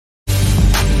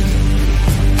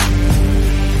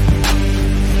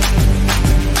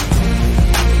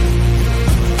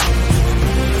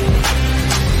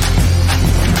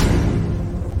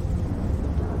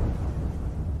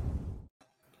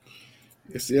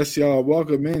Yes, y'all.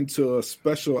 Welcome into a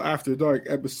special After Dark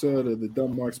episode of the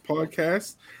Dumb Marks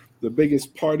podcast. The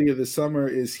biggest party of the summer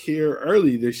is here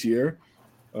early this year.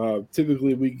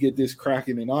 Typically, we get this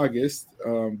cracking in August,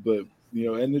 but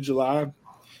end of July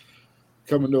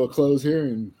coming to a close here,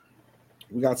 and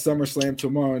we got SummerSlam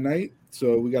tomorrow night.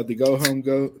 So we got the go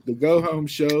home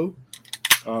show.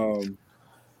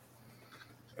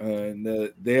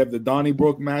 And they have the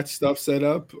Donnybrook match stuff set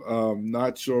up.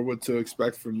 Not sure what to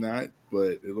expect from that,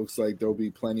 but it looks like there'll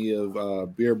be plenty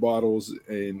of beer bottles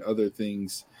and other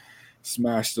things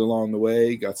smashed along the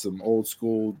way. Got some old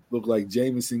school, look like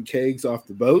Jameson kegs off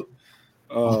the boat.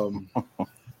 But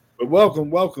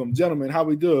welcome, gentlemen. How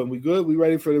we doing? We good? We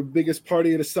ready for the biggest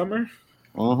party of the summer?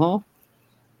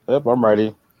 Yep, I'm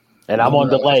ready. And I'm on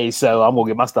delay, so I'm gonna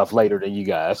get my stuff later than you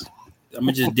guys. I'm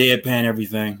gonna just deadpan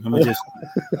everything. I'm gonna just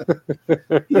I'm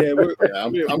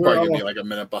probably gonna be like a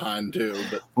minute behind too,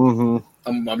 but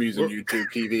I'm using YouTube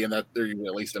TV, and that they're usually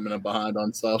at least a minute behind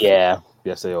on stuff. Yeah,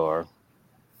 yes they are.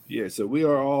 Yeah, so we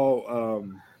are all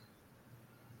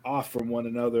off from one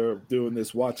another doing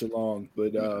this watch along,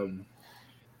 but I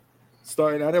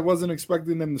wasn't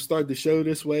expecting them to start the show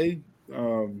this way.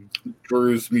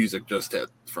 Drew's music just hit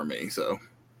for me, so.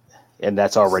 And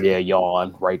that's already a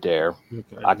yawn right there.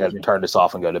 Okay. I can turn this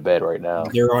off and go to bed right now.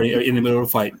 They're already in the middle of a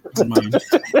fight.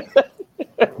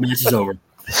 Match is over.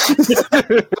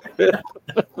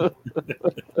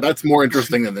 That's more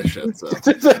interesting than this shit. So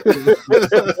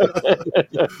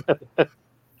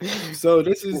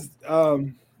this is,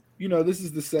 this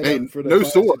is the setup for the no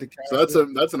sword. So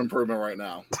that's an improvement right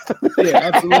now. Yeah,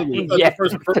 absolutely. That's the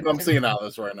first improvement I'm seeing out of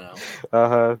this right now.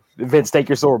 Vince, take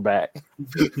your sword back.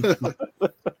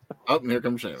 Oh, and here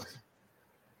comes Sheamus.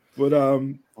 But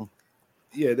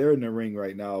they're in the ring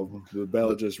right now. The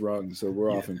bell just rung, so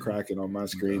we're off and cracking on my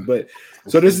screen. But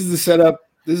so this is the setup.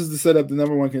 This is the setup. The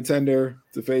number one contender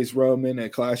to face Roman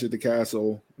at Clash at the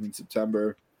Castle in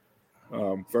September.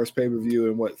 First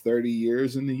pay-per-view in 30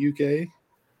 years in the UK.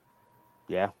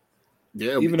 Yeah.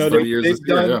 Even though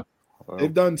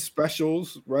they've done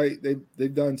specials, right?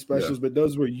 They've done specials, but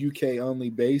those were UK only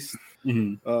based.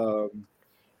 Mm-hmm.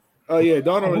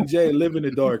 Donald and Jay live in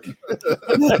the dark.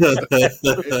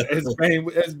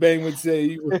 As Bane would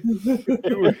say,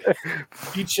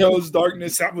 you chose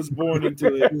darkness. I was born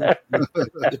into it.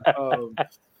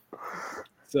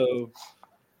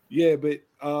 But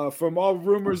from all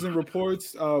rumors and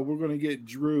reports, we're going to get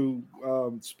Drew.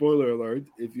 Spoiler alert!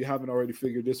 If you haven't already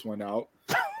figured this one out,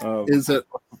 is it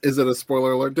a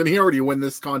spoiler alert? Did he already win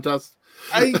this contest?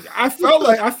 I feel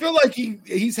like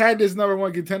he's had this number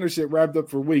one contendership wrapped up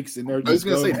for weeks, and they're just. I was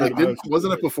going to say,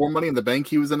 wasn't it before Money in the Bank?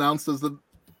 He was announced as the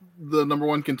number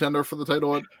one contender for the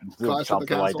title at Clash at the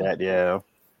Castle. Like that, yeah.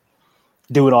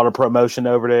 Doing all the promotion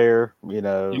over there,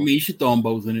 you should throw them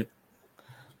both in it.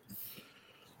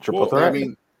 Triple threat. I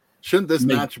mean, shouldn't this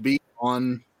match be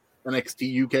on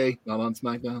NXT UK, not on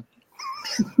SmackDown?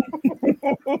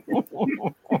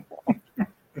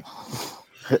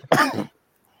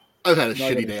 I've had a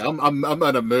shitty day. I'm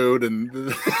in a mood, and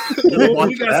I'm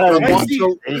watching along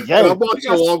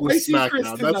with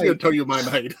SmackDown. That's going to tell you my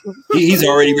night. He's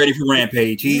already ready for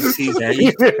Rampage. He's I'm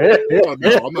not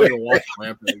going to watch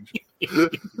Rampage.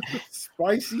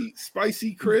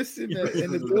 Spicy Chris in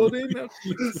the building.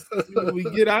 We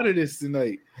get out of this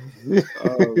tonight.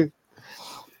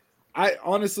 I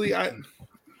honestly,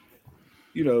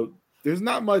 there's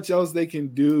not much else they can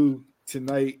do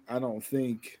tonight. I don't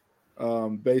think.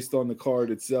 Based on the card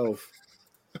itself.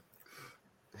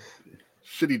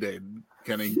 Shitty day,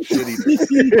 Kenny. Shitty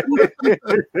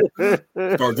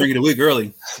day. Start drinking a week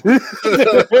early.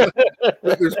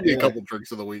 There's a couple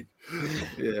drinks of the week.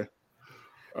 Yeah.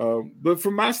 But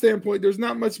from my standpoint, there's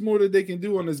not much more that they can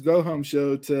do on this Go Home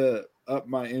show to up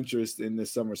my interest in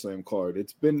this SummerSlam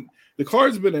card. The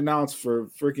card's been announced for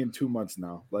freaking 2 months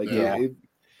now.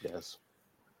 Yes.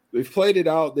 They've played it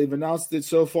out. They've announced it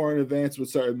so far in advance with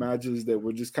certain matches that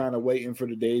we're just kind of waiting for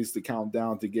the days to count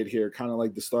down to get here, kind of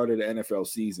like the start of the NFL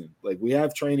season. Like, we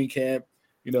have training camp.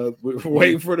 We're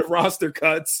waiting for the roster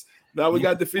cuts. Now we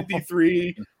got the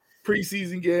 53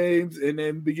 preseason games and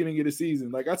then beginning of the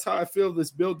season. Like, that's how I feel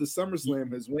this build to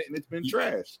SummerSlam has went, and it's been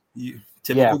trash.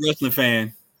 Typical wrestling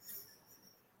fan.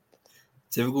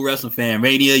 Typical wrestling fan.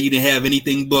 Mania, you didn't have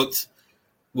anything booked.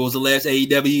 What was the last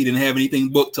AEW? You didn't have anything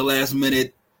booked till last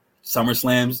minute.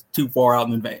 SummerSlam's too far out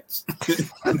in advance.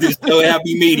 There's no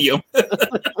happy medium.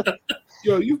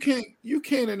 Yo, you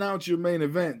can't announce your main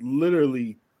event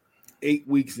literally 8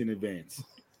 weeks in advance.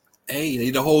 Hey, they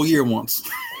did a whole year once.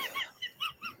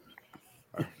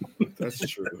 That's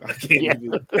true. I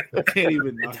can't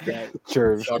even knock that.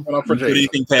 True. Put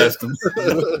anything past him.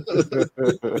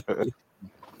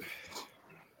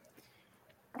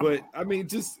 But I mean,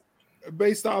 just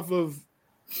based off of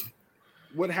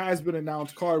what has been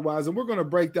announced card wise, and we're going to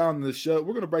break down the show.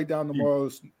 We're going to break down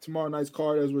tomorrow night's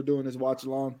card as we're doing this watch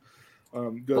along.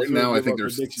 Right now, I think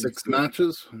there's 6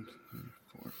 matches. 4,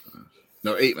 5.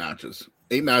 No, 8 matches.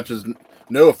 8 matches.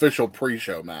 No official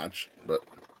pre-show match, but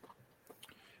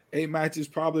 8 matches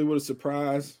probably with a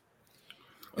surprise.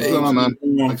 What's going on, man?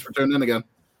 Thanks for tuning in again.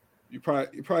 You're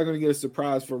probably going to get a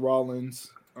surprise for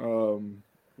Rollins,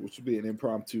 which would be an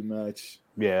impromptu match.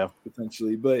 Yeah,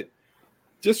 potentially, but.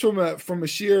 Just from a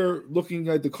sheer looking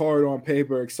at the card on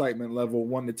paper excitement level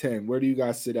 1 to 10, where do you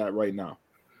guys sit at right now?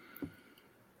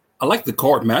 I like the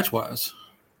card match wise.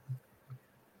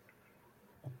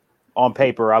 On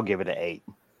paper, I'll give it an 8.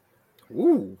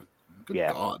 Ooh, good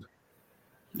God!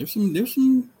 There's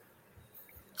some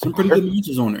pretty good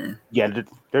matches on there. Yeah,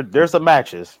 there's some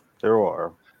matches. There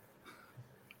are.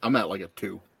 I'm at like a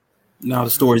 2. Now the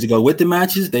stories that go with the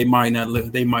matches, they might not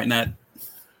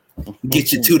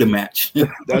get you to the match.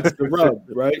 That's the rub,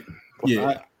 right?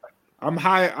 Yeah. I'm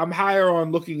higher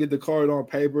on looking at the card on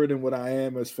paper than what I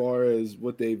am as far as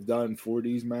what they've done for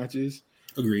these matches.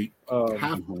 Agreed.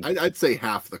 I'd say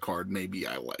half the card maybe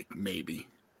I like.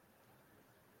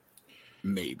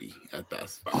 Maybe at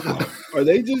best. Have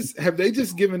they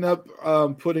just given up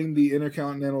putting the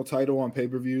Intercontinental title on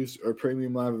pay-per-views or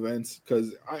premium live events?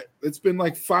 Because it's been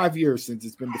like 5 years since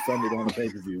it's been defended on a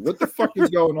pay-per-view. What the fuck is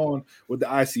going on with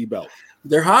the IC belt?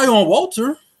 They're high on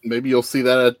Walter. Maybe you'll see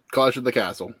that at Clash of the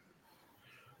Castle.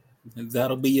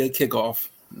 That'll be a kickoff.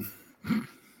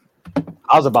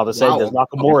 I was about to say, does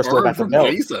Nakamura still got the belt?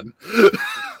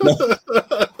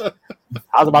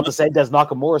 I was about to say, does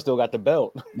Nakamura still got the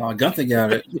belt? No, Gunther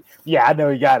got it. Yeah, I know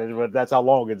he got it, but that's how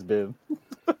long it's been.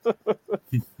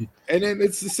 And then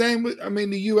it's the same with,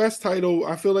 the U.S. title.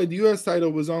 I feel like the U.S.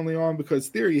 title was only on because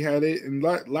Theory had it, and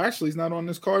Lashley's not on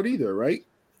this card either, right?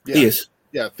 Yeah. He is.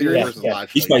 Yeah, Theory versus Lashley.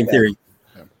 He's fighting Theory.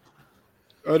 Yeah.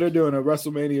 Oh, they're doing a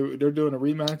WrestleMania. They're doing a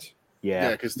rematch?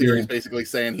 Yeah, because Theory's basically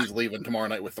saying he's leaving tomorrow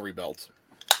night with 3 belts.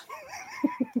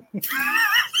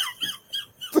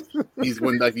 He's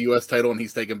winning back the U.S. title, and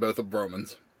he's taking both of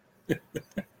Roman's.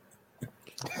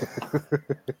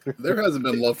 There hasn't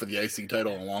been love for the IC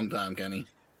title in a long time, Kenny.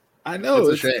 I know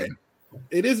it's a shame.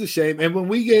 It is a shame. And when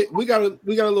we got a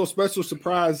little special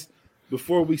surprise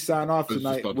before we sign off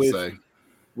tonight.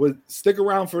 Stick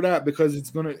around for that because it's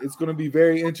gonna be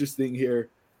very interesting here.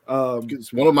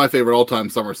 One of my favorite all-time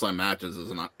SummerSlam matches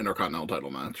is an Intercontinental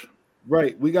title match.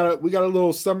 Right, we got a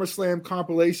little SummerSlam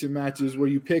compilation matches where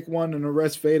you pick one and the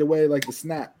rest fade away like the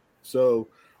snap. So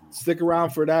stick around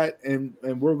for that, and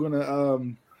we're gonna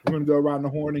go around the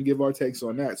horn and give our takes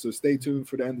on that. So stay tuned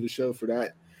for the end of the show for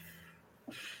that.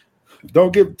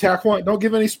 Don't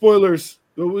give any spoilers.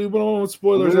 We went on with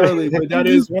spoilers early, but that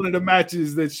is one of the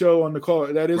matches that show on the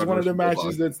card. That is one of the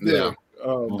matches that's there.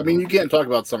 Yeah. You can't talk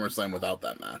about SummerSlam without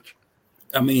that match.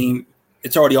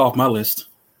 It's already off my list.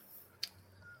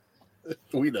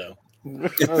 We know.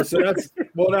 So that's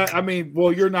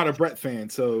you're not a Brett fan,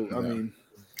 so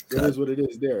it is what it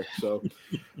is there. So,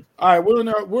 all right,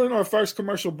 we're in our first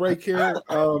commercial break here.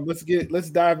 Let's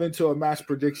dive into a match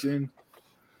prediction.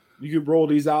 You can roll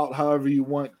these out however you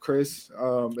want, Chris,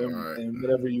 and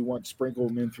whatever you want, sprinkle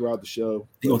them in throughout the show.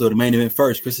 You're gonna do the main event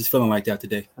first. Chris is feeling like that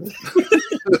today.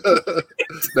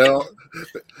 Now,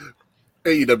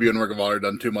 AEW and Ring of Honor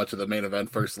done too much of the main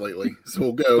event first lately, so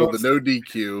we'll go the no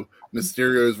DQ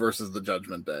Mysterios versus the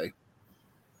Judgment Day.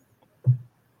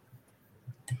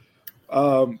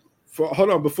 Hold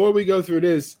on, before we go through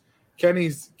this,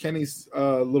 Kenny's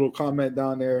little comment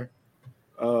down there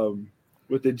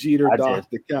with the Jeter doc,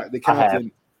 the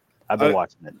captain. I've been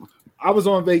watching it. I was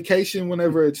on vacation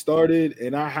whenever it started,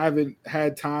 and I haven't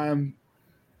had time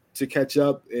to catch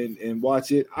up and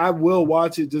watch it. I will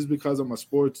watch it just because I'm a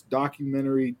sports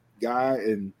documentary guy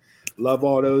and love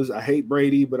all those. I hate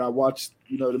Brady, but I watched,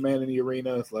 the Man in the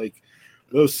Arena. Like,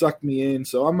 those sucked me in,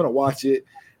 so I'm going to watch it.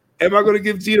 Am I going to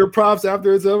give Jeter props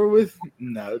after it's over with?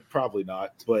 No, probably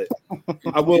not. But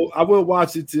I will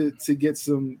watch it to get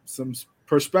some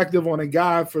perspective on a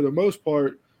guy, for the most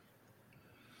part,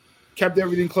 kept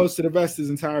everything close to the vest his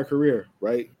entire career,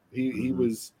 right? He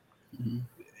was,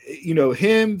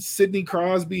 him, Sidney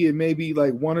Crosby, and maybe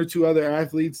like one or two other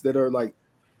athletes that are like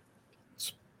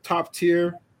top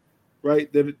tier,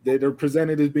 right? That are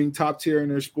presented as being top tier in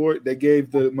their sport. They gave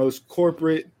the most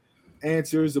corporate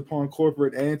answers upon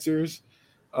corporate answers.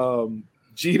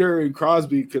 Jeter and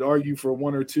Crosby could argue for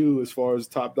one or two as far as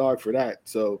top dog for that.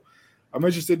 So I'm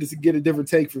interested to get a different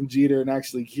take from Jeter and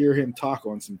actually hear him talk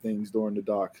on some things during the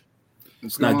doc.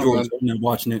 It's not George. I'm not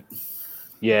watching it.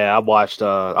 Yeah, I watched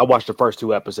the first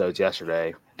 2 episodes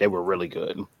yesterday. They were really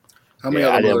good. How many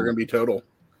of them are there going to be total?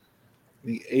 I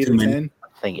think 8 or 10.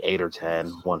 I think 8 or 10,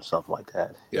 one something like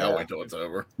that. Yeah, I'll wait till it's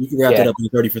over. You can wrap it up in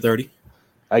 30 for 30.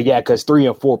 Yeah, because 3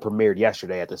 and 4 premiered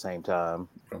yesterday at the same time,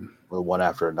 one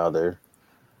after another.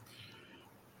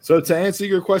 So to answer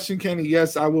your question, Kenny,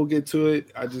 yes, I will get to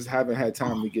it. I just haven't had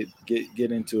time to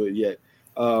get into it yet.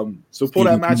 So pull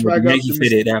that match back up. You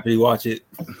fit it after you watch it.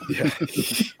 Yeah.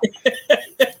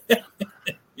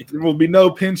 There will be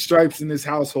no pinstripes in this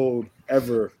household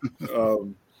ever.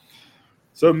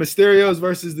 So Mysterios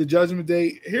versus the Judgment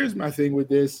Day. Here's my thing with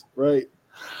this, right?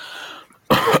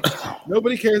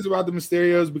 Nobody cares about the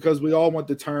Mysterios because we all want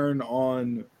the turn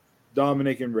on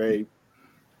Dominic and Rey.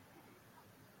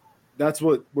 That's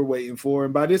what we're waiting for.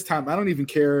 And by this time, I don't even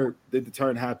care that the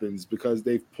turn happens because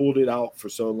they've pulled it out for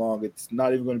so long. It's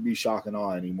not even going to be shock and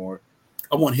awe anymore.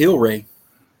 I want heel Rey.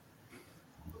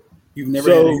 You've never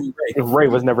had a heel Rey. Rey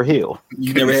was never heel.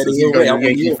 You never had a heel Rey. I want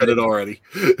heel Rey. It already.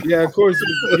 Yeah, of course.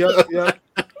 Yeah.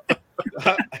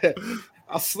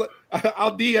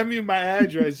 I'll DM you my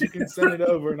address. You can send it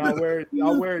over, and I'll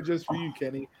wear it just for you,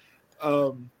 Kenny.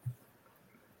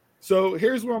 So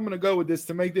here's where I'm going to go with this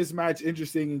to make this match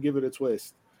interesting and give it a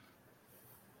twist.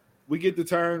 We get the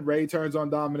turn. Rey turns on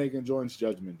Dominic and joins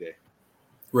Judgment Day.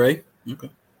 Rey?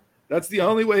 Okay. That's the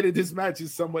only way that this match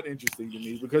is somewhat interesting to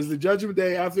me because the Judgment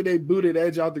Day, after they booted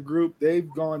Edge out the group, they've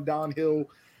gone downhill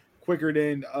quicker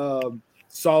than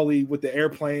Solly with the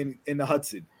airplane in the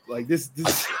Hudson. Like this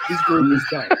group is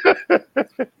done.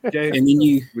 Okay. And then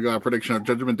we got a prediction of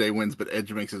Judgment Day wins, but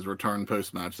Edge makes his return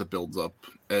post match that builds up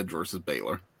Edge versus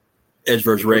Baylor. Edge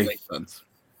versus Rey. Makes sense.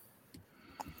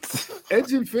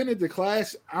 Edge and Finn at the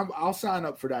Clash. I'll sign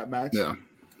up for that match. Yeah.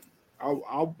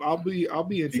 I'll be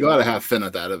into. You got to have Finn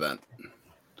at that event.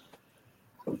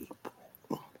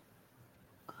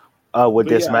 With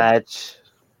this match,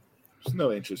 there's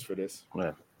no interest for this.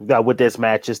 Yeah. With this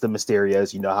match, it's the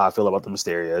Mysterios. You know how I feel about the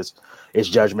Mysterios. It's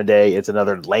Judgment Day. It's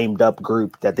another lamed up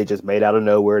group that they just made out of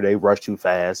nowhere. They rushed too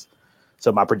fast.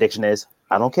 So my prediction is,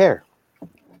 I don't care.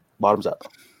 Bottoms up.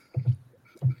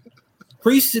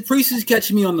 Priest is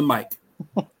catching me on the mic.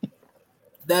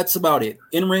 That's about it.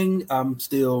 In ring, I'm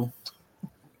still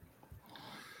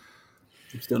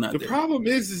not there. The problem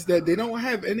is that they don't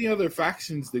have any other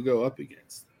factions to go up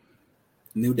against.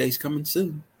 New Day's coming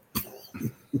soon.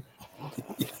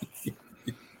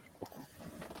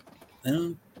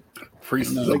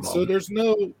 Priest, so there's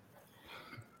no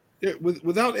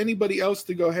without anybody else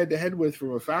to go head to head with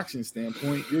from a faction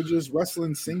standpoint. You're just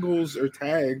wrestling singles or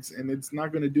tags, and it's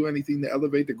not going to do anything to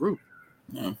elevate the group.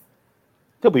 No.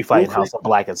 He'll be fighting House of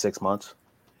Black in 6 months.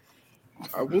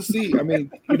 We'll see. I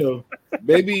mean,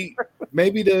 maybe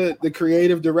the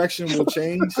creative direction will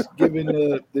change given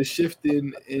the shift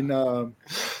in the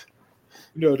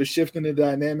shift in the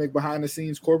dynamic behind the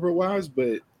scenes corporate wise,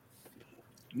 but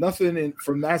nothing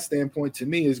from that standpoint to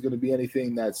me is going to be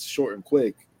anything that's short and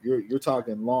quick. You're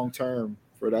talking long term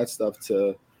for that stuff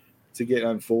to get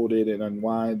unfolded and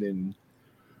unwind and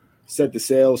set the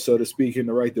sails, so to speak, in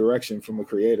the right direction from a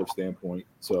creative standpoint.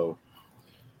 So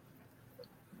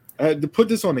to put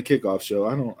this on the kickoff show,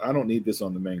 I don't need this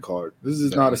on the main card. This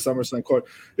is not a SummerSlam card.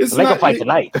 It's not a fight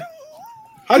tonight.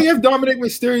 How do you have Dominic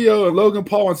Mysterio and Logan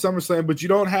Paul on SummerSlam, but you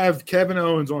don't have Kevin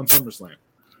Owens on SummerSlam?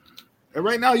 And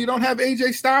right now, you don't have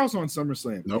AJ Styles on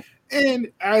SummerSlam. Nope.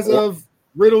 And as of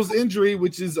Riddle's injury,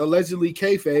 which is allegedly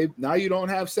kayfabe, now you don't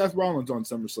have Seth Rollins on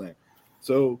SummerSlam.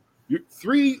 So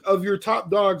three of your top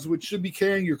dogs, which should be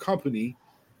carrying your company,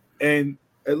 and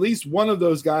at least one of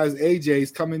those guys, AJ,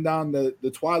 is coming down the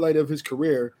twilight of his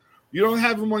career. You don't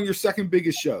have him on your second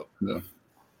biggest show. Yeah.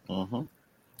 Uh-huh.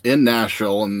 In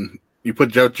Nashville, and you put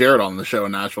Jeff Jarrett on the show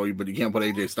in Nashville, but you can't put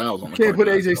AJ Styles on. You can't put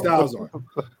AJ Styles on.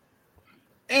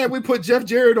 And we put Jeff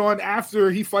Jarrett on after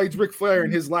he fights Ric Flair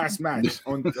in his last match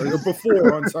or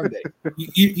before on Sunday.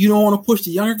 You don't want to push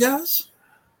the younger guys?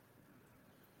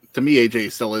 To me,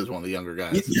 AJ still is one of the younger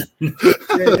guys.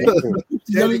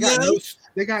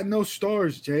 They got no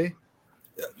stars, Jay.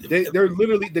 They're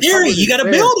literally you got to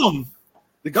build them.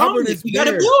 The cupboard is you got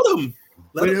to build them.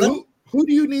 Who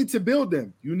do you need to build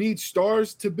them? You need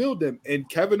stars to build them. And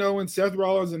Kevin Owens, Seth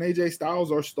Rollins, and AJ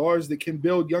Styles are stars that can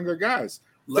build younger guys.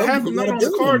 To have them on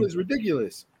the card is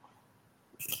ridiculous.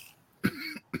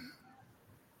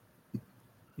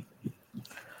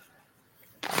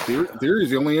 Theory is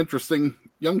the only interesting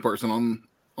young person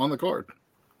on the card.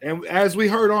 And as we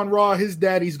heard on Raw, his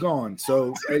daddy's gone.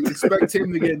 So I expect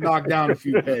him to get knocked down a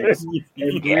few pegs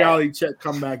and reality check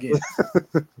come back in.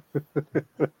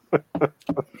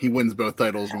 He wins both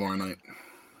titles tomorrow night.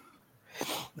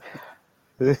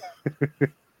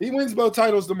 He wins both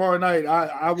titles tomorrow night.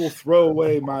 I will throw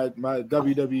away my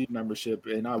WWE membership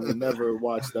and I will never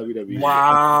watch WWE.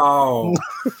 Wow.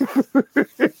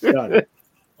 Done.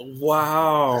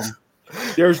 Wow.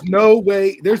 There's no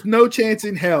way, there's no chance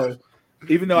in hell,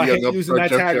 even though I hate using that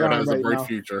tagline right now.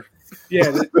 Future.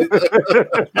 Yeah,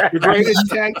 the greatest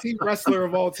tag team wrestler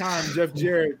of all time, Jeff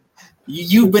Jarrett.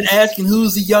 You've been asking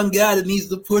who's the young guy that needs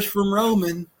the push from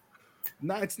Roman.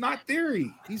 No, it's not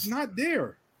Theory. He's not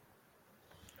there.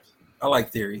 I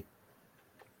like Theory.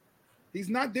 He's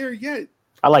not there yet.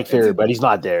 I like Theory, but he's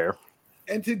not there.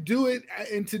 And to do it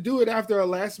after a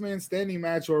last man standing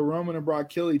match where Roman and Brock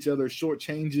kill each other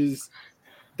shortchanges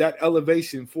that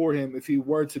elevation for him if he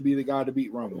were to be the guy to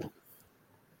beat Roman.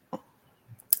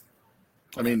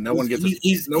 I mean, no one gets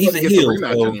he's a heel,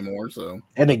 rematch anymore. So,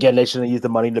 and again, they shouldn't use the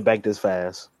Money in the Bank this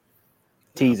fast.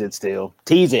 Tease it still.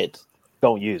 Tease it.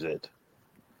 Don't use it.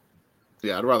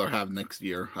 Yeah, I'd rather have next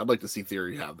year. I'd like to see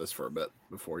Theory have this for a bit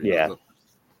before he does it.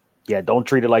 Yeah, don't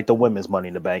treat it like the women's Money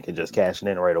in the Bank and just cash it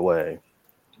in right away.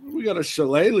 We got a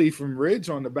shillelagh from Ridge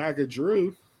on the back of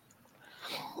Drew.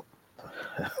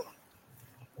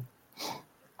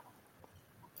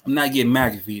 I'm not getting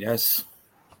McAfee. That's a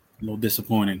little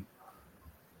disappointing.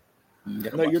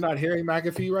 No, you're not hearing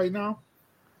McAfee right now?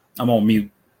 I'm on mute.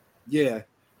 Yeah.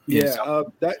 That's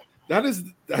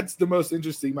the most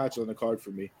interesting match on the card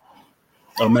for me.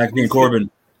 Oh, McAfee and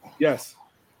Corbin. Yes.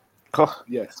 Oh,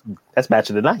 yes. That's match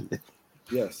of the night.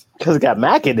 Yes. Because it got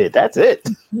Mac in it. That's it.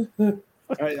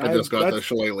 I just got the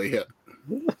shillelagh hit.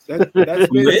 That's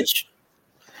been, Rich?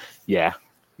 Yeah.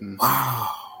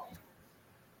 Wow.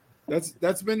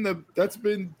 That's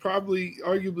been probably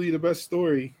arguably the best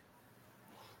story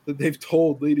that they've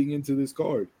told leading into this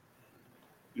card.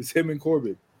 It's him and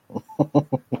Corbin.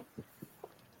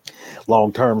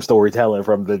 Long-term storytelling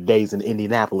from the days in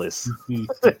Indianapolis.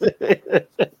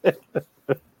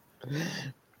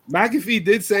 McAfee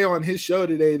did say on his show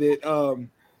today that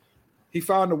he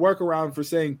found a workaround for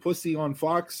saying pussy on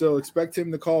Fox, so expect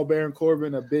him to call Baron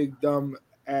Corbin a big dumb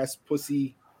ass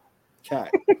pussy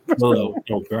cat. So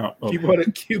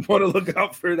keep on to look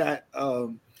out for that.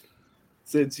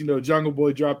 Since Jungle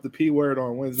Boy dropped the P word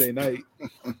on Wednesday night.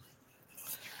 All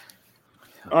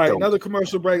right, another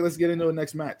commercial break. Let's get into the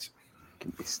next match.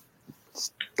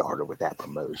 Started with that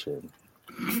promotion.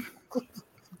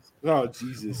 Oh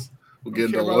Jesus! We'll get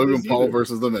into Logan Paul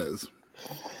versus The Miz.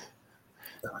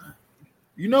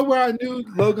 You know where I knew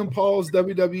Logan Paul's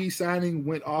WWE signing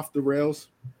went off the rails?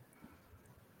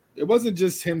 It wasn't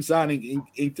just him signing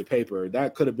ink to paper.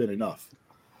 That could have been enough.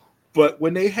 But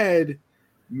when they had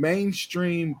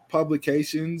mainstream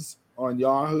publications on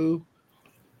Yahoo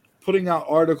putting out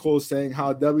articles saying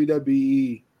how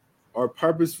WWE are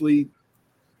purposefully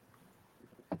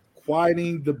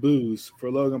quieting the boos for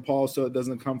Logan Paul so it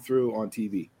doesn't come through on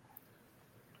TV.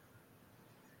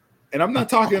 And I'm not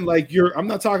talking about your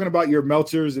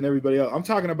Meltzers and everybody else. I'm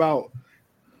talking about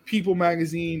People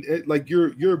Magazine, like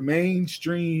your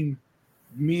mainstream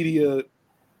media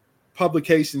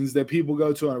publications that people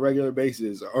go to on a regular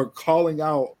basis are calling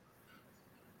out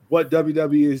what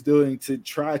WWE is doing to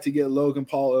try to get Logan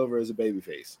Paul over as a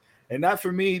babyface. And that,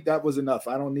 for me, that was enough.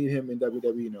 I don't need him in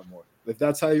WWE no more. If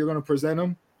that's how you're going to present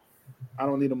him, I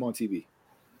don't need him on TV.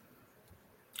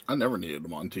 I never needed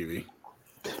him on TV.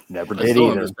 Never I did still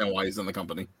either. understand why he's in the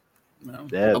company. No.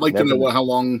 Yeah, I'd like to know how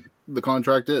long the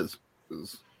contract is.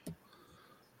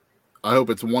 I hope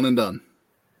it's one and done.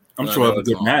 I'm sure it'll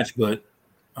be a good match, but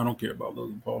I don't care about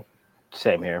Logan Paul.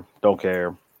 Same here. Don't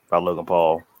care about Logan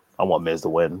Paul. I want Miz to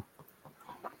win.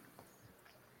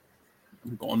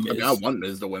 I'm going Miz. I want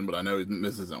Miz to win, but I know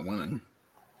Miz isn't winning.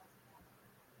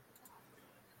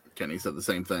 Kenny said the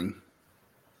same thing.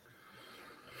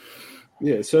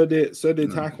 Yeah, so did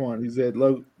Taquan. He said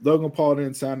Logan Paul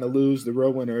didn't sign to lose. The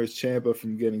real winner is Ciampa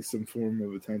from getting some form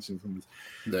of attention from this.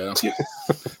 Yeah,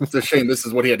 it's a shame. This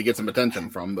is what he had to get some attention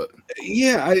from, but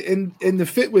yeah, and the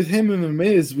fit with him and the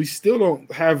Miz, we still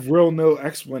don't have no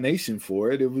explanation for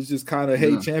it. It was just kind of,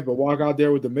 hey, Ciampa, walk out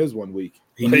there with the Miz one week.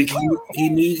 He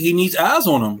needs eyes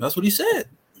on him. That's what he said.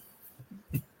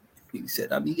 He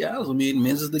said, "I need eyes on me," and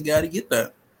Miz is the guy to get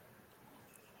that.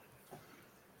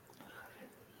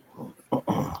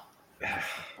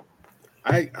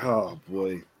 Oh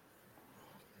boy,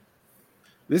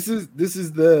 this is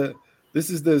the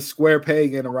square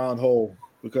peg in a round hole,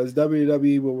 because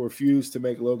WWE will refuse to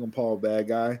make Logan Paul a bad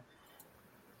guy,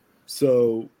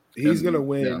 so he's gonna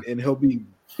win, and he'll be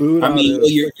I mean,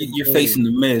 you're facing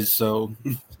the Miz, so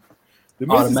the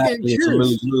Miz is getting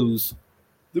cheers. Lose.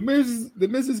 The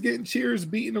Miz is getting cheers,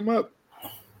 beating him up,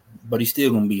 but he's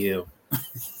still gonna be ill.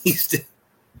 He's still.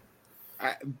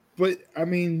 I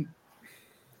mean,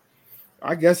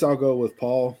 I guess I'll go with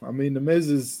Paul. I mean, the Miz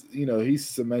is, he's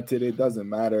cemented. It doesn't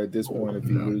matter at this point if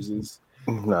he loses.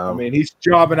 No, I mean, he's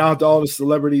jobbing out to all the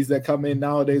celebrities that come in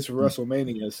nowadays for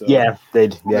WrestleMania. So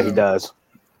he does.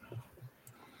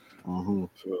 Mm-hmm.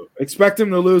 So expect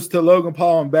him to lose to Logan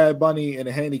Paul and Bad Bunny in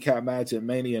a handicap match at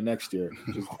Mania next year.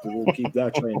 We'll keep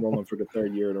that train rolling for the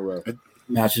third year in a row.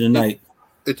 Match of the night.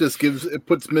 It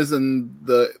puts Miz in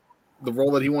the role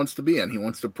that he wants to be in. He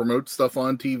wants to promote stuff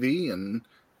on TV and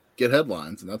get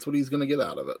headlines, and that's what he's going to get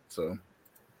out of it. So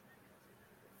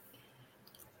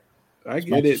I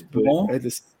get it, but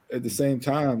at the same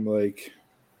time, like,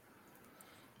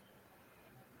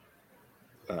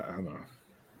 I don't know.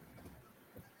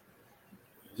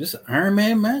 Is this an Iron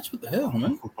Man match? What the hell,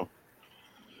 man?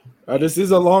 This is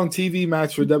a long TV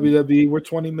match for WWE. We're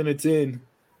 20 minutes in.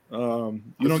 You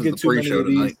don't get too many of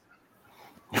these.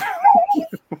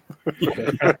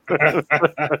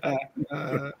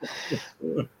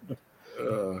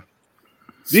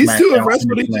 These two have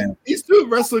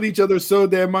wrestled each other so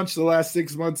damn much the last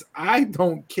 6 months. I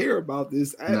don't care about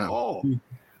this at all.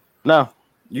 No,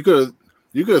 you could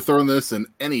have thrown this in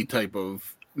any type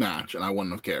of match, and I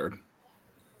wouldn't have cared.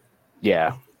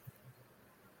 Yeah,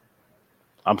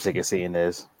 I'm sick of seeing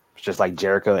this. It's just like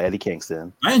Jericho and Eddie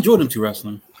Kingston. I enjoyed them two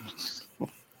wrestling.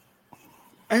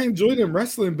 I enjoyed them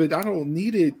wrestling, but I don't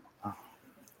need it,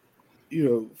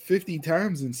 50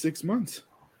 times in 6 months.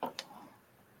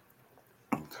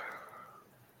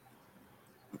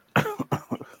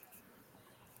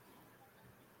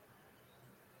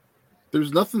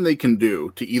 There's nothing they can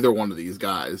do to either one of these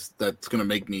guys that's going to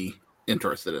make me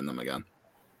interested in them again.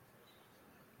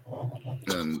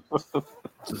 And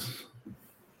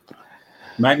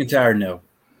McIntyre, no.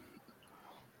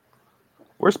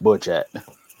 Where's Butch at?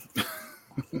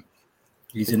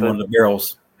 He's in one of the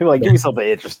barrels. He's like, give me something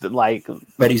interesting. Like,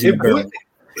 but he's in a barrel.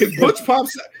 If Butch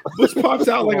pops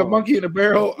out like a monkey in a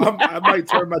barrel, I might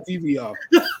turn my TV off.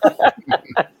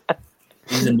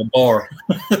 He's in the bar.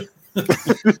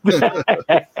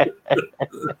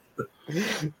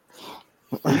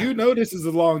 This is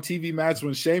a long TV match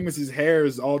when Sheamus' hair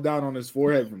is all down on his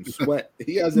forehead from sweat.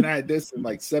 He hasn't had this in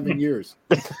like 7 years.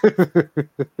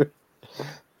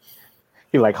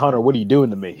 He like, Hunter, what are you doing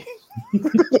to me?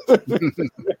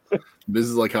 This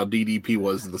is like how DDP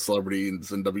was to the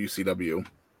celebrities in WCW.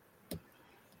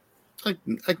 I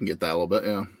can get that a little bit,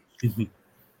 yeah. I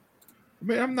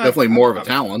mean, I'm not definitely more of a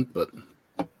talent, but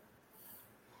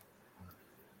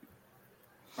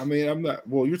I mean, I'm not.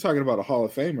 Well, you're talking about a Hall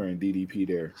of Famer in DDP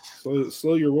there.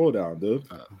 Slow your roll down, dude.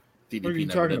 DDP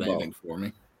never did anything for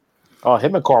me. Oh,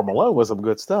 him and Karl Malone was some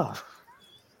good stuff.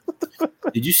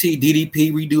 Did you see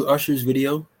DDP redo Usher's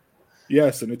video?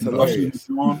 Yes, and it's hilarious.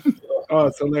 Oh,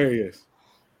 it's hilarious.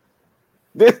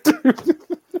 There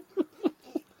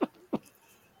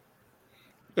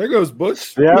goes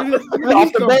Butch. Yeah,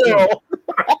 off the barrel.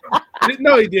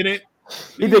 No, he didn't.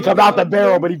 He didn't come out the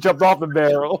barrel, but he jumped off the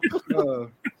barrel.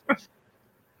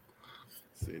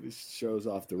 See, this show's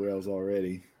off the rails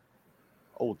already.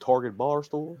 Old Target bar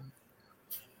store.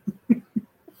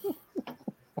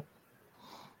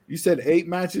 You said 8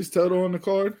 matches total on the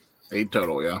card? 8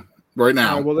 total, yeah. Right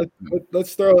now. All right, well,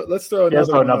 let's throw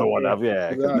another one up.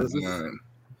 Yeah. Right.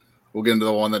 We'll get into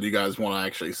the one that you guys want to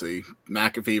actually see: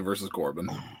 McAfee versus Corbin.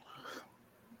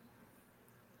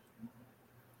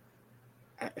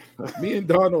 Me and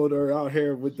Donald are out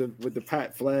here with the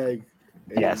Pat flag.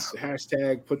 Yes.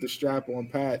 Hashtag put the strap on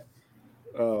Pat.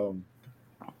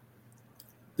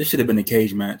 This should have been a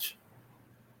cage match.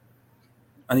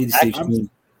 I need to see.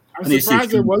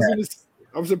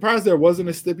 I'm surprised there wasn't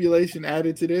a stipulation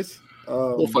added to this.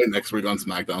 We'll fight next week on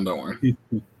SmackDown. Don't worry.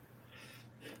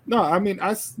 No, I mean,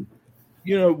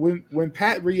 when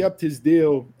Pat re-upped his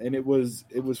deal and it was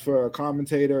for a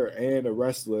commentator and a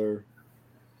wrestler,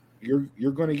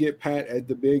 you're going to get Pat at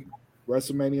the big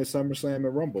WrestleMania, SummerSlam,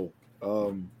 and Rumble.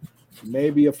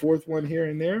 Maybe a fourth one here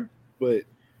and there, but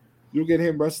you'll get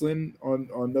him wrestling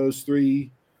on those three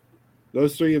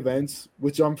events,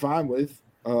 which I'm fine with.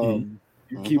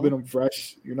 You're keeping them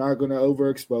fresh. You're not going to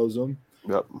overexpose them.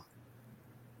 Yep.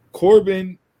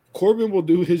 Corbin will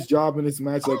do his job in this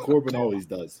match like Corbin always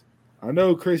does. I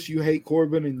know, Chris, you hate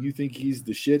Corbin and you think he's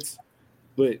the shits,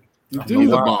 but the dude,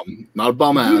 he's a bum. Not a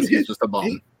bum ass. He's just a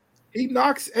bum. He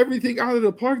knocks everything out of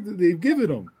the park that they've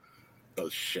given him. Oh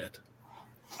shit!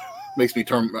 Makes me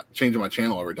changing my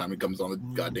channel every time he comes on the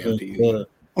goddamn TV.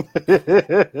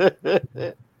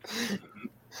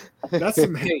 That's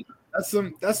some hate. That's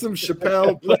some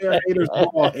Chappelle player haters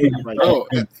ball hate right Oh,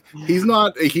 he's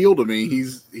not a heel to me.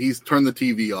 He's turned the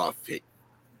TV off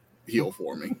heel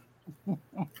for me.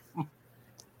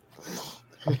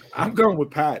 I'm going with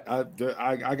Pat. I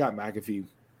got McAfee.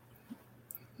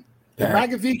 If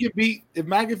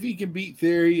McAfee can beat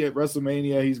Theory at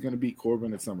WrestleMania, he's going to beat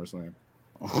Corbin at SummerSlam.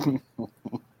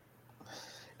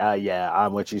 Yeah,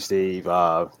 I'm with you, Steve.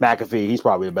 McAfee, he's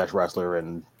probably the best wrestler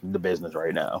in the business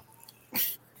right now.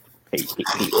 He is.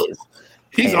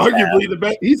 He's arguably the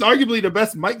best. He's arguably the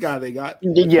best mic guy they got.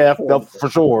 Yeah, for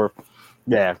sure.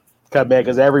 Yeah,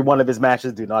 because every one of his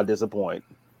matches do not disappoint.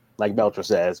 Like Belcher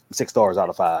says, 6 stars out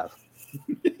of 5.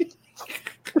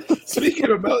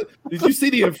 Speaking of Meltzer, did you see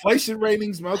the inflation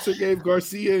ratings Meltzer gave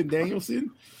Garcia and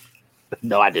Danielson?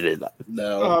 No, I didn't.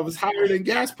 No, it was higher than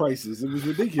gas prices. It was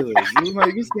ridiculous. It was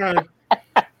like this guy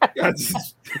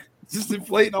just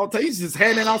inflating all taste, just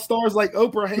handing out stars like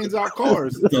Oprah hands out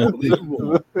cars. It's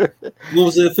unbelievable. What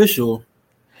was the official?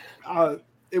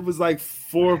 It was like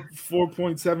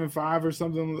 4.75 or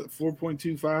something,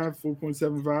 4.25,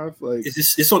 4.75. Like,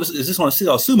 is this on a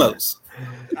sale sumos?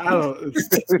 I don't.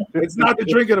 It's not the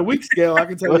drink of the week scale. I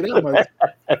can tell you that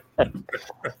much.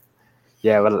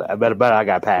 Yeah, but I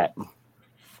got Pat.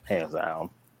 Hands down.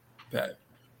 Pat.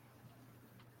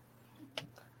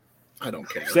 I don't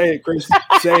care. Say it, Chris.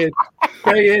 Say it.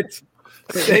 Say it.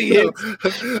 Say it.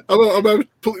 I'm gonna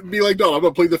be like, no, I'm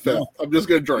gonna plead the fifth. I'm just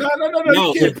gonna drink.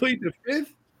 No. You can't plead the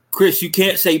fifth. Chris, you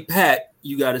can't say Pat.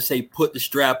 You got to say put the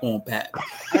strap on Pat.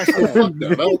 No,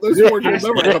 those words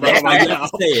will never come out of my mouth.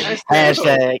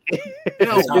 Hashtag.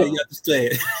 That's how you have to say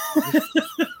it.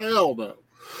 Hell no.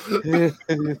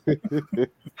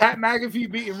 Pat McAfee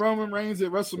beating Roman Reigns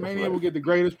at WrestleMania will get the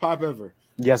greatest pop ever.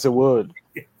 Yes, it would.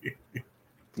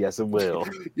 Yes, it will.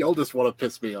 Y'all just want to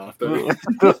piss me off, though. I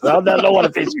don't want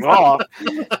to piss you off.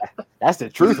 That's the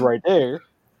truth right there.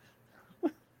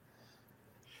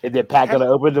 And then Pat gonna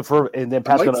open the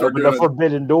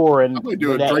forbidden door, and I'm gonna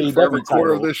do a drink for every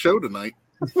quarter of this show tonight.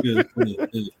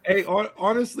 Hey,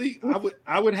 honestly,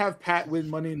 I would have Pat win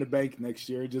Money in the Bank next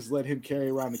year. Just let him carry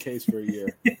around the case for a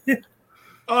year.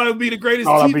 Oh, it would be the greatest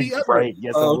TV ever. Great.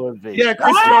 Yes, it would be. Yeah,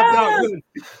 Chris dropped out.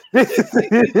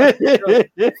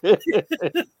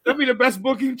 That'd be the best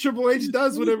booking Triple H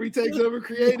does whenever he takes over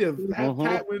creative. Have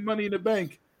Pat win Money in the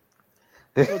Bank.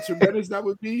 How tremendous that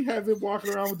would be, have him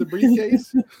walking around with the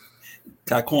briefcase.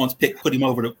 Ty Corn's pick put him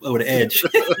over the edge.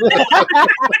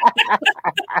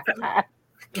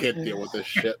 Can't deal with this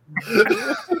shit.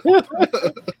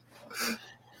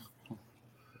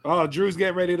 Oh, Drew's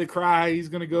getting ready to cry. He's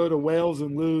going to go to Wales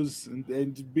and lose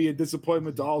and be a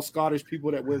disappointment to all Scottish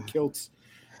people that wear kilts.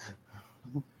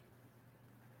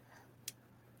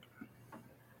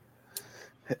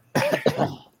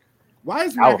 Why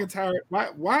is McIntyre?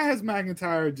 Why has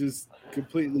McIntyre just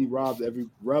completely rubbed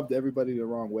everybody the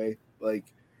wrong way? Like,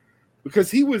 because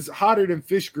he was hotter than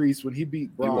fish grease when he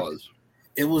beat Brock. He was.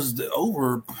 It was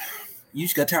over. You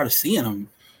just got tired of seeing him.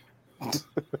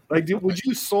 Like, would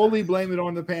you solely blame it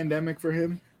on the pandemic for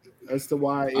him as to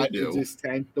why it just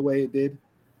tanked the way it did?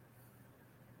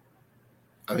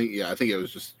 I think it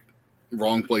was just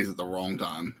wrong place at the wrong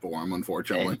time for him,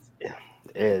 unfortunately.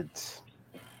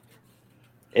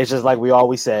 It's just like we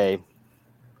always say,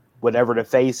 whenever the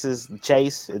faces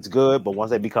chase, it's good, but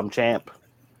once they become champ,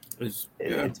 it's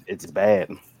bad.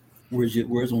 Where's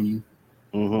on you?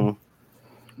 Mm-hmm.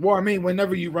 Well, I mean,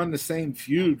 whenever you run the same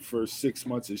feud for 6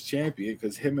 months as champion,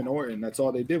 because him and Orton, that's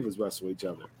all they did was wrestle each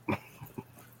other.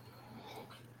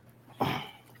 And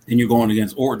you're going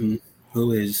against Orton,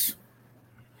 who is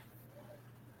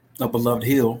a beloved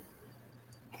heel.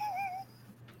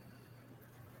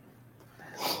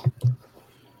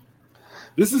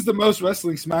 This is the most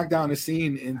wrestling SmackDown has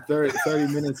seen in 30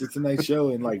 minutes of tonight's show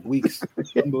in like weeks.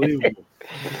 Unbelievable.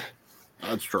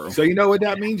 That's true. So you know what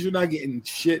that means? You're not getting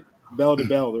shit bell to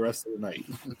bell the rest of the night.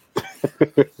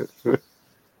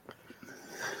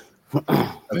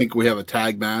 I think we have a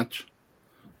tag match.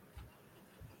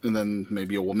 And then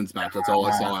maybe a women's match. That's all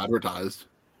I saw advertised.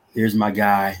 Here's my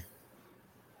guy.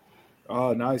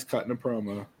 Oh, now he's cutting a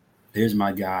promo. Here's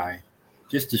my guy.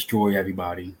 Just destroy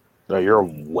everybody. No, you're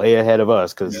way ahead of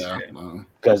us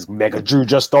because Mega Drew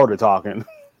just started talking.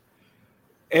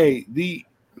 Hey, the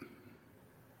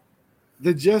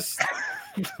just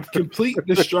complete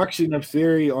destruction of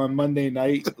Theory on Monday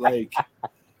night, like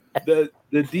the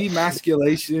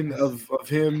demasculation of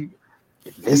him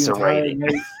the entire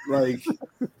night, like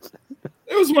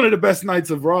it was one of the best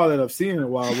nights of Raw that I've seen in a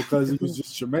while because it was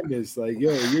just tremendous. Like,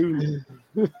 yo,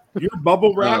 your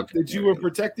bubble wrap that you were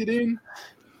protected in.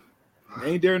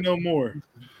 Ain't there no more.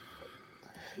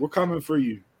 We're coming for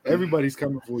you. Everybody's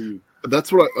coming for you.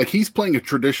 That's what he's playing a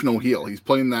traditional heel. He's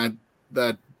playing that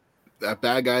bad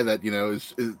guy that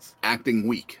is acting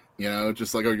weak.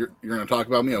 Just like, oh, you're going to talk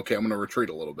about me. Okay, I'm going to retreat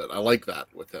a little bit. I like that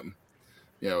with him.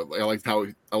 I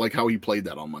like how he played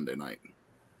that on Monday night.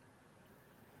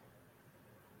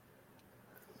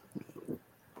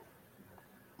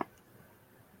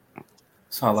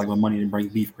 So I like my money to bring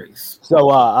beef grace. So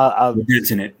we're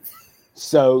dancing it.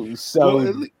 So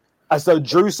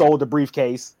Drew sold the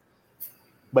briefcase,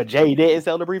 but Jay didn't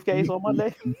sell the briefcase on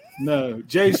Monday. No,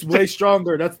 Jay's way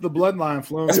stronger. That's the bloodline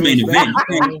flowing. That's main event.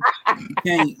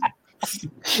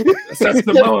 That's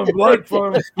Samoan blood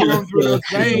flowing through those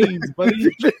veins,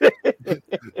 buddy.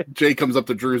 Jay comes up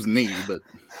to Drew's knee, but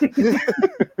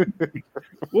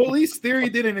well, at least Theory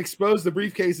didn't expose the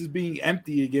briefcase as being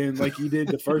empty again, like he did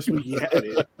the first week he had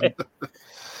it.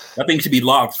 That thing should be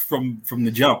locked from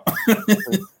the jump.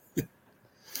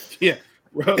 Yeah,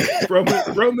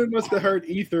 Roman must have heard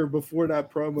Ether before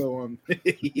that promo on.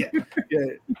 yeah.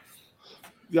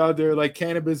 Out there like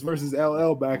Cannabis versus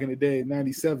LL back in the day in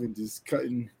 '97, just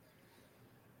cutting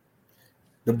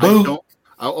the boot.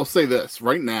 I'll say this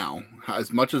right now: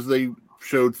 as much as they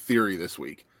showed Theory this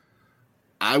week,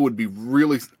 I would be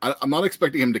really. I'm not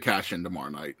expecting him to cash in tomorrow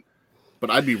night, but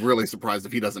I'd be really surprised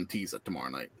if he doesn't tease it tomorrow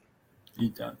night.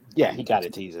 Yeah, he got to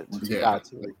tease it. Yeah.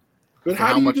 But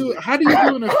how do you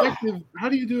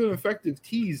do an effective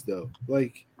tease though?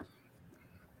 Like.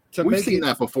 We've seen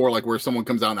that before, like where someone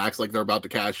comes out and acts like they're about to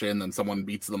cash in, then someone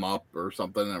beats them up or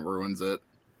something and it ruins it.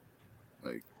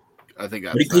 Like, I think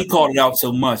he called it out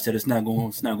so much that it's not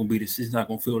going to be this. It's not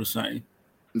going to feel the same.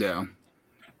 Yeah.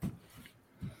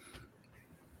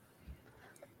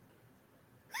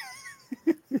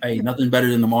 Hey, nothing better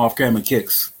than them off-camera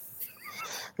kicks.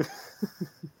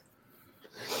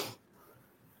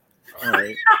 All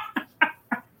right.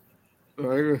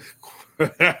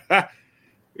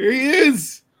 Here he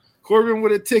is. Corbin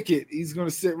with a ticket. He's going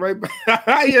to sit right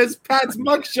behind. Yes, Pat's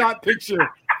mugshot picture.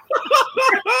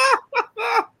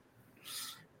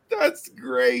 That's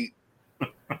great.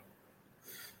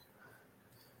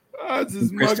 That's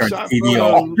his mugshot.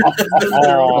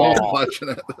 Watching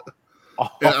it.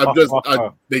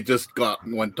 They just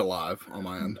went to live on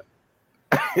my end.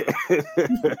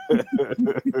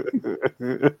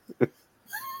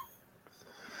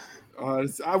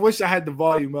 I wish I had the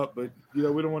volume up, but we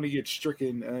don't want to get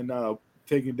stricken and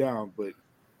taken down. But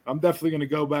I'm definitely going to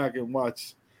go back and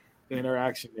watch the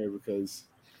interaction there because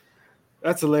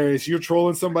that's hilarious. You're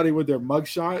trolling somebody with their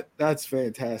mugshot. That's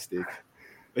fantastic.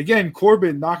 Again,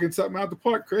 Corbin knocking something out the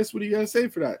park. Chris, what do you got to say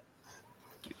for that?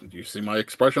 Do you see my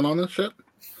expression on this shit?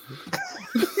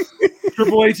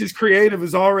 Triple H's creative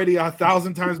is already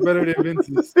 1,000 times better than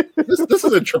Vince's. This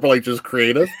isn't Triple H's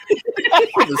creative.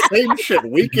 The same shit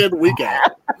week in, week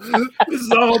out. This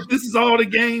is all the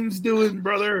game's doing,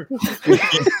 brother.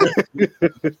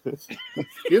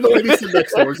 You're the lady sitting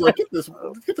next door. Like, get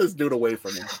this dude away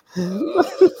from me.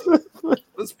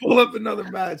 Let's pull up another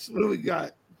match. What do we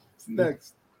got? What's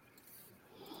next?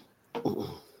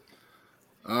 All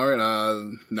right.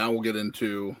 Now we'll get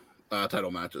into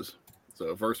title matches.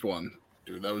 So first one,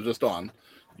 dude, that was just on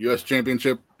U.S.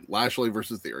 Championship, Lashley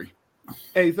versus Theory.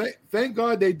 Hey, thank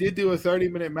God they did do a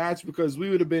 30-minute match because we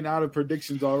would have been out of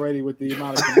predictions already with the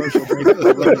amount of commercial breaks.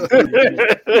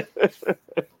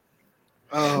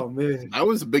 Oh man, that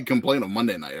was a big complaint on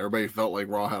Monday night. Everybody felt like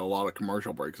Raw had a lot of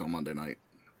commercial breaks on Monday night.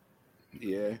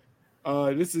 Yeah,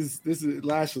 this is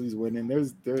Lashley's winning.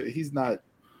 He's not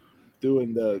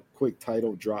doing the quick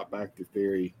title drop back to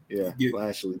Theory. Yeah,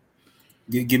 Lashley.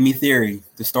 Give me Theory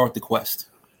to start the quest.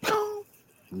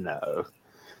 No,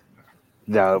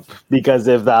 because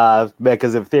if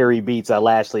Theory beats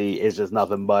Lashley, it's just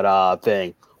nothing but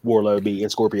Warlow beating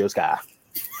Scorpio Sky.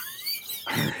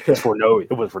 It was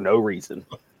for no reason.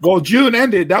 Well, June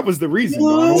ended. That was the reason.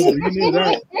 You knew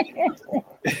that.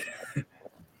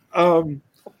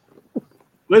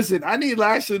 Listen, I need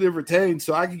Lashley to retain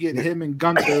so I can get him and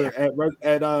Gunther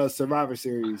at Survivor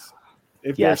Series.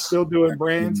 If they're still doing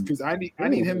brands, because I need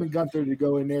him and Gunther to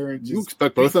go in there and just. You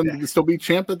expect both of them to still be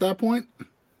champ at that point?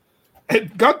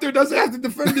 And Gunther doesn't have to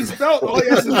defend his belt. All he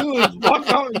has to do is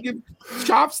walk out and give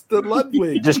chops to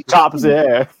Ludwig. He just chops it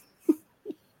air.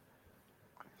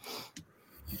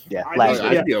 Yeah,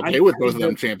 I'd be okay with both of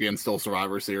them champions still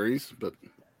Survivor Series, but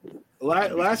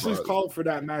Lashley's called for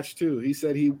that match too. He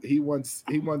said he wants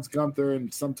Gunther in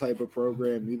some type of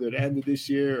program, either the end of this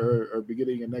year or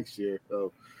beginning of next year.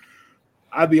 So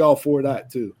I'd be all for that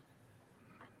too.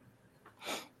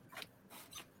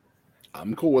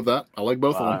 I'm cool with that. I like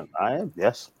both of them. I am,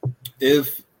 yes.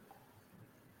 If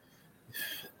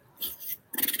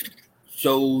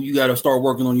So you got to start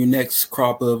working on your next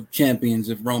crop of champions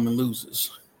if Roman loses.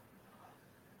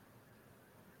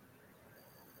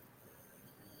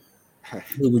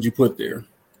 Who would you put there?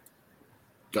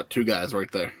 Got two guys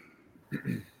right there.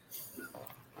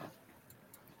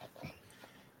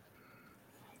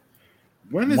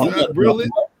 When is that really?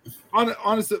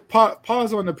 Honestly,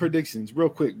 pause on the predictions real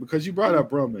quick because you brought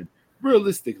up Roman.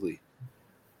 Realistically,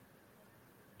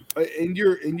 in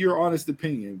your honest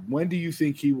opinion, when do you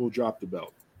think he will drop the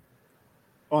belt?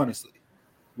 Honestly,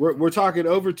 we're talking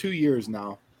over 2 years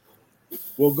now.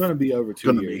 Well, going to be over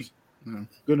 2 years.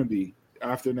 Going to be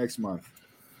after next month.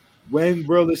 When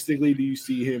realistically do you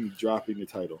see him dropping the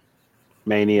title?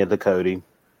 Mania the Cody.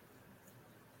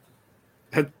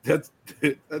 That's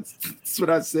what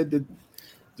I said to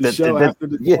the show after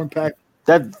the torn pack.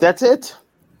 That's it.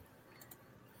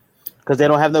 Because they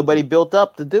don't have nobody built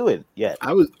up to do it yet.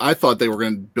 I thought they were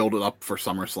going to build it up for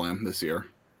SummerSlam this year.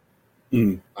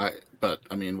 I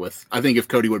think if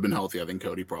Cody would have been healthy, I think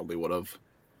Cody probably would have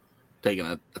taken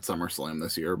it at SummerSlam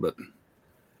this year. But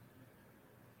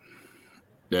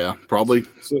yeah, probably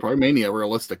Mania.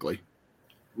 Realistically,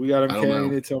 we got him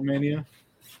carrying it till Mania.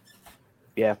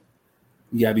 Yeah,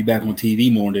 you gotta be back on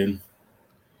TV more than.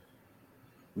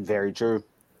 Very true.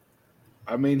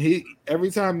 I mean,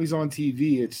 every time he's on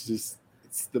TV, it's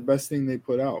the best thing they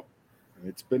put out. And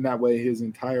it's been that way his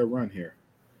entire run here.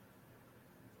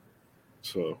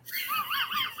 So,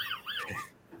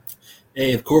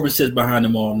 hey, if Corbin sits behind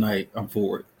him all night, I'm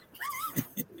for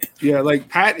it. Yeah, like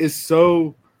Pat is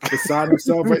so beside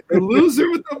himself. Like, the loser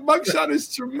with the mugshot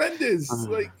is tremendous.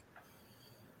 Like,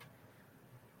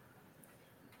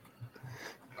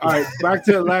 all right, back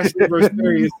to Lashley versus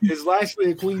Theory. Is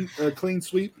Lashley a clean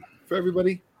sweep for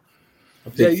everybody?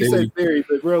 Yeah, you said Theory,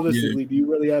 but realistically, do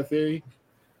you really have Theory?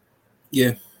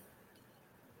 Yeah.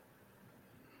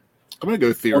 I'm going to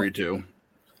go Theory too.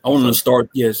 I want to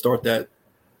start that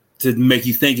to make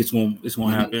you think it's going to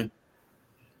happen.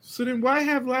 So then why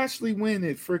have Lashley win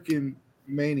at freaking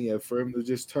Mania for him to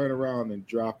just turn around and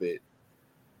drop it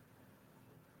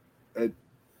at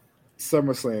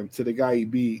SummerSlam to the guy he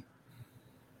beat?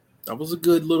 That was a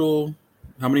good little.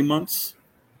 How many months?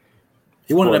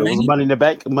 He won that Mania? Money in the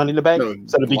Bank. No,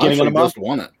 so the beginning of the month. Just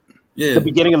won it. Yeah, the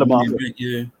beginning of the month.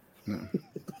 Yeah.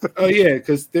 Oh yeah,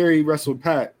 because Theory wrestled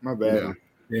Pat. My bad.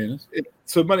 Yeah.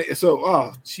 So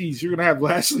geez, you're gonna have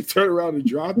Lashley turn around and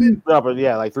drop it?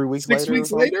 Yeah, like 3 weeks. 6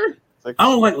 weeks later. I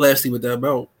don't like Lashley with that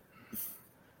belt.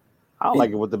 I don't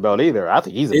like it with the belt either. I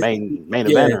think he's a main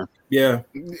eventer. Yeah,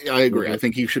 I agree. I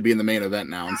think he should be in the main event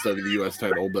now instead of the U.S.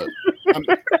 title. But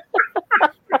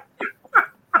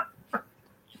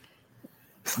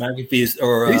McAfee he's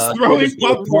throwing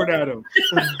popcorn at him.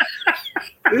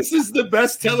 This is the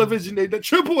best television. The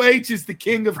Triple H is the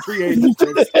king of creative.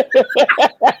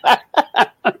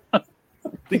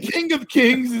 The king of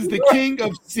kings is the king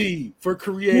of C for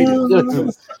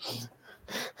creative.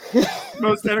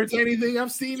 Most entertaining thing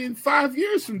I've seen in 5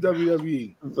 years from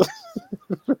WWE.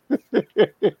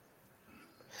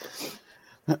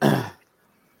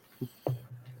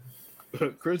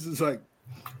 Chris is like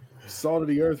salt of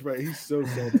the earth, right? He's so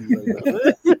salty right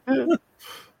now.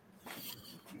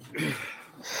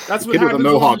 That's what happens. The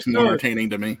Mohawk's more entertaining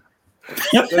to me.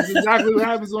 That's exactly what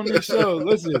happens on this show.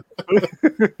 Listen,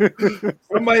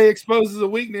 somebody exposes a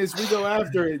weakness, we go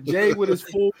after it. Jay with his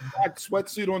full black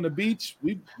sweatsuit on the beach,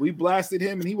 we blasted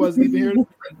him, and he wasn't even here.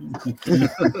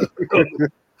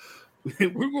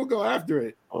 We're gonna go after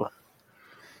it. Oh,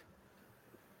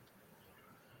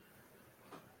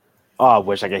 I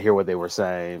wish I could hear what they were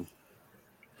saying.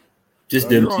 Just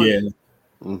them, yeah.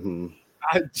 Mm-hmm.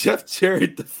 Jeff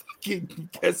Jarrett, the fucking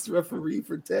guest referee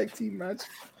for tag team match,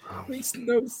 makes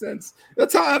no sense.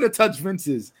 That's how out of touch Vince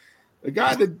is. A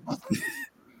guy that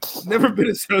never been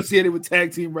associated with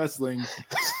tag team wrestling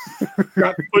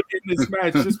got put in this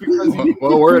match just because.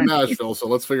 Well, we're in Nashville, so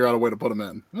let's figure out a way to put him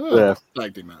in.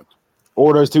 Tag team match.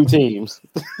 Orders 2 teams.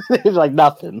 It's like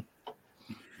nothing.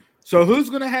 So who's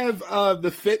gonna have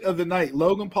the fit of the night?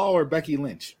 Logan Paul or Becky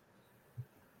Lynch?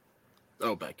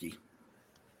 Oh, Becky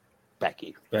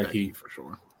for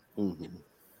sure. Mm-hmm.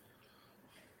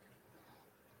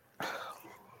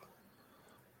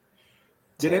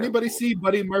 Did anybody see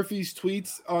Buddy Murphy's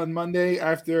tweets on Monday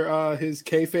after his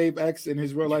kayfabe ex and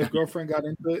his real life girlfriend got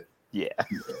into it? Yeah.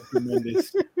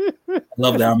 Tremendous.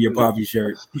 Love the I'm Your Poppy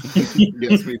shirt.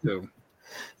 Yes, me too.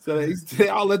 So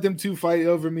I'll let them two fight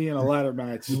over me in a ladder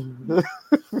match.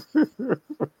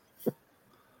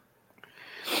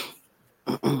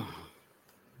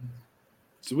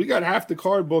 So we got half the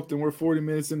card booked and we're 40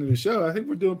 minutes into the show. I think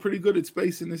we're doing pretty good at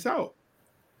spacing this out.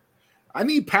 I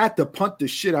need Pat to punt the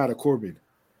shit out of Corbin.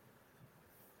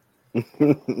 Like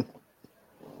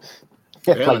you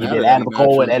did Adam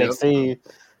Cole in NXT.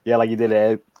 Yeah, like you did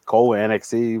at Cole in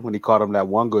NXT when he caught him that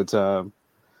one good time.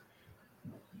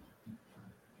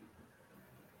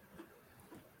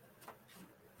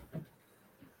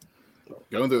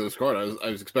 Going through this card, I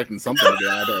was expecting something to be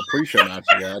added, a pre-show match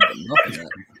to be added, but nothing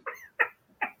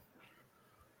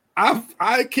yet.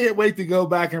 I can't wait to go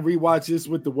back and rewatch this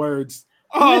with the words.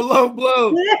 Oh, low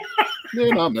blow.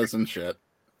 You're not missing shit.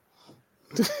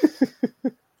 I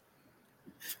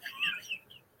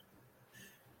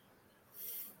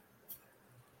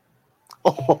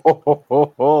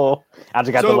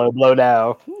just got the low blow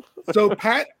now. So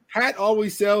Pat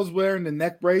always sells wearing the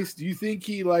neck brace. Do you think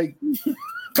he like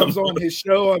comes on his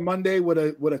show on Monday with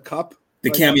a cup? The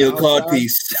like, cameo card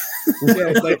piece.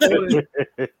 Yeah, like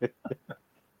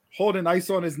holding ice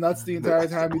on his nuts the entire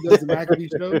time he does the McAfee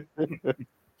show.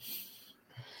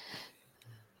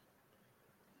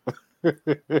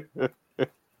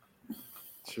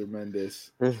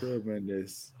 Tremendous. All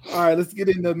right, let's get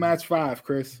into match 5,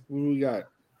 Chris. What do we got?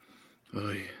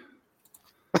 Oh, yeah.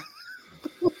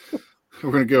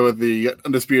 We're going to go with the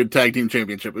Undisputed Tag Team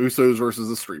Championship, Usos versus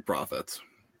the Street Profits.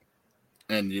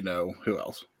 And you know who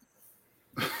else?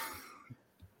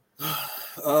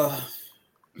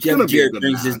 Jeff Jarrett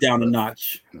brings this down a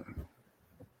notch.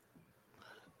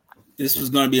 This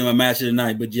was going to be my match of the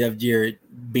night, but Jeff Jarrett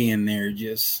being there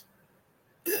just...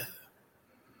 Does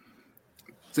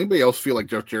anybody else feel like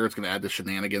Jeff Jarrett's going to add the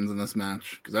shenanigans in this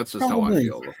match? Because that's just Probably.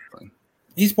 how I feel.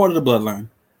 He's part of the bloodline.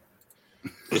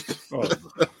 Oh.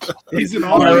 He's an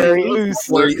honorary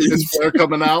Uso. Flair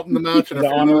coming out in the match. The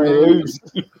honorary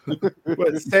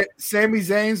But Sami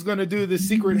Zayn's going to do the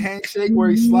secret handshake where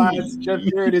he slides Jeff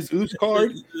Jarrett his Uso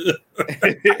card. You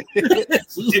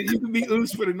can be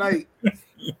Uso for the night.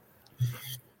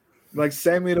 Like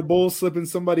Sammy the Bull slipping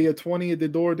somebody a 20 at the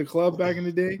door at the club back in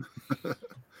the day.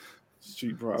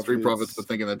 Street Profits been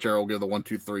thinking that Jarrett will give the 1,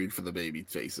 2, 3 for the baby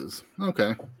faces.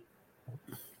 Okay.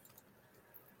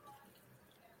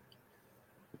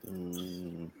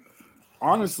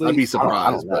 Honestly, I'd be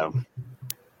surprised.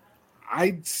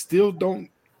 I still don't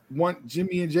want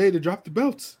Jimmy and Jay to drop the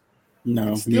belts.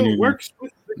 No, it still works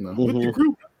with the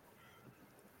group.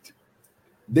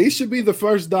 They should be the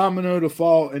first domino to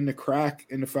fall in the crack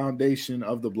in the foundation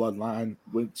of the bloodline,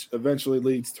 which eventually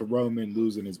leads to Roman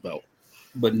losing his belt.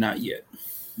 But not yet.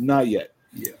 Not yet.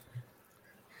 Yeah.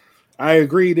 I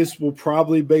agree. This will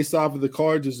probably, based off of the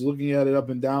card, just looking at it up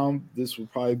and down, this will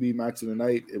probably be match of the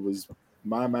night. It was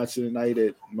my match of the night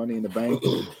at Money in the Bank.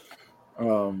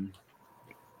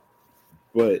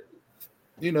 But,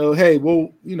 hey,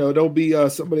 there'll be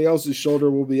somebody else's shoulder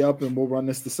will be up and we'll run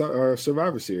this to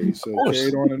Survivor Series. So carry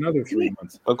it on another 3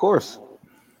 months. Of course.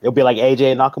 It'll be like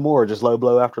AJ and Nakamura, just low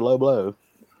blow after low blow.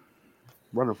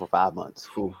 Running for 5 months.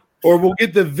 Ooh. Or we'll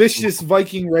get the Vicious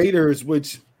Viking Raiders,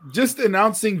 which just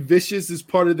announcing Vicious as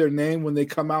part of their name when they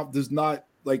come out does not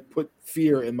put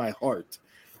fear in my heart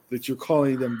that you're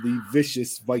calling them the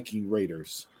Vicious Viking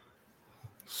Raiders.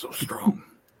 So strong.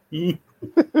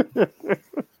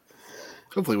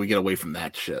 Hopefully we get away from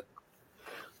that shit.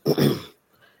 The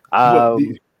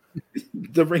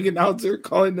ring announcer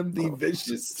calling them the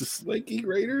Vicious Viking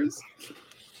Raiders?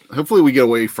 Hopefully we get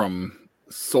away from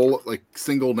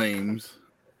single names,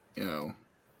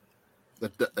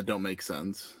 that don't make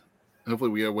sense.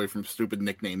 Hopefully we get away from stupid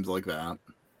nicknames like that.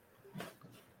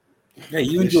 Hey,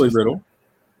 you enjoy Riddle.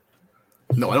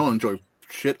 No, I don't enjoy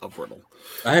shit of Riddle.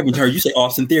 I haven't heard you say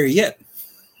Austin Theory yet.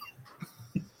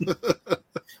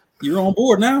 You're on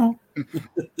board now.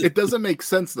 It doesn't make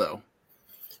sense though.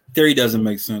 Theory doesn't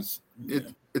make sense.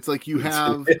 It's like you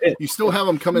still have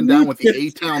him coming down with the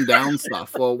A-Town down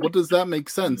stuff. Well, what does that make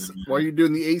sense? Why are you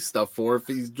doing the A stuff for if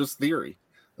he's just Theory?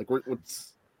 Like,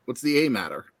 what's the A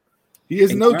matter? He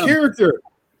has no character.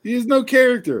 He has no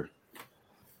character.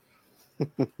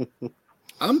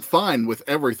 I'm fine with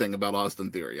everything about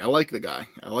Austin Theory. I like the guy.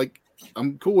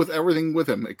 I'm cool with everything with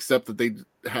him, except that they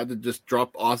had to just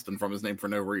drop Austin from his name for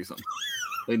no reason.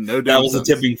 That was a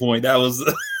tipping point. That was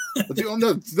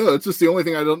no, it's just the only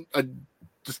thing I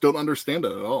just don't understand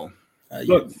it at all.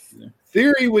 Look,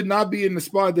 Theory would not be in the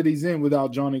spot that he's in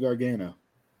without Johnny Gargano.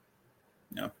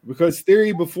 No, because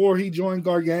Theory, before he joined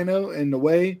Gargano and the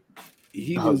way,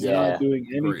 he was not doing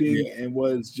anything and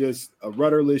was just a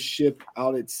rudderless ship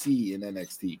out at sea in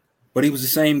NXT. But he was the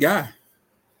same guy.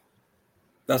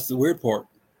 That's the weird part.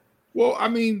 Well, I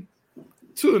mean,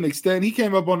 to an extent, he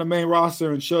came up on the main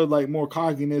roster and showed more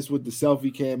cockiness with the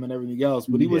selfie cam and everything else.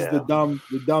 But he was the dumb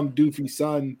doofy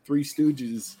son, Three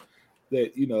Stooges,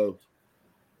 that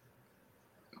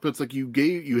But it's like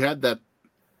you had that.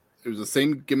 It was the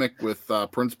same gimmick with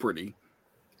Prince Pretty,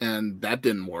 and that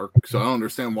didn't work. So I don't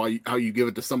understand how you give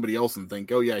it to somebody else and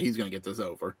think, oh yeah, he's going to get this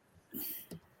over.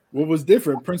 What was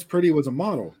different? Prince Pretty was a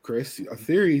model, Chris.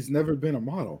 Theory's never been a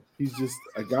model. He's just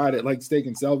a guy that likes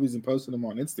taking selfies and posting them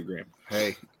on Instagram.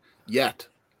 Hey, yet.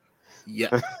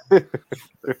 Well,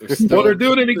 they're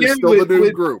doing it again with the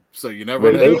new group, so you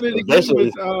never know. They're doing it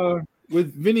again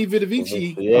with Vinny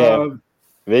Vidavici.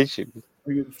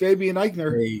 Fabian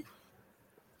Eichner. Hey,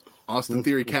 Austin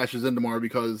Theory cashes in tomorrow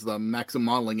because the Maxim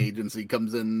Modeling Agency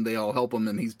comes in. They all help him,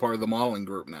 and he's part of the modeling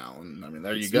group now. And I mean,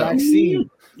 there you go. Maxine.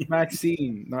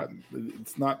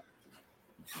 It's not.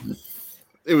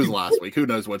 It was last week. Who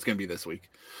knows what's going to be this week?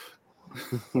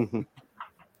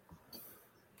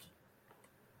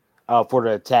 For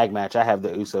the tag match, I have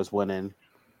the Usos winning.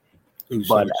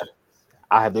 But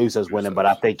I have the Usos winning, but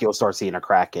I think you'll start seeing a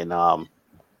crack in the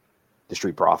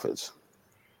Street Profits.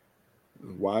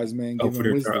 Wise man for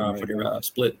their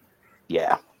split.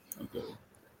 Yeah. Okay.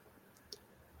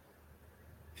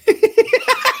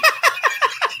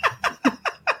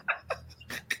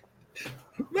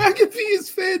 McAfee is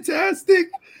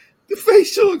fantastic. The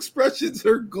facial expressions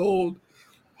are gold.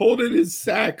 Holding his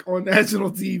sack on national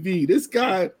TV. This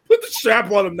guy, put the strap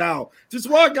on him now. Just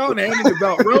walk out and hand him the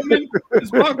belt. Roman,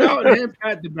 just walk out and hand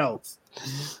Pat the belts.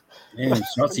 Man,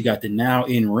 Shotzi got the now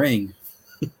in ring.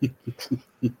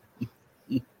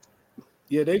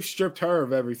 Yeah, they've stripped her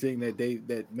of everything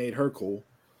that made her cool.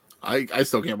 I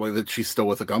still can't believe that she's still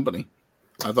with the company.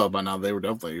 I thought by now they were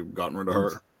definitely gotten rid of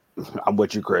her. I'm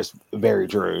with you, Chris. Very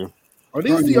true. Are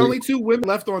these the only two women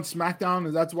left on SmackDown?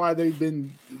 And that's why they've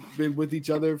been with each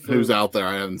other? Who's out there?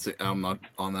 I haven't seen. I'm not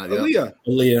on that yet.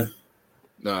 Aaliyah.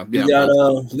 Yeah, you got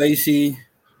Lacey.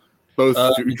 Both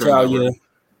Natalia.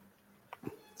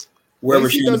 Wherever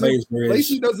she is.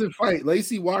 Lacey doesn't fight.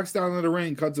 Lacey walks down to the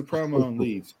ring, cuts a promo, and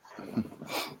leaves.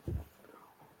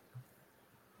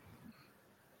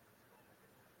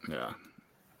 Yeah.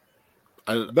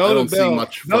 I don't see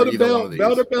much for either one of these.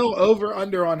 Bell to bell over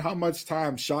under on how much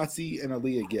time Shotzi and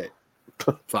Aaliyah get.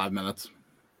 5 minutes.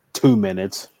 2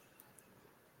 minutes.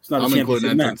 It's not I'm including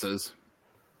entrances.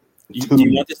 Do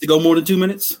you want this to go more than 2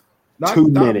 minutes? Not 2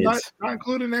 minutes. Not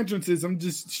including entrances. I'm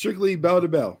just strictly bell to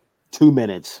bell. 2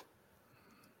 minutes.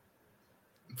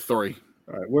 3.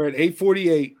 All right, we're at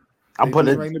 8:48. I'm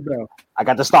putting ring the bell. I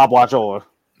got the stopwatch on. All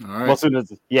right. Well, soon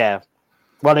as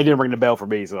well, they didn't ring the bell for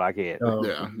me, so I can't.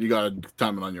 Yeah, you got to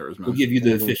time it on yours, man. We'll give you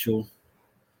the official.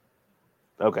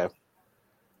 Okay.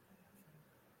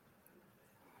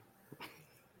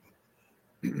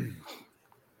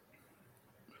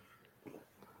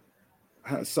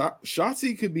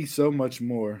 Shotzi could be so much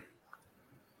more,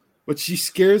 but she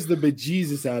scares the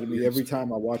bejesus out of me every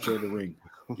time I watch her in the ring.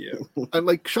 Yeah, I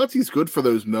like Shotzi's good for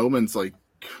those moments, like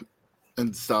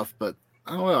and stuff, but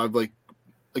I don't know. I've like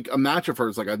a match of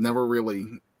hers, like I've never really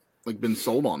been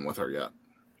sold on with her yet.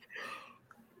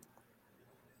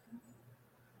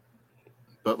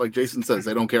 But like Jason says,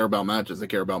 they don't care about matches; they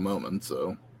care about moments.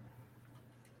 So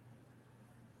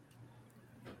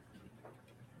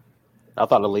I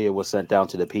thought Aaliyah was sent down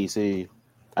to the PC.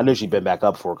 I knew she'd been back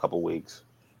up for a couple weeks.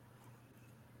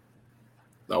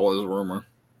 That was a rumor.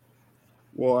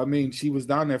 Well, I mean, she was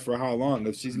down there for how long?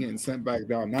 If she's getting sent back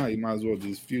down now, you might as well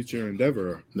just future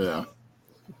endeavor her. Yeah.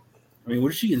 I mean,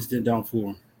 what is she getting sent down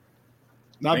for?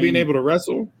 Not being able to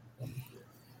wrestle?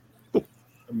 I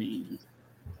mean,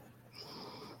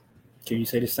 can you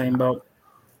say the same about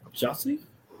Shotzi?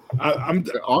 I'm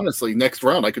honestly, next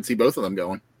round, I could see both of them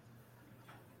going.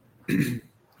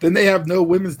 Then they have no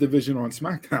women's division on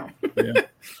SmackDown. Yeah.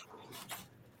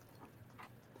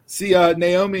 See,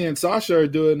 Naomi and Sasha are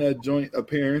doing a joint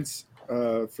appearance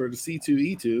for the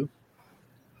C2E2.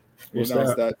 We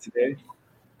announced that today.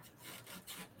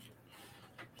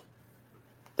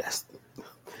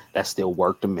 That's still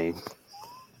work to me.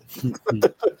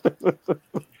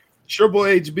 Triple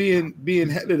H being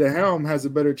head of the helm has a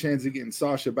better chance of getting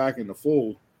Sasha back in the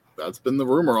fold. That's been the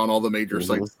rumor on all the major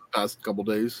sites the past couple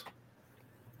days.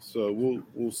 So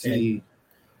we'll see. And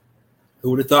who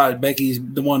would have thought Becky's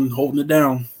the one holding it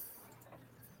down?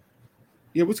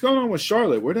 Yeah, what's going on with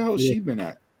Charlotte? Where the hell has she been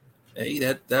at? Hey,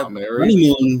 that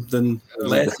honeymoon then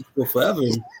lasted for forever.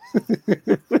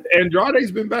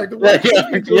 Andrade's been back to work.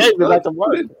 Been back to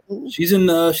work. She's in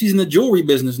the jewelry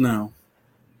business now.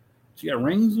 She got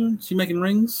rings. She making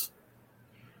rings.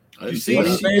 You see,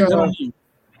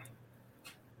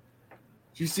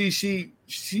 she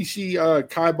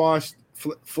kiboshed.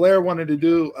 Flair wanted to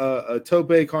do a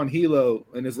tope con hilo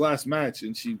in his last match,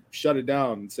 and she shut it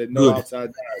down and said no outside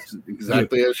match.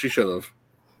 Exactly as she should have.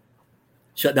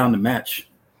 Shut down the match.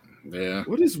 Yeah.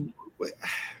 What is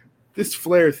this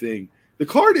Flair thing? the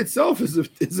card itself is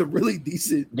a really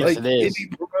decent, Yes, it is.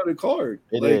 indie promoted card.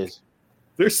 It is.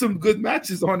 There's some good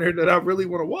matches on there that I really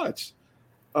want to watch.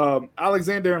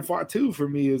 Alexander and Fatu for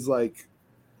me is like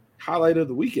highlight of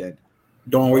the weekend.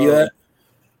 Dawn, where you at?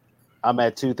 I'm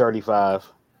at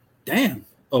 235. Damn.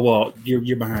 Oh well,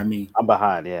 you're behind me. I'm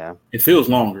behind. Yeah. It feels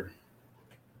longer.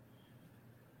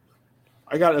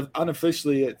 I got it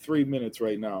unofficially at 3 minutes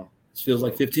right now. It feels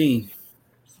like 15.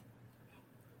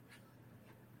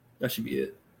 That should be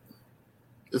it.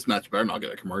 This match better not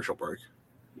get a commercial break.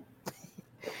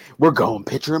 We're going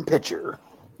picture in picture.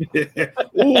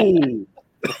 Ooh,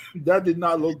 that did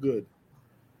not look good.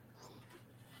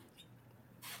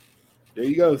 There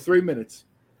you go, 3 minutes.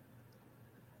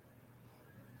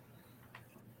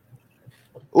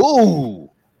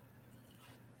 Ooh.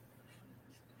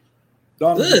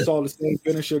 Donovan saw the same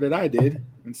finisher that I did,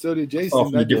 and so did Jason. Oh,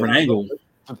 from a different angle.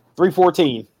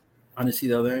 314. I didn't see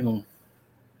the other angle.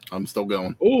 I'm still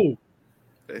going. Ooh.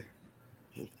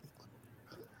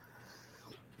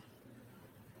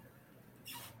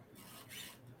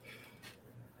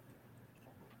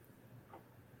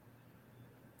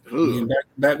 Getting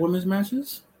back women's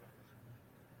matches?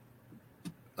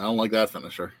 I don't like that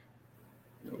finisher.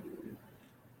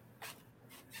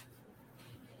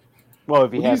 Well,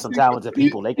 if you What do have you some think- talented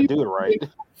people, they can do it right.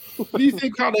 What do you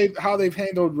think how they've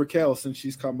handled Raquel since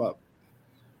she's come up?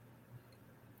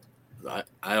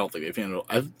 I don't think they've handled.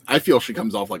 I feel she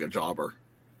comes off like a jobber,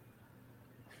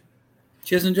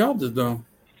 She hasn't jobbed it though.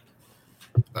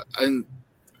 and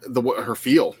her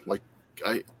feel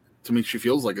to me she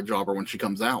feels like a jobber when she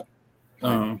comes out.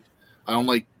 I don't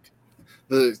like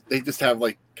they just have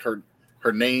like her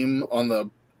name on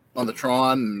the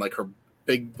Tron and like her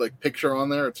big like picture on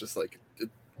there. It's just like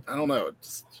I don't know.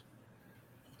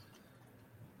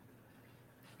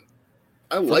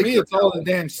 I For like me, it's all the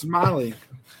damn smiling.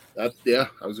 that. Yeah,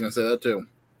 I was gonna say that too.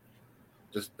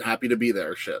 Just happy to be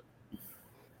there. Shit.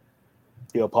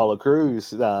 The Apollo Crews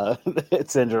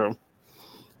syndrome.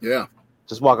 Yeah.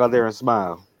 Just walk out there and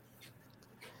smile.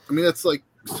 I mean, it's like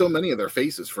so many of their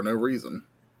faces for no reason.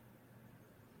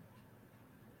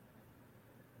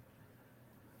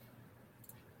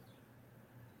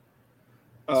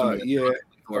 Yeah.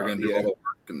 We're gonna do all the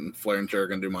work, and Flair and Cher are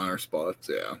gonna do minor spots.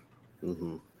 Yeah.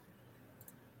 Mm-hmm.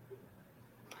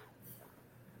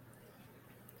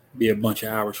 Be a bunch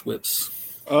of Irish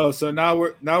whips. Oh, so now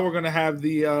we're gonna have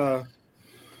the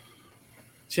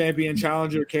champion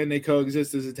challenger. Can they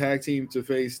coexist as a tag team to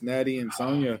face Natty and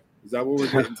Sonya? Is that what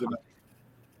we're getting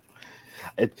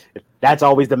tonight? That's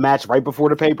always the match right before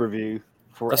the pay-per-view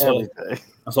for That's everything.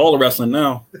 That's all the wrestling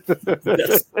now.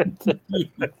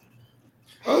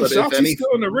 Oh, But if Shotzi's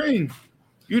still in the ring.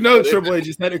 You know Triple H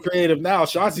is head of creative now.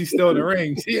 Shotzi's still in the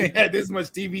ring. She ain't had this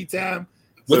much TV time.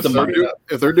 With So the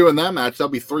if they're doing that match, that'll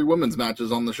be 3 women's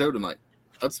matches on the show tonight.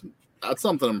 That's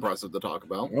something impressive to talk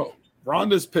about. Well,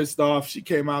 Ronda's pissed off. She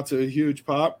came out to a huge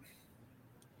pop.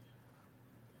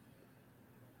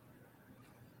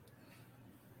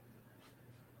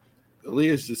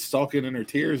 Aaliyah's just sulking in her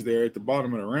tears there at the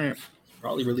bottom of the ramp.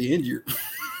 probably really injured.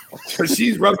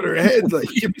 She's rubbing her head like,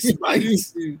 give me some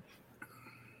ice.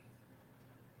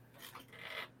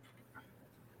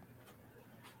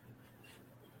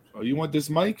 Oh, you want this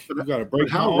mic? You got to break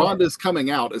But how my arm. Ronda's coming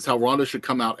out is how Ronda should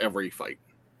come out every fight,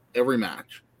 every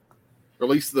match, or at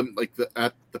least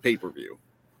at the pay-per-view.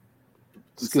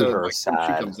 Scoot her when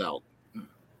aside. she comes out.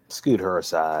 Scoot her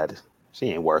aside. She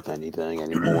ain't worth anything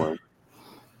anymore.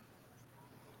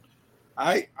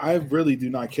 I really do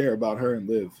not care about her and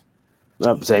Liv.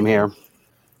 Same here.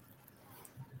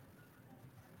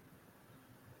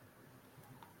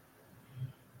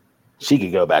 She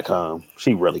could go back home.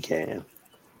 She really can.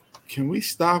 Can we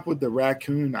stop with the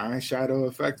raccoon eyeshadow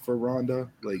effect for Ronda?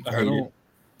 Like,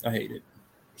 I hate it.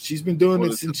 She's been doing What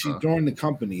it is since it, she joined the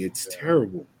company. It's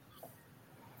terrible.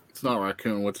 It's not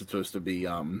raccoon. What's it supposed to be?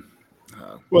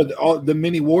 Well, the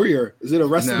mini warrior. Is it a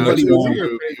wrestling No, buddy it was a warrior?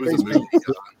 movie. It was a movie.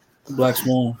 Black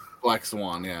Swan. Black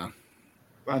Swan. Yeah.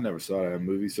 I never saw that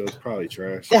movie, so it's probably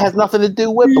trash. It has nothing to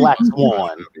do with Black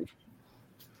Swan.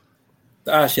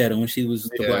 The eyeshadow when she was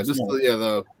the Yeah, Black just Swan. I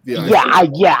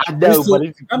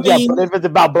know, but if it's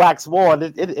about Black Swan,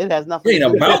 it has nothing. It to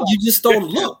ain't do about you just stole the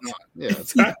look. Yeah.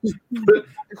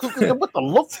 What the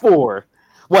look for?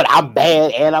 What, I'm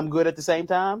bad and I'm good at the same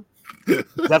time?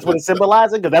 That's what it's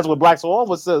symbolizing, because that's what Black Swan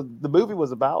was. The movie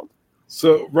was about.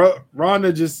 So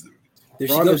Ronda just There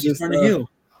she Ronda goes. She's just, trying to heal.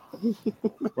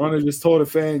 Ronda just told a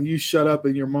fan, "You shut up,"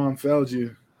 and your mom failed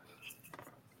you.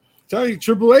 Tell you,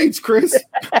 Triple H, Chris.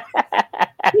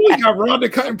 We got Ronda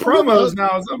cutting promos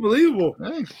now. It's unbelievable.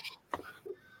 Hey.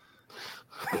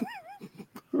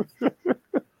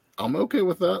 I'm okay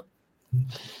with that.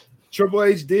 Triple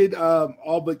H did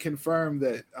all but confirm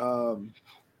that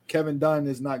Kevin Dunn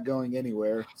is not going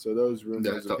anywhere. So those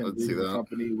rumors of him leaving the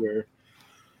company where.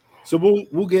 So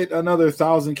we'll get another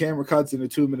 1,000 camera cuts in a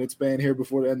 2-minute span here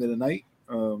before the end of the night.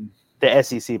 The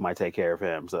SEC might take care of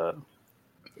him, so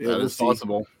that is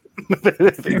possible.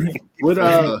 with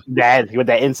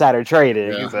that insider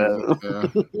trading.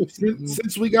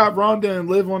 Since we got Ronda and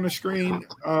Liv on the screen,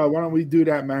 why don't we do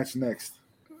that match next?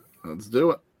 Let's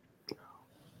do it.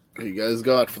 What you guys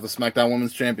got for the SmackDown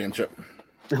Women's Championship?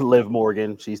 Liv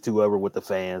Morgan, she's too over with the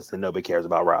fans, and nobody cares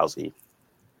about Rousey.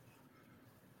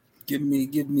 Give me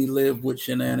Liv with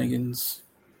shenanigans.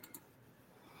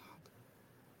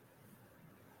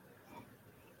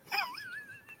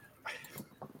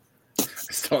 I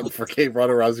still forgave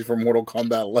Ronda Rousey from Mortal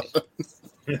Kombat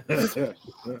 11.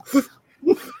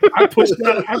 I pushed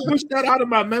that out of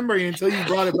my memory until you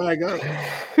brought it back up.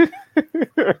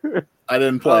 I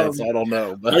didn't play it, so I don't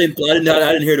know. But I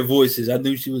didn't hear the voices. I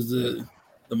knew she was the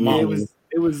mom.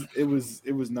 It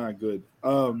was not good.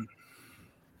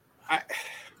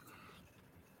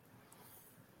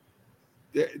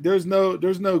 There's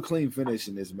no clean finish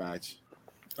in this match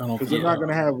because they're not going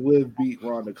to have Liv beat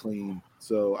Ronda clean.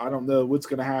 So I don't know what's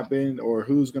going to happen or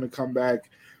who's going to come back.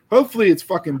 Hopefully it's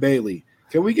fucking Bayley.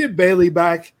 Can we get Bayley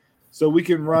back so we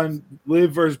can run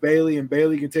Liv versus Bayley and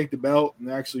Bayley can take the belt and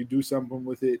actually do something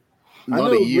with it?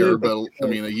 Not a year, but I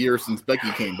mean a year since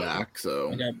Becky came back.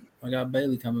 So I got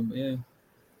Bayley coming. But yeah.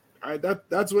 All right,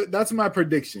 that's my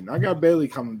prediction. I got Bayley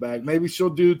coming back. Maybe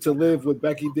she'll do to Liv what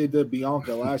Becky did to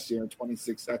Bianca last year in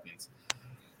 26 seconds.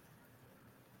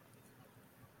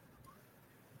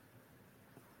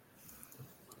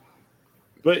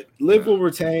 But Liv will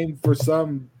retain for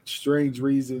some strange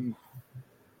reason.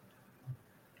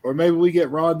 Or maybe we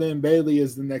get Ronda and Bayley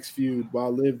as the next feud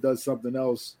while Liv does something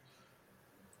else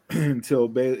until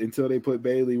they put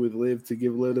Bayley with Liv to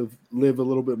give Liv a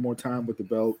little bit more time with the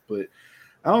belt. But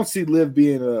I don't see Liv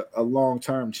being a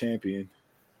long-term champion.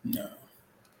 No.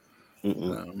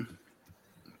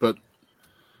 But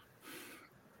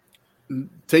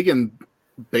taking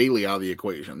Bayley out of the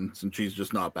equation since she's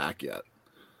just not back yet.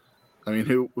 I mean,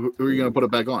 who are you going to put it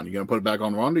back on? You going to put it back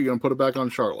on Ronda? Or are you going to put it back on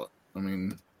Charlotte? I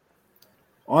mean,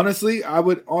 honestly, I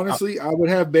would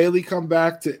have Bayley come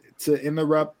back to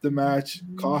interrupt the match,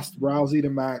 cost Rousey the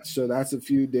match, so that's a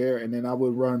feud there, and then I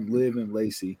would run Liv and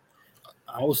Lacey.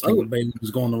 I was thinking Bayley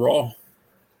was going to Raw.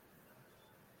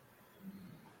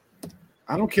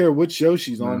 I don't care what show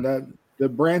she's on. That the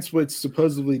brand split's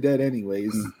supposedly dead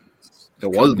anyways. It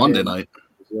was Monday night,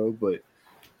 but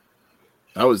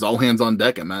that was all hands on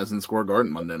deck at Madison Square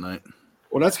Garden Monday night.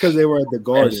 Well, that's because they were at the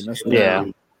Garden. That's yeah.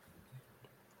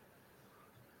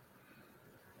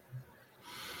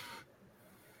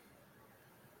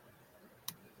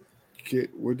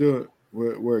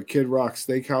 We're at Kid Rock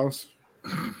Steakhouse.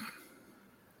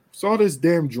 Saw this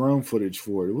damn drone footage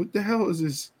for it. What the hell is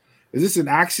this? Is this an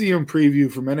Axiom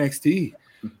preview from NXT?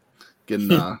 Getting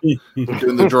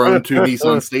doing the drone to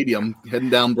Nissan Stadium, heading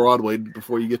down Broadway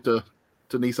before you get to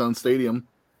Nissan Stadium.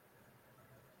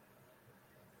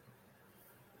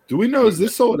 Do we know, is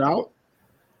this sold out?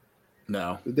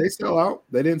 No. Did they sell out?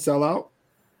 They didn't sell out?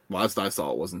 Last I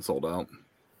saw, it wasn't sold out.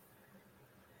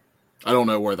 I don't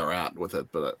know where they're at with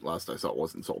it, but last I saw, it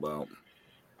wasn't sold out.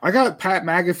 I got Pat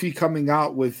McAfee coming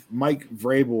out with Mike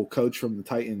Vrabel, coach from the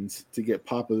Titans, to get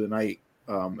Pop of the Night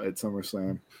at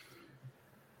SummerSlam.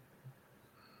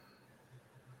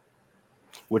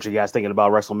 What you guys thinking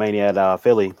about WrestleMania at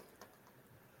Philly?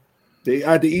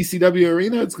 At the ECW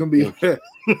arena, it's going to be a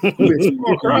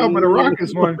small crowd, but a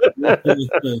raucous one.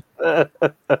 I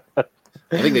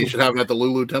think they should have it at the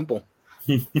Lulu Temple.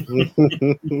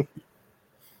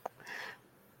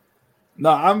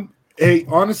 No,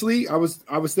 honestly, I was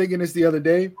thinking this the other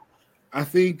day. I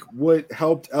think what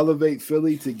helped elevate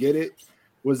Philly to get it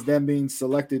was them being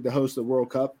selected to host the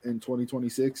World Cup in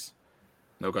 2026.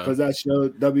 Okay. Because that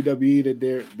showed WWE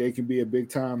that they can be a big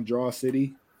time draw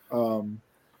city.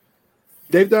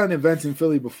 They've done events in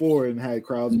Philly before and had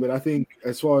crowds, but I think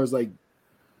as far as like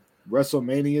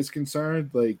WrestleMania is concerned,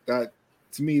 like that,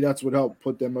 to me, that's what helped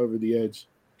put them over the edge.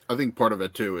 I think part of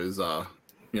it too is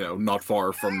not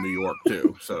far from New York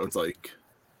too. So it's like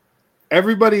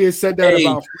everybody has said that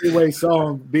about Freeway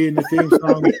Song being the theme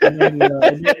song. And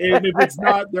if it's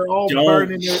not, they're all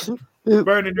burning their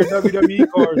WWE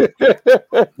cards.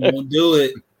 Don't do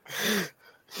it.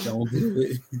 Don't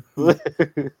do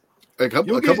it. A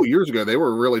couple years ago, they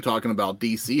were really talking about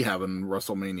DC having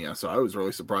WrestleMania. So I was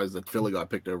really surprised that Philly got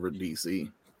picked over at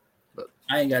DC. But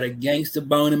I ain't got a gangster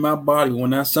bone in my body when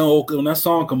that song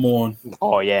come on.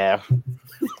 Oh yeah.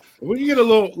 We can get a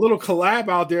little collab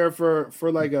out there for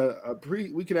like a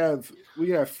pre. We could have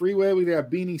Freeway, we could have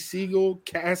Beanie Siegel,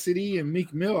 Cassidy, and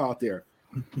Meek Mill out there.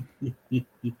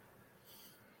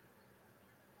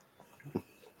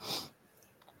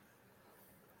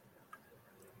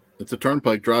 It's a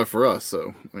turnpike drive for us,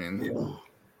 so I mean,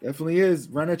 Definitely is.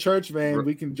 Rent a church van.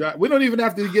 We can drive. We don't even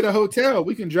have to get a hotel.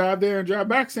 We can drive there and drive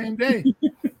back same day.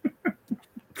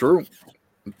 true.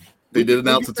 They did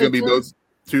announce it's going to be those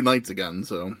 2 nights again,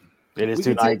 so It is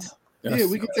 2 nights. Yeah,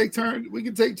 we can take turns. We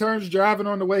can take turns driving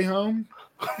on the way home.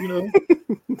 You know,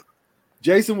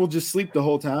 Jason will just sleep the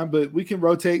whole time, but we can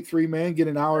rotate 3 men, get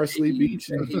an hour of sleep each,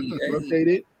 and rotate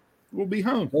it. We'll be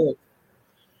home.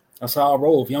 That's how I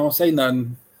roll. If y'all don't say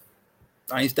nothing,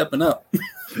 I ain't stepping up.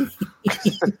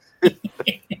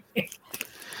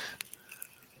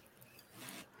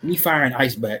 Me firing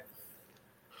ice back.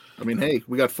 I mean, hey,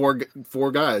 we got four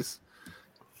guys.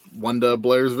 One to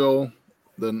Blairsville,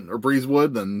 or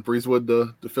Breezewood, then Breezewood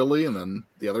to Philly, and then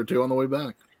the other 2 on the way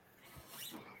back.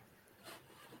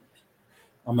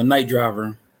 I'm a night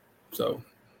driver, so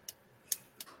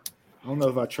I don't know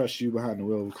if I trust you behind the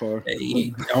wheel of a car.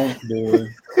 hey, don't, boy.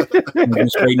 I'm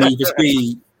straight Need for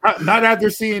Speed. Not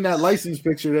after seeing that license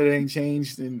picture that ain't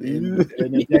changed in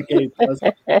a decade plus.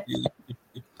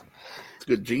 It's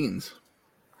good genes.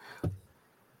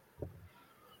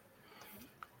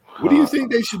 What do you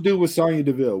think they should do with Sonya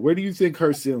Deville? Where do you think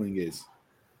her ceiling is?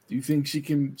 Do you think she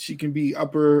can be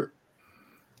upper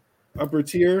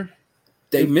tier?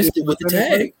 They missed it with the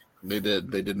tag. They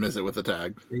did miss it with the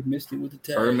tag. They missed it with the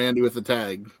tag. Her and Mandy with the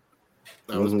tag.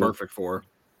 That was perfect for her.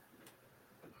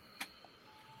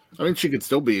 I mean, she could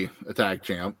still be a tag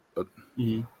champ, but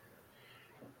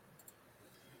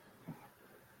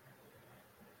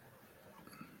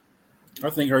I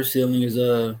think her ceiling is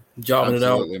jobbing it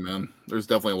out. absolutely, man. There's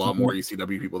definitely a lot more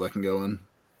ECW people that can go in.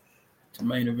 To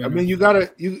main event. I mean, you gotta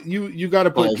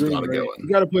put Paul's Dreamer gotta go in. in. You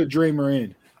gotta put Dreamer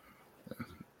in.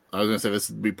 I was gonna say this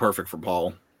would be perfect for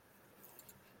Paul.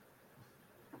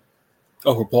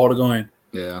 Oh, for Paul to go in.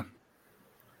 Yeah.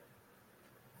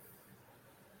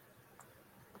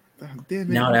 Damn it,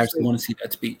 Now I actually want to see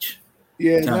that speech.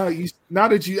 Yeah, now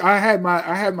that I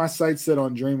had my sights set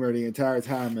on Dreamer the entire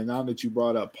time, and now that you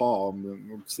brought up Paul,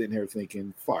 I'm sitting here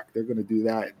thinking, fuck, they're gonna do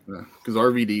that. Because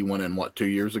RVD went in 2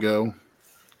 years ago.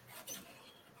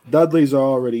 Dudley's are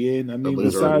already in. I mean,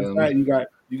 Dudley's besides already that,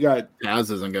 you got Taz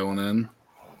isn't going in.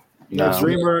 you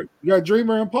got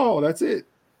Dreamer and Paul. That's it.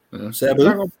 Yeah.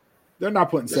 Sabu? They're not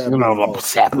putting Sabu.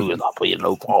 Sabu is not putting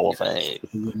no Paul thing.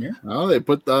 Oh, they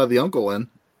put the uncle in.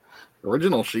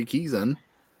 Original Sheik, he's in.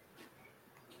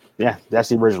 Yeah, that's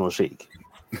the original Sheik.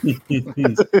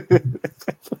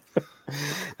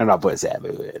 I'm not putting Sabu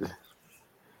in.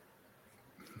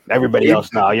 Everybody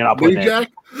else, no, you're not putting that.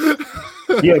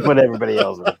 You ain't putting everybody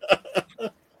else in.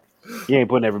 You ain't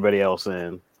putting everybody else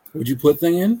in. Would you put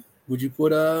Thing in? Would you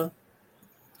put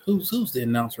who's the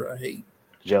announcer I hate?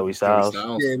 Joey Styles.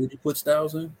 Yeah, would you put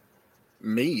Styles in?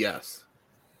 Me, yes.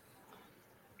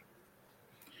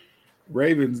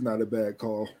 Raven's not a bad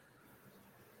call.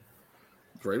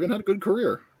 Raven had a good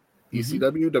career.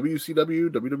 ECW, WCW,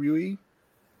 WWE.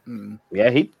 Yeah,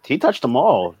 he touched them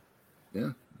all.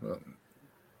 Yeah.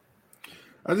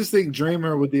 I just think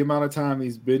Dreamer, with the amount of time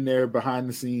he's been there behind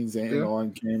the scenes and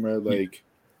on camera,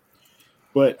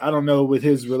 but I don't know with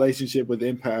his relationship with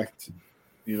Impact,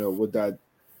 with that,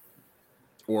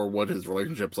 or what his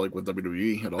relationship's like with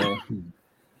WWE at all.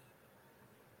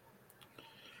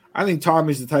 I think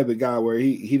Tommy's the type of guy where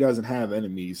he doesn't have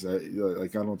enemies. I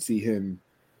don't see him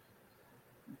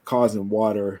causing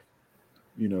water.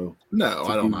 No,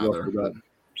 I don't either.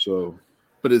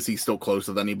 But is he still close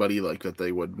with anybody like that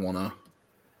they would want to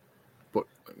put?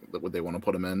 Would they want to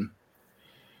put him in?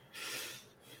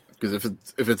 Because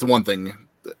if it's one thing,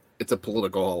 it's a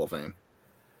political Hall of Fame.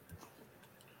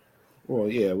 Well,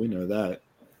 yeah, we know that.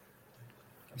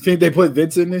 You think they put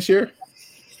Vince in this year?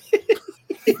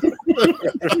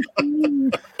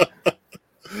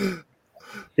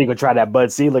 He gonna try that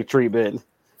Bud Selig treatment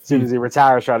as soon as he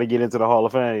retires, try to get into the Hall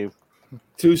of Fame.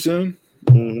 Too soon?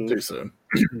 Mm-hmm. Too soon.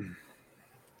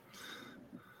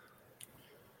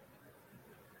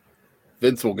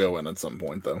 Vince will go in at some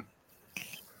point, though. I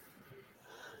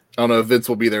don't know if Vince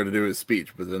will be there to do his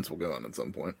speech, but Vince will go in at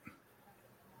some point.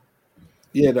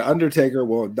 Yeah, the Undertaker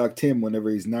will induct him whenever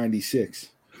he's 96.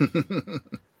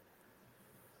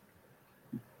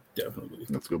 Definitely.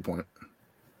 That's a good point.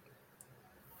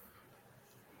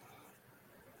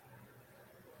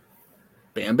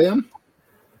 Bam Bam?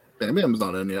 Bam Bam's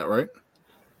not in yet, right?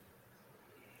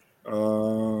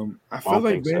 I feel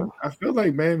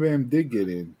like Bam Bam did get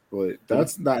in, but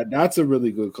that's a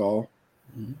really good call.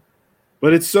 Mm-hmm.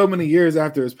 But it's so many years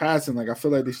after his passing, like I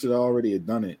feel like they should already have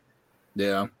done it.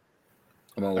 Yeah.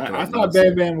 I thought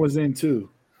Bam Bam was in too.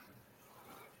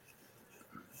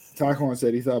 Taquan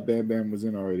said he thought Bam Bam was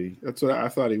in already. That's what I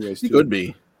thought he was too. He could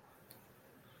be.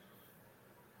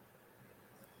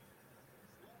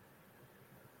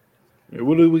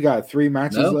 What do we got? 3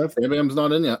 matches left? Bam Bam's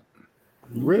not in yet.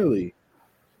 Really?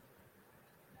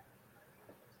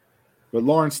 But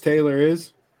Lawrence Taylor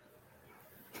is?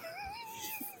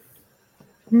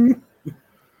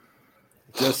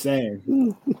 Just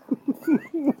saying.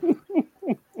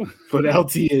 Put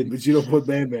LT in, but you don't put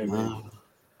Bam Bam in.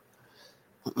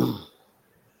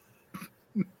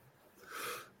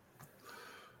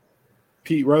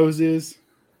 Pete Rose is?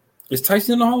 Is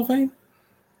Tyson in the Hall of Fame?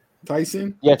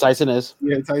 Tyson? Yeah, Tyson is.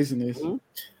 Yeah, Tyson is. Mm-hmm.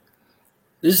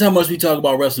 This is how much we talk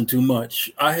about wrestling too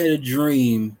much. I had a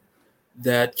dream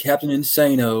that Captain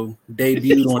Insano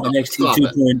debuted on NXT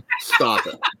 2.0. Stop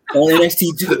it. On NXT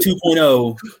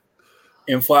 2.0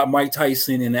 and fought Mike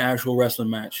Tyson in the actual wrestling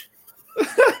match.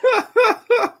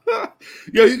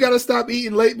 Yo, you gotta stop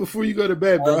eating late before you go to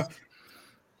bed, bro.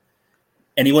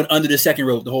 And he went under the second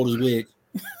rope to hold his wig.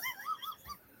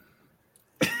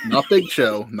 Not Big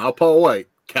Show, not Paul White.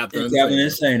 Captain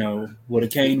Insano with a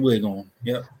cane wig on.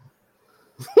 Yep.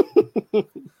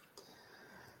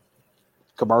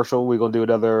 Commercial. We gonna do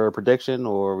another prediction,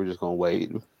 or we just gonna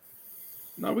wait?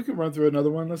 No, we can run through another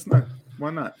one. Let's not.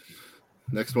 Why not?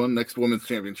 Next women's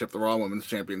championship, the Raw Women's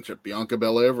Championship, Bianca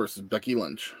Belair versus Becky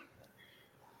Lynch.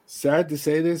 Sad to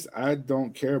say this, I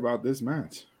don't care about this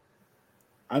match.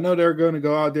 I know they're going to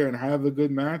go out there and have a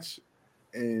good match,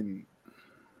 and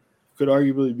could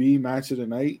arguably be match of the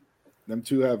night. Them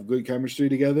two have good chemistry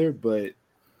together, but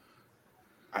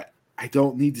I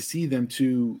don't need to see them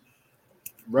two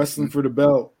wrestling for the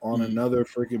belt on another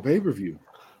freaking pay-per-view.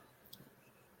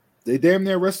 They damn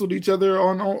near wrestled each other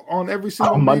on every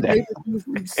single Monday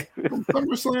from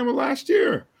SummerSlam of last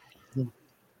year.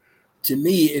 To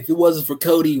me, if it wasn't for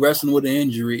Cody wrestling with an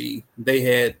injury, they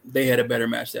had a better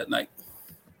match that night.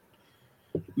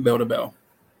 Bell to bell.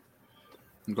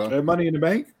 Okay. Money in the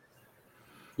Bank?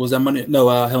 Was that Money? No,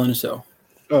 Hell in a Cell.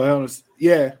 Oh, hell,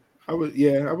 yeah. I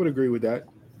would agree with that.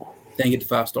 They didn't get the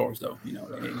 5 stars though. You know,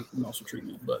 they ain't muscle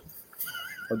treatment. But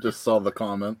I just saw the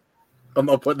comment. I'm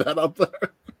gonna put that up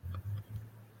there.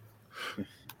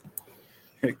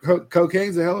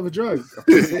 Cocaine's a hell of a drug.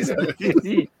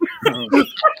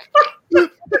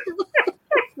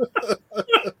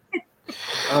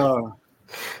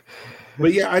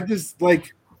 But yeah, I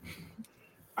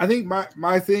think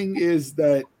my thing is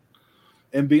that,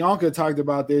 and Bianca talked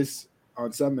about this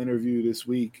on some interview this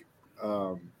week.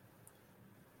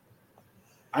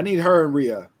 I need her and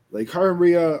Rhea. Like her and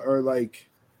Rhea are like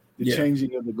the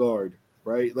changing of the guard,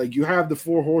 right? Like you have the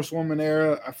 4 horsewoman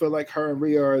era. I feel like her and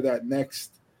Rhea are that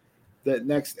next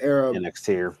era. The next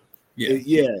tier.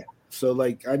 Yeah. So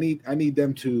like I need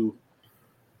them to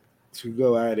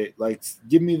go at it. Like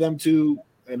give me them two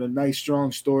and a nice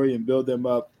strong story and build them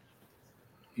up.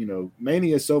 You know,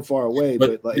 Mania is so far away,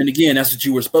 but like, and again, that's what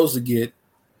you were supposed to get.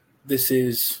 This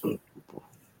is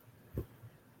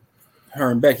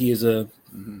her and Becky is a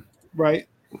right,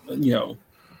 you know,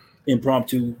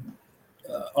 impromptu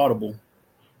audible.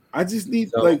 I just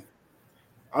need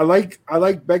I like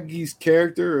Becky's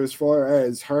character as far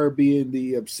as her being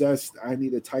the obsessed. I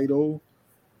need a title,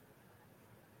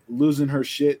 losing her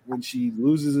shit when she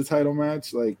loses a title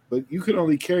match. Like, but you can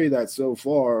only carry that so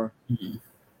far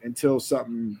until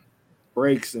something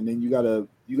breaks, and then you gotta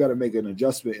make an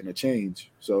adjustment and a change.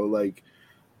 So like,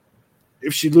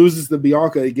 if she loses to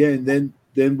Bianca again,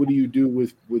 then what do you do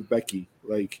with Becky?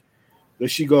 Like,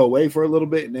 does she go away for a little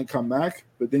bit and then come back?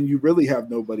 But then you really have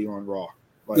nobody on Raw.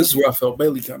 Like, this is where I felt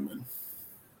Bailey coming.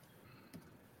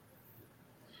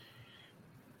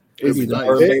 It's either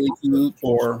her Bailey feud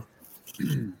or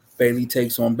Bailey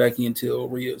takes on Becky until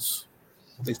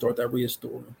they start that Rhea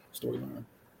storyline.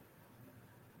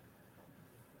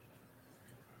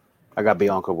 I got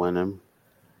Bianca winning.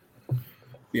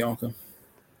 Bianca.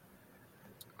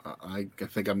 I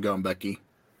think I'm going Becky.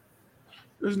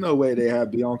 There's no way they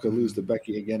have Bianca lose to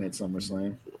Becky again at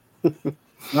SummerSlam.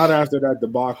 Not after that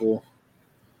debacle.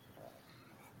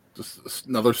 Just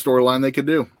another storyline they could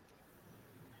do.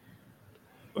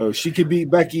 Oh, she could beat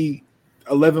Becky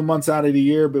 11 months out of the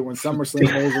year, but when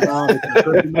SummerSlam rolls around,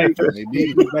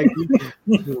 maybe.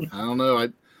 I don't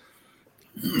know.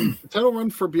 Title run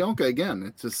for Bianca again.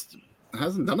 It just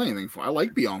hasn't done anything for. I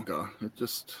like Bianca. It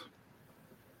just,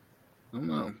 I don't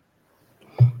know.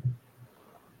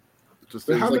 It just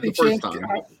but how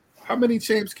How many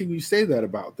champs can you say that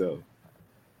about though?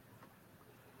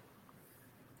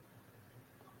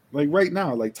 Like right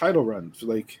now, like title runs,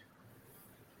 like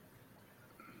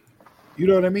you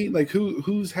know what I mean? Like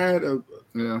who's had a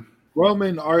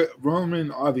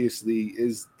Roman obviously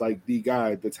is like the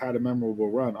guy that's had a memorable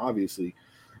run, obviously,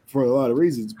 for a lot of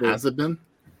reasons. But has it been?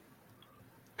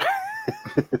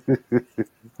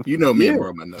 You know me and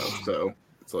Roman though, so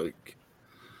it's like,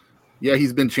 yeah,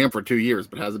 he's been champ for 2 years,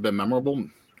 but has it been memorable?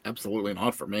 Absolutely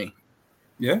not for me.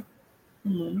 Yeah.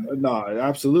 No, it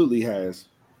absolutely has.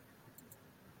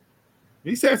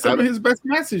 He's had some of his best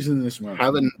matches in this run.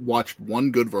 Haven't watched one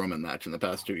good Roman match in the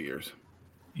past 2 years.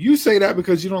 You say that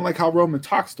because you don't like how Roman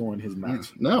talks during his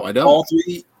match. No, I don't.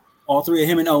 All three of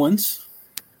him and Owens.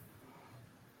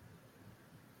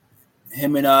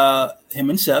 Him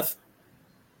and Seth.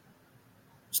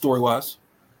 Story-wise.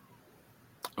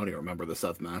 I don't even remember the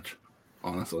Seth match,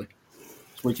 honestly.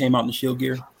 That's where he came out in the Shield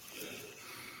gear.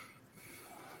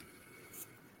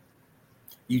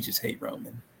 You just hate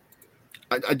Roman.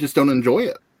 I just don't enjoy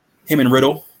it. Him and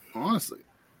Riddle. Honestly.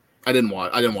 I didn't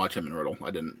watch him and Riddle.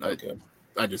 I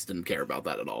just didn't care about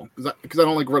that at all. Because I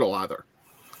don't like Riddle either.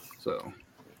 So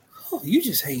you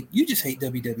just hate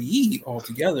WWE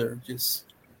altogether. Just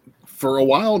for a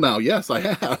while now, yes, I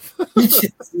have.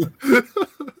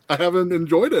 I haven't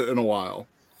enjoyed it in a while.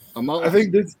 I'm not. I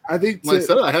think when I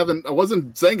said it, I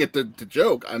wasn't saying it to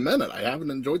joke. I meant it. I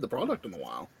haven't enjoyed the product in a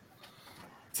while.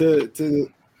 To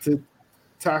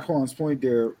Taquan's point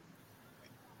there,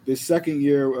 the second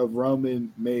year of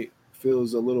Roman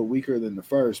feels a little weaker than the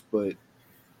first, but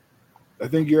I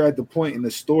think you're at the point in the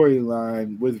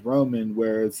storyline with Roman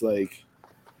where it's like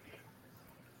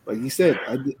you said,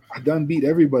 I done beat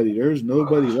everybody. There's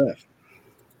nobody left.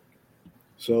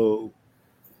 So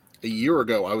a year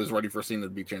ago, I was ready for Cena to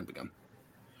be champ again.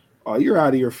 Oh, you're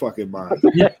out of your fucking mind.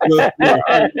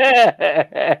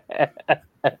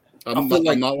 I'm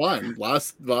not lying.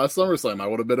 Last SummerSlam, I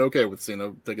would have been okay with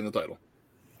Cena taking the title.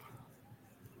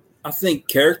 I think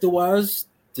character-wise,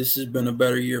 this has been a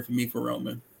better year for me for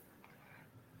Roman.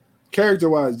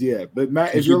 Character-wise, yeah. But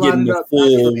Matt, if you're lining up,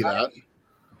 you're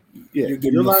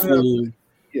getting the full,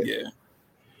 yeah.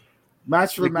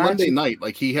 Match for match. Monday night,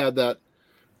 like he had that,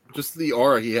 just the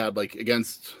aura he had, like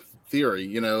against Theory,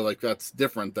 you know, like that's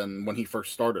different than when he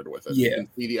first started with it. Yeah. You can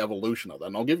see the evolution of that,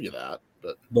 and I'll give you that.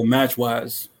 But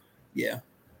match-wise, yeah,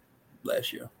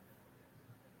 last year.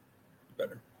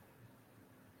 Better.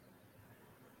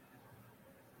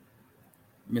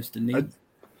 Mr. Neat.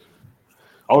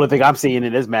 Only thing I'm seeing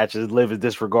in this match is Liv is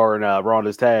disregarding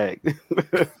Ronda's tag.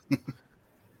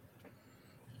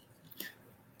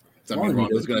 Does that mean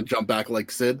Ronda's going to jump back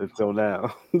like Sid? Until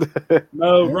now.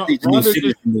 No, Ronda just,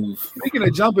 speaking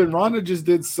of jumping, Ronda just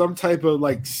did some type of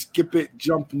like skip it,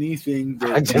 jump knee thing.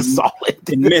 I just saw it.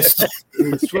 And missed.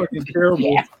 It's fucking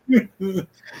terrible.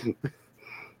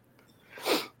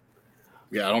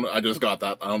 Yeah, I just got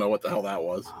that. I don't know what the hell that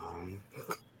was.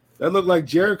 That looked like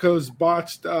Jericho's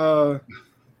botched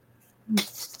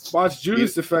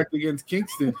Judas effect against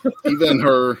Kingston. Even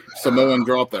her Samoan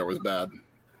drop there was bad.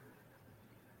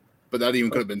 But that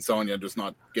even could have been Sonya just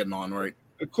not getting on right.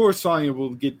 Of course, Sonya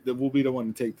will be the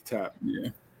one to take the tap. Yeah.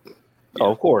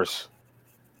 Oh, of course.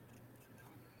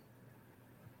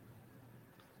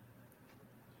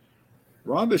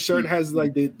 Ronda's shirt has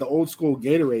like the old school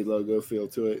Gatorade logo feel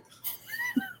to it.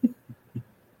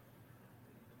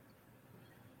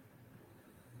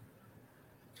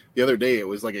 The other day, it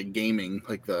was like a gaming,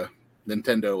 like the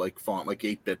Nintendo like font, like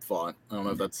 8-bit font. I don't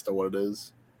know if that's still what it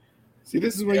is. See,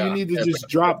 this is where you need to just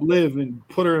drop Liv and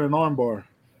put her in an armbar.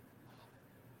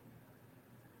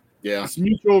 Yeah. It's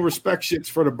mutual respect shits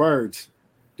for the birds.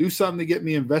 Do something to get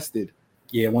me invested.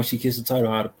 Yeah, once she kissed the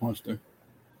title, I'd have punched her.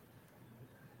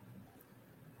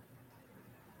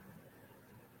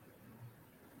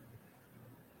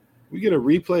 We get a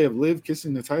replay of Liv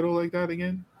kissing the title like that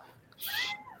again?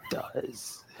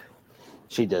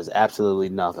 She does absolutely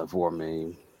nothing for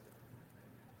me.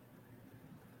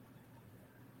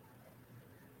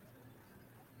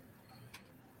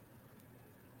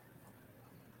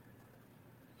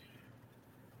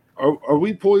 Are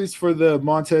we poised for the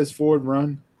Montez Ford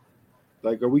run?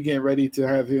 Like, are we getting ready to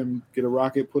have him get a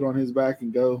rocket put on his back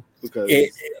and go? Because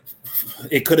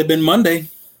it could have been Monday.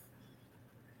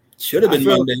 Should have been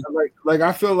Monday.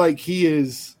 I feel like he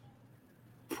is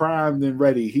primed and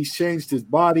ready. He's changed his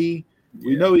body. Yeah.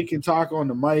 We know he can talk on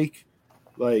the mic.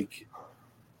 Like,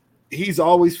 he's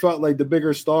always felt like the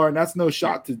bigger star, and that's no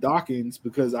shot to Dawkins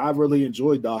because I really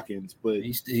enjoyed Dawkins, but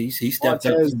he stepped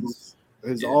up.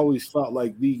 Has always felt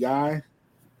like the guy.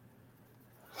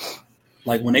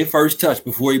 Like when they first touched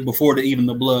before even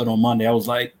the blood on Monday, I was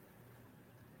like,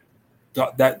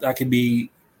 that could be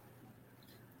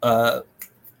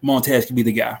Montez could be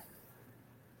the guy,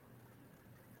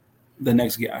 the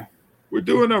next guy. We're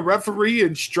doing a referee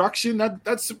instruction.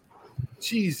 That's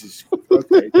Jesus.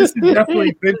 Okay, this is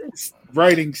definitely Vince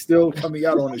writing still coming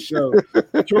out on the show.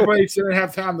 Triple H didn't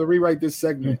have time to rewrite this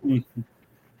segment.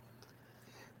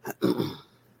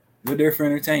 We're there for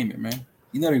entertainment, man.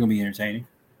 You know they're gonna be entertaining.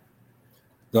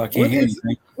 Though I can't hear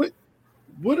anything.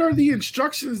 What are the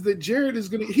instructions that Jarrett is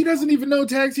gonna? He doesn't even know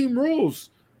tag team rules.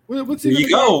 What's There he you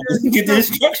go. Get the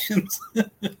instructions.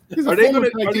 He's a former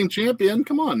tag team champion.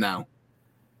 Come on now.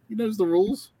 He knows the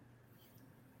rules.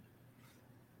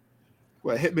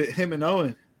 What, him and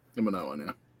Owen? Him and Owen,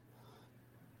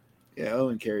 yeah. Yeah,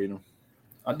 Owen carried him.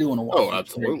 I do want to watch. Oh,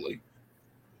 absolutely.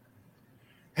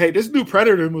 Hey, this new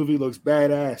Predator movie looks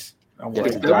badass.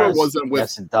 Yes, If Deborah wasn't with,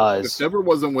 yes, it does. if Deborah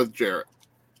wasn't with Jarrett,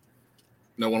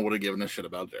 no one would have given a shit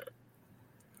about Jarrett.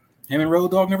 Him and Road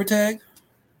Dogg never tagged?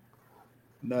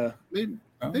 Nah. They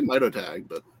might have tagged,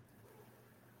 but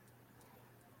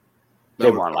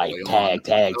They weren't like tag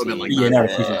That would've been team. like Yeah, nine not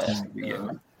months. official tag.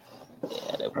 Yeah.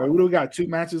 Yeah, they All right, what do we got? 2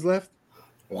 matches left?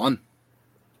 One.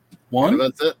 One? Main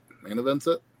event's it. Main event's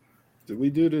it. Did we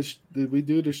do this? Did we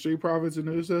do the Street Profits and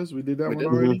Usos? We did that We one did.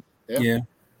 already. Yeah.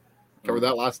 Covered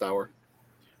that last hour.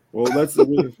 Well, let's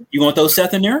You want those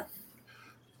Seth in there?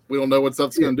 We don't know what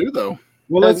Seth's going to do, though.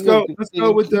 let's go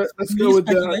with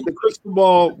the crystal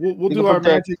ball. We'll do our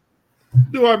magic.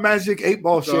 Do our magic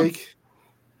 8-ball shake.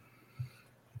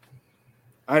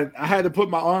 I had to put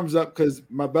my arms up because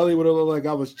my belly would have looked like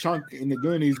I was Chunk in the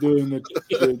Goonies doing the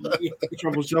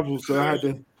trouble shuffle. So I had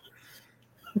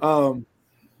to.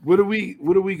 What do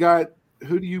we got?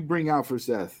 Who do you bring out for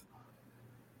Seth?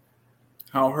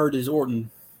 How hurt is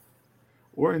Orton?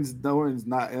 Orton's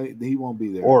not. He won't be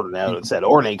there. Orton said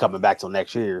Orton ain't coming back till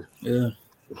next year. Yeah.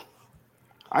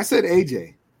 I said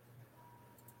AJ.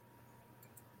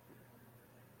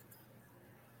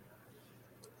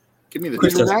 Give me the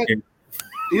Chris Either doesn't that- care.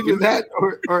 Either that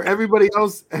or everybody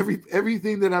else.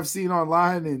 Everything that I've seen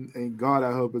online, and God,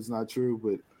 I hope it's not true,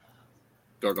 but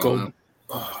Gargano.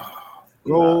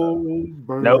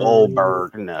 Goldberg. No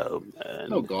Goldberg, no. Man.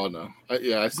 Oh, God, no.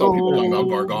 I saw people talking about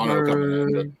Gargano coming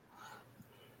in. But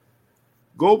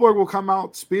Goldberg will come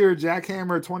out, spear,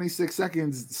 jackhammer, 26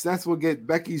 seconds. Seth will get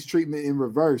Becky's treatment in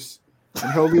reverse,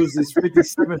 and he'll lose his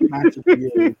 57th match of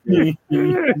the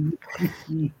year.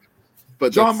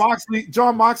 but John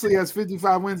Moxley has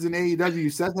 55 wins in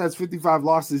AEW. Seth has 55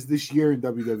 losses this year in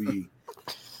WWE.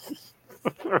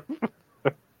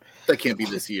 that can't be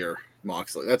this year,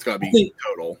 Moxley. That's got to be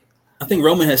total. I think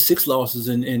Roman has 6 losses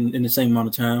in the same amount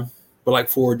of time, but like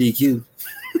 4 DQ.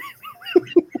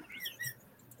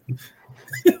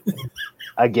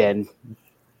 Again,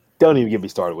 don't even get me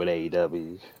started with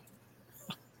AEW.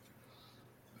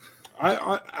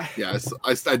 I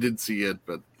did see it,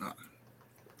 but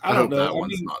I don't hope know. that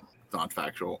one's not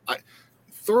factual.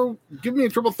 Give me a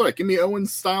triple threat. Give me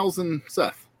Owens, Styles, and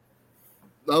Seth.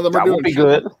 None of them That are doing would be shit.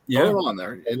 good. Yeah. Throw it on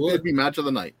there. It'd be match of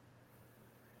the night.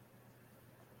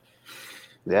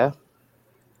 Yeah.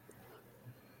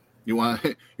 You want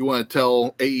to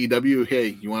tell AEW,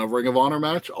 hey, you want a Ring of Honor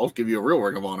match? I'll give you a real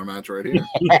Ring of Honor match right here.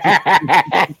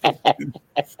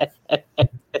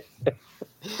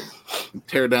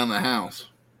 Tear down the house.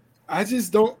 I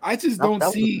just don't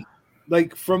see,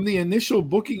 like, from the initial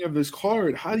booking of this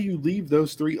card, how do you leave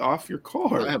those 3 off your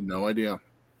card? I have no idea.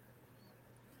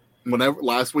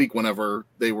 Last week, whenever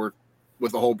they were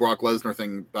with the whole Brock Lesnar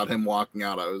thing about him walking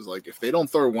out, I was like, if they don't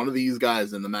throw one of these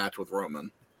guys in the match with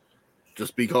Roman,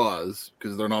 just because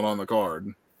they're not on the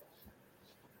card.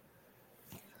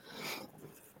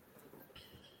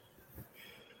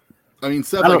 I mean,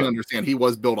 Seth, I can understand he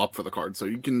was built up for the card, so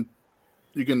you can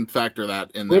factor that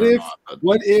in there.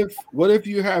 What if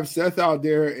you have Seth out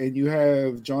there and you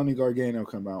have Johnny Gargano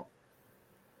come out?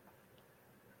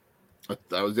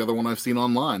 That was the other one I've seen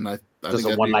online. I Just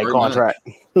think a one-night contract.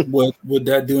 Would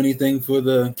that do anything for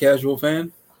the casual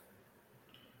fan?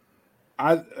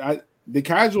 The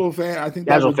casual fan, I think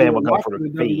Casual fan would would go for the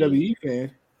WWE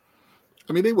fan.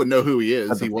 I mean, they would know who he is.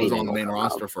 That's He a was feed on the main ain't gonna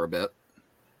roster for a bit.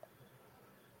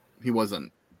 He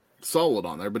wasn't solid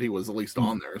on there, but he was at least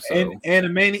on there. So And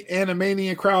a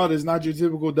Mania crowd is not your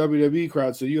typical WWE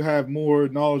crowd, so you have more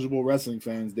knowledgeable wrestling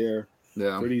fans there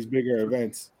for these bigger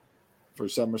events for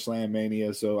SummerSlam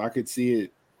Mania. So I could see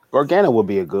it. Gargano would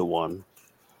be a good one.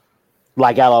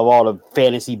 Like out of all the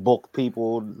fantasy book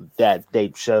people that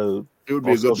they showed it would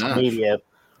be on a good social match. media,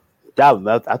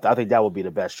 I think that would be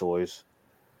the best choice.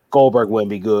 Goldberg wouldn't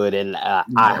be good, and I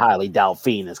highly doubt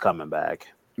Fiend is coming back.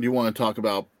 You want to talk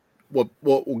about what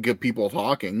will get people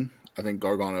talking? I think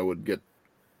Gargano would get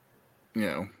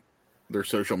their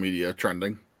social media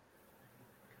trending.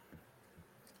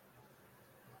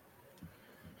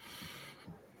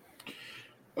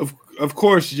 Of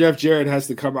course, Jeff Jarrett has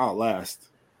to come out last.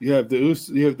 You have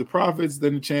the Profits,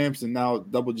 then the Champs, and now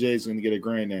Double J is going to get a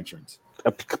grand entrance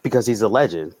because he's a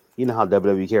legend. You know how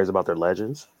WWE cares about their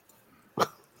legends.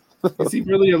 Is he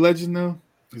really a legend though?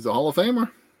 He's a Hall of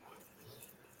Famer.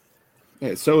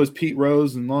 Yeah, so is Pete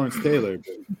Rose and Lawrence Taylor.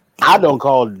 I don't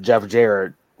call Jeff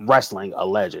Jarrett wrestling a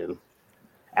legend.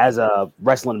 As a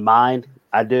wrestling mind,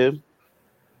 I do.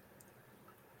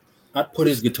 I'd put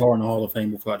his guitar in the Hall of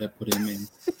Fame before I'd put him in.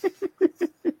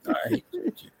 I hate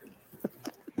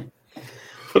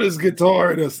Put his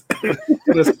guitar in a slap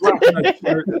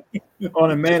shirt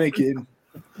on a mannequin.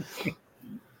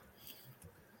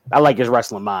 I like his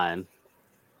wrestling mind.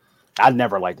 I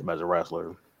never liked him as a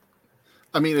wrestler.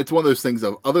 I mean, it's one of those things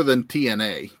of, other than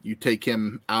TNA, you take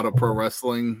him out of pro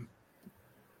wrestling,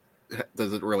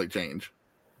 does it really change?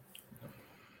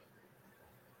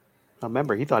 I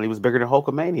remember he thought he was bigger than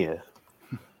Hulkamania.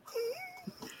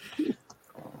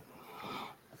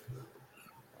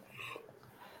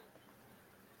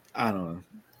 I don't know.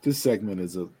 This segment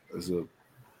is a it's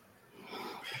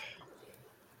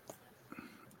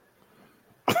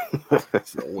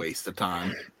a waste of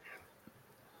time.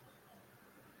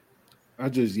 I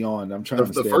just yawned. I'm trying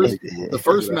to stay the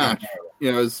first match,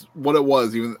 is what it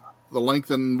was. Even the length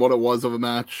and what it was of a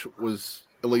match was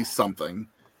at least something.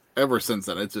 Ever since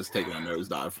then, it's just taken a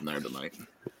nosedive from there tonight.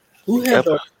 Who had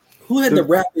the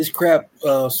Rap is Crap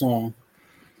song?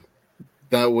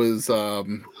 That was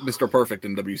Mr. Perfect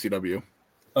in WCW.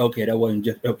 Okay, that wasn't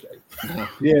just okay.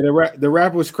 Yeah, the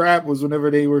rap was crap was whenever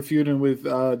they were feuding with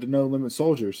the No Limit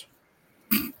Soldiers.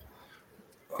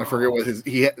 I forget what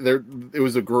it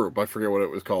was a group. I forget what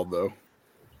it was called though.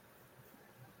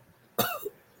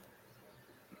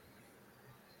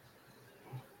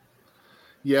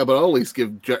 Yeah, but I'll at least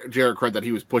give Jarrett credit that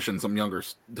he was pushing some younger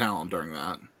talent during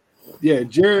that. Yeah,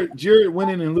 Jarrett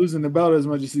winning and losing the belt as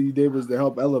much as he did was to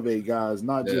help elevate guys,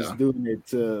 not just doing it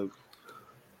to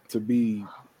be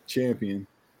champion.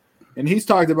 And he's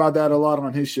talked about that a lot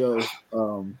on his show,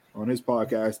 on his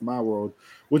podcast, My World,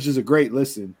 which is a great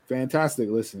listen, fantastic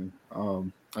listen. I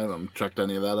haven't checked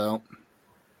any of that out.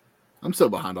 I'm so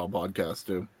behind on podcasts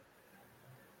too.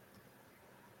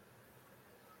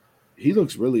 He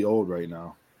looks really old right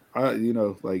now. I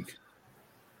think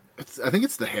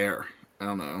it's the hair. I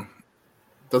don't know.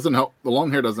 Doesn't help. The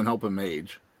long hair doesn't help him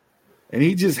age. And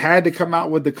he just had to come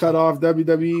out with the cut off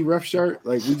WWE ref shirt.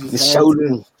 Like we just showed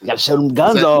him. You got to show them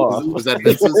guns off. Was that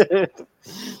Vince's?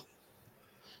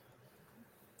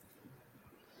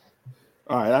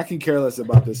 All right, I can care less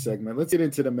about this segment. Let's get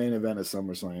into the main event of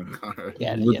SummerSlam. Right.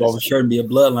 Yeah, rip off a shirt and be a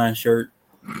bloodline shirt.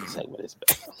 Segment is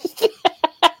bad.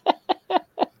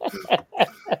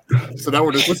 So now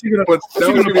we're just like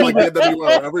the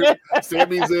NWO.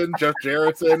 Sammy's in, Jeff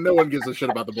Jarrett's in. No one gives a shit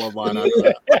about the bloodline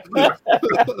after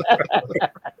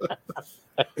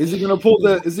that. Is he gonna pull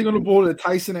the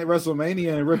Tyson at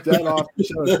WrestleMania and rip that off and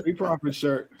show a Street Profit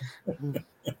shirt?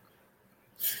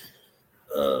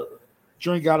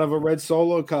 Drink out of a red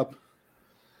Solo cup.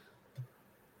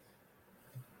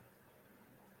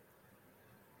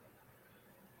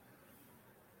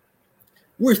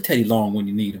 Where's Teddy Long when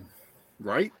you need him?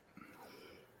 Right?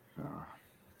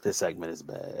 This segment is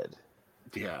bad.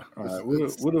 Yeah. All right. What do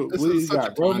you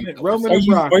got? Roman and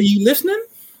Brock. Are you listening?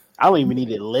 I don't even need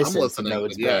to listen to know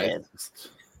it's bad.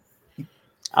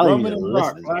 I don't Roman even and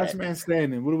Brock, last man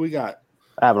standing. What do we got?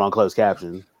 I have it on closed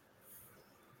caption.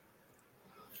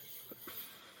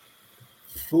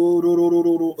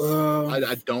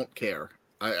 I don't care.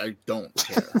 I don't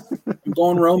care. I'm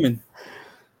going Roman.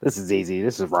 This is easy.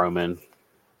 This is Roman.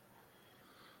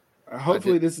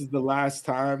 Hopefully, this is the last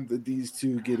time that these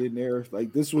two get in there.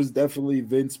 Like this was definitely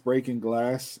Vince breaking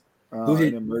glass. Who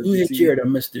hit Jared? I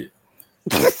missed it.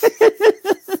 The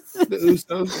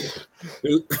Usos,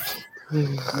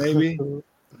 maybe.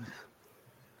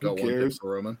 Go Who cares?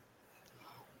 for Roman.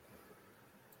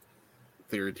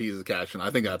 Theory teases cash, and I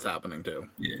think that's happening too.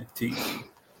 Yeah, tease.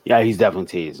 Yeah, he's definitely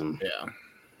teasing. Yeah.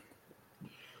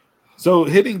 So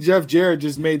hitting Jeff Jarrett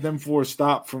just made them four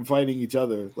stop from fighting each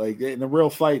other. Like in a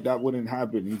real fight, that wouldn't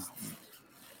happen. Get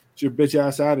your bitch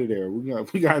ass out of there.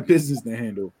 We got business to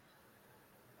handle.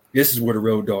 This is where the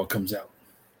Road Dogg comes out.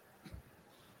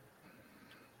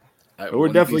 We're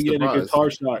definitely getting a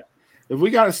guitar shot. If we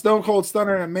got a Stone Cold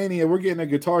Stunner at Mania, we're getting a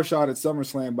guitar shot at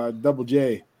SummerSlam by Double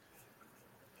J.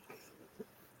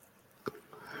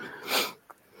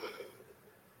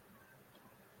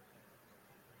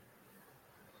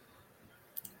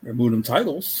 Remove them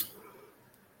titles.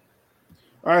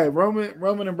 All right,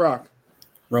 Roman and Brock.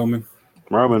 Roman.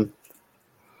 Roman.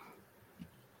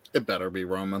 It better be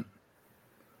Roman.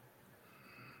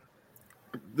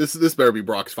 This better be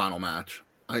Brock's final match.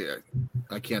 I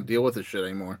can't deal with this shit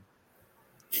anymore.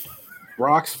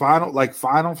 Brock's final match.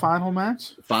 Final.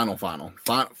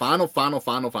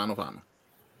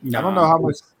 Nah, I don't know how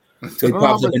much. So he I don't know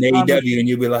pops how up in much time AEW and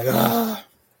you'll be like, ah.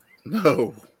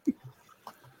 No.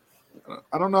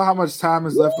 I don't know how much time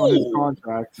is left on his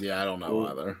contract. Yeah, I don't know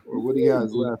either. Or what he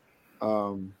has left.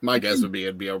 My guess would be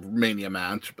it'd be a Mania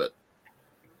match, but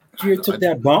You took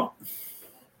that bump.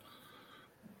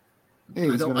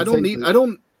 Yeah, I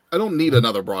don't need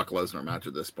another Brock Lesnar match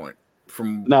at this point.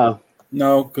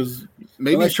 No, because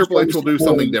Maybe Triple H will do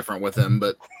something different with him,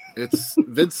 but it's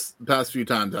Vince the past few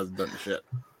times hasn't done shit.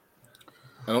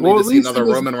 I don't need to see another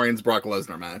Roman Reigns Brock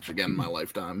Lesnar match again in my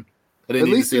lifetime. I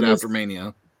didn't need to see it after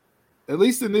Mania. At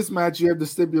least in this match, you have the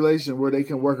stipulation where they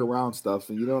can work around stuff,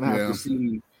 and you don't have to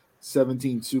see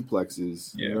 17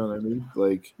 suplexes. Yeah. You know what I mean?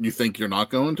 Like, you think you're not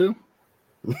going to?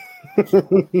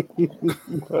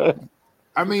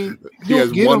 I mean, he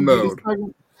has one mode.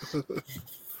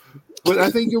 But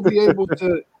I think you'll be able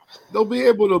to. They'll be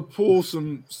able to pull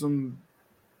some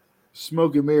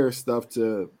smoke and mirror stuff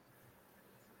to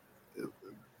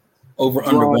over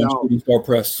under one shooting star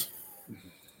press.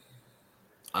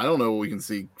 I don't know what we can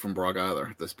see from Brock either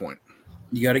at this point.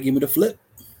 You got to give me the flip.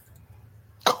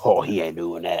 Oh, he ain't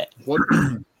doing that. What?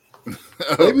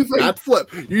 That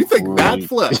flip. You think that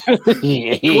flip?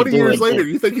 20 years later,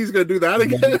 you think he's going to do that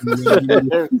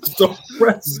again? So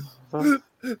press.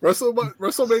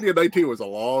 WrestleMania 19 was a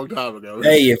long time ago.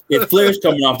 Hey, if Flair's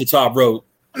coming off the top rope,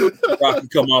 Brock can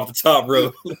come off the top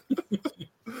rope.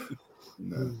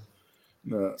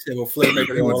 No. Say, well, Flair make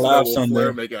it alive someday.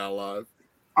 Flair make it alive.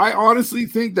 I honestly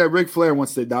think that Ric Flair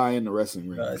wants to die in the wrestling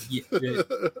ring. Yeah.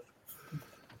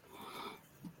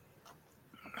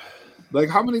 Like,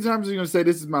 how many times are you going to say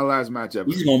this is my last match ever?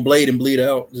 He's going to blade and bleed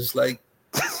out, just like.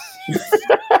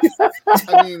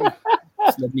 I mean,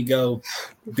 just let me go.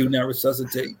 Do not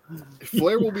resuscitate.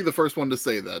 Flair will be the first one to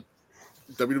say that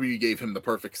WWE gave him the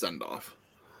perfect send-off.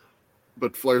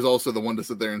 But Flair's also the one to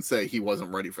sit there and say he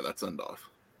wasn't ready for that send-off.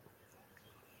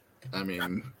 I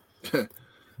mean...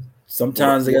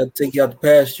 Sometimes they got to take you out the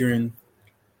pasture and...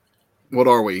 What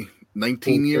are we?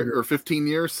 19 years or 15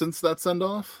 years since that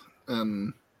send-off?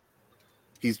 And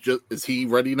is he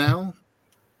ready now?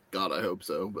 God, I hope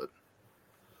so, but...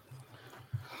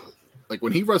 Like,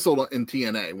 when he wrestled in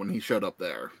TNA, when he showed up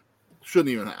there, shouldn't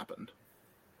even happened.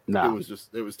 No.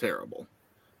 It was terrible.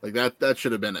 Like, that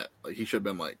should have been it. Like, he should have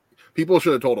been like... People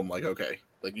should have told him, like, okay,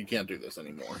 like, you can't do this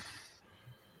anymore.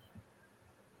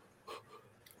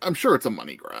 I'm sure it's a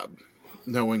money grab.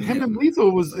 Knowing him and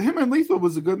Lethal was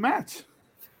a good match.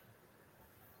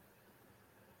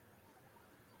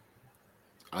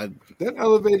 That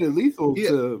elevated Lethal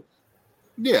to...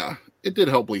 Yeah, it did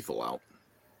help Lethal out.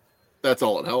 That's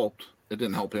all it helped. It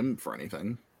didn't help him for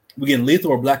anything. We getting Lethal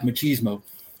or Black Machismo?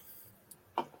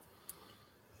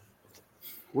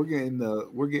 We're getting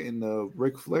the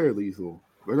Ric Flair Lethal.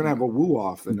 We're gonna have a woo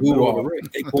off in the Woo middle off. of the ring.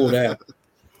 They pulled out.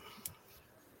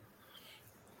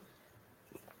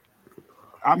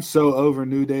 I'm so over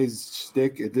New Day's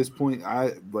shtick at this point.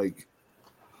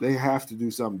 They have to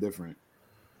do something different.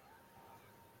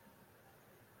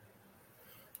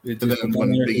 And then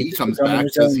when Big E comes back,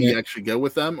 does he actually go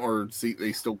with them, or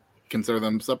they still consider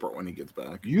them separate when he gets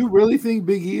back? You really think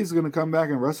Big E is going to come back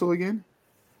and wrestle again?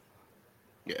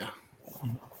 Yeah,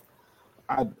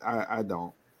 I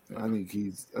don't. I think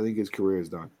his career is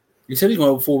done. He said he's going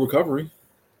to have a full recovery.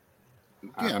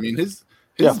 Yeah, I mean his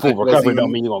full recovery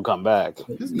don't mean he's gonna come back.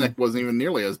 His neck wasn't even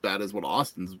nearly as bad as what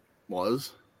Austin's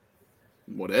was.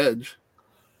 What Edge?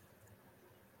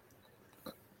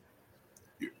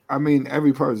 I mean,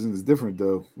 every person is different,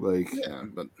 though. Like,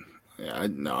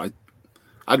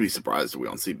 I'd be surprised if we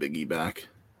don't see Big E back.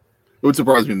 It would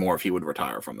surprise me more if he would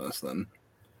retire from this then.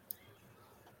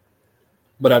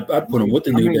 But I'd put him with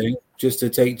the New Day just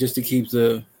to keep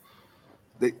the.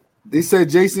 They said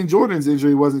Jason Jordan's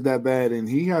injury wasn't that bad, and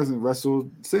he hasn't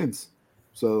wrestled since.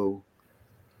 So,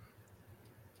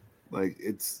 like,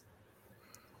 it's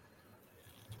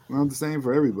not the same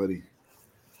for everybody.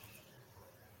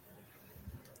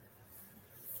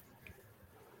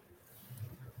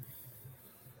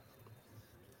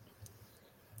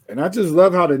 And I just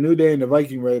love how the New Day and the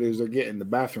Viking Raiders are getting the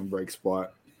bathroom break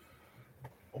spot.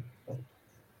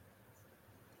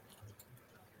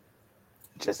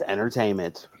 Just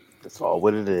entertainment. That's all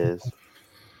what it is.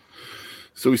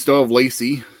 So we still have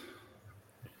Lacey.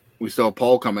 We still have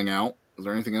Paul coming out. Is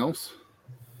there anything else?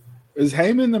 Is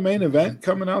Heyman the main event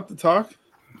coming out to talk?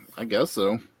 I guess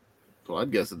so. So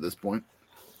I'd guess at this point.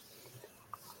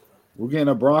 We're getting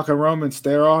a Brock and Roman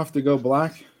stare off to go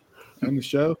black in the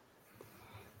show.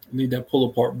 Need that pull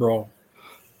apart brawl.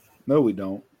 No, we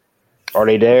don't. Are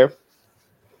they there?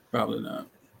 Probably not.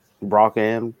 Brock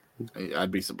and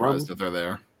I'd be surprised if they're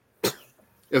there.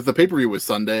 If the pay-per-view was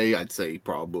Sunday, I'd say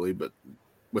probably, but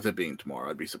with it being tomorrow,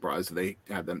 I'd be surprised if they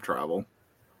had them travel.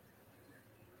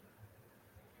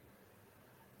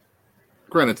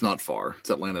 Granted, it's not far. It's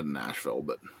Atlanta to Nashville,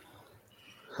 but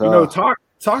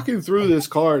talking through this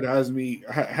card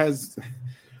has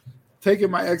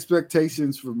taken my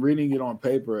expectations from reading it on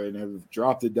paper and have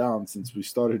dropped it down since we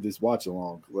started this watch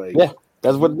along. Like, yeah,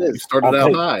 that's what it is. You started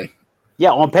out high.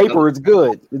 Yeah, on paper it's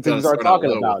good until you start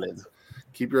talking about it.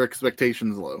 Keep your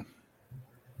expectations low.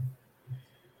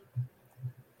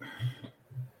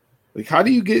 Like, how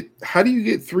do you get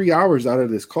 3 hours out of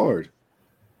this card?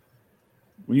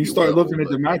 When you start looking at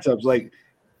the matchups, like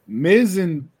Miz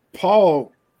and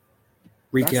Paul,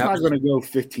 that's not going to go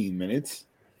 15 minutes.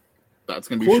 That's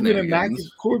going to be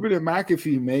Corbin and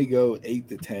McAfee may go 8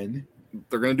 to 10.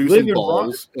 They're going to do some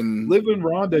balls. Liv and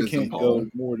Ronda can't go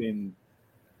more than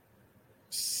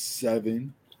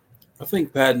 7. I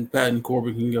think Pat and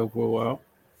Corbin can go for a while.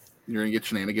 You're going to get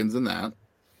shenanigans in that.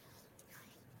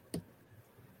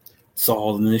 It's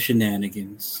all in the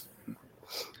shenanigans.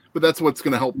 But that's what's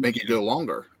going to help make it go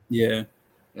longer. Yeah.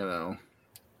 You know.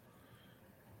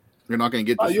 You're not going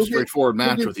to get a straightforward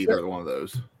match with either one of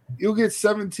those. You'll get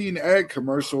 17 ad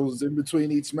commercials in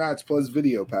between each match plus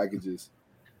video packages.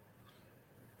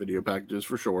 Video packages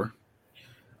for sure.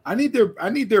 I need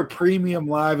their premium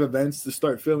live events to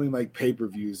start feeling like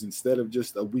pay-per-views instead of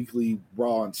just a weekly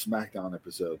Raw and SmackDown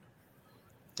episode.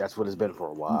 That's what it's been for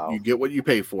a while. You get what you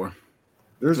pay for.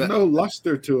 There's no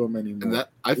luster to them anymore. And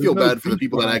I feel bad for the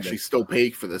people that actually still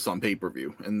pay for this on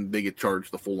pay-per-view and they get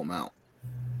charged the full amount.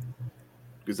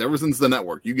 Because ever since the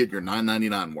network, you get your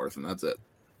 $9.99 worth, and that's it.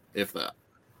 If that.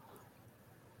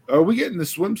 Are we getting the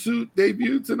swimsuit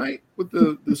debut tonight with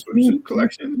the swimsuit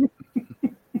collection?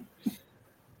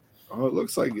 Oh, it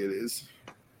looks like it is.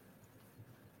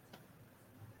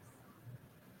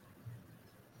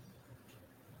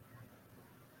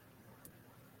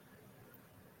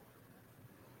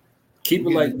 Keep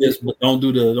it like this, but don't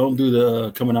do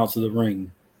the coming out to the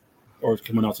ring or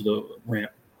coming out to the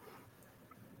ramp.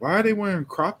 Why are they wearing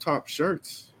crop top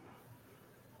shirts?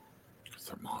 Because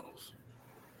they're models.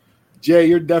 Jay,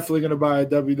 you're definitely gonna buy a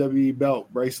WWE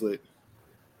belt bracelet.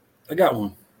 I got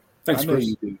one. Thanks,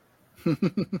 Chris. You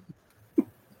do.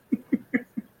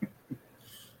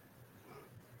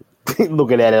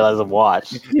 Looking at it as a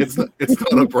watch. It's not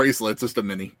a bracelet, it's just a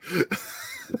mini.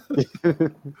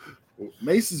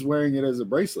 Mace is wearing it as a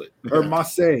bracelet. Or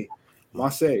Mace,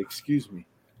 excuse me.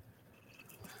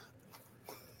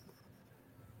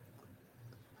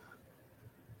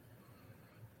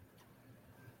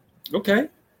 Okay.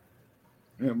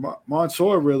 Yeah,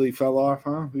 Mansoor really fell off,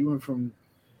 huh? We went from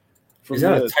Is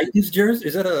that a Titans jersey?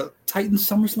 Is that a Titans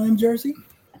SummerSlam jersey?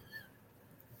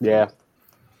 Yeah.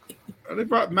 They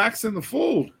brought Max in the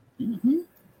fold. Mm-hmm.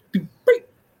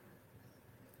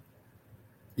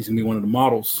 He's gonna be one of the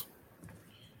models.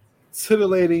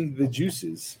 Titillating the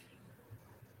juices.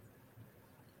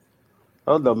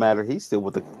 Oh, no matter. He's still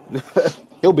with the.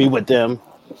 He'll be with them.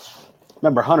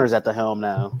 Remember, Hunter's at the helm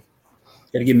now.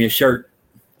 Gotta give me a shirt.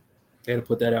 Gotta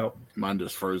put that out. Mine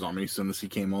just froze on me as soon as he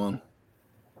came on.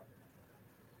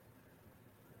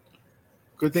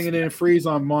 Good thing it didn't freeze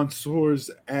on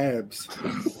Mansoor's abs.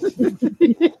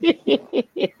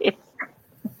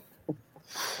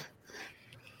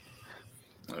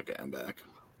 Okay, I'm back.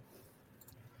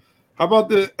 How about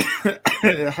the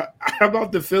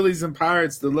Phillies and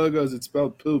Pirates? The logos, it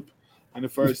spelled poop in the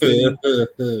first thing.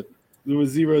 There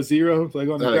was 0-0. Like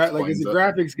on the as a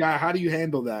graphics guy, how do you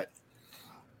handle that?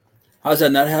 How's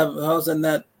that not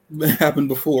happened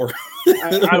before? I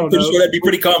don't know. Sure that'd be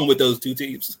pretty common with those two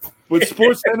teams. But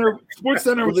SportsCenter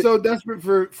was so desperate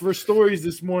for stories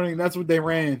this morning. That's what they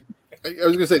ran. I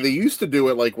was gonna say they used to do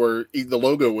it like where the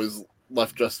logo was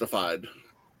left justified.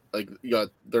 Like you got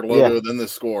their logo, then the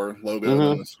score, logo,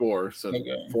 then the score. So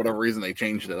for whatever reason, they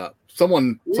changed it up.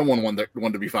 Someone wanted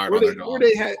to be fired on their job.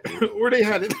 Where they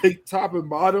had it like top and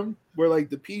bottom, where like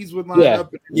the P's would line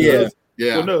up. Yeah.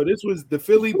 Well, no, this was the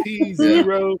Philly P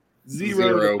 0-0,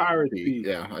 the Pirates P.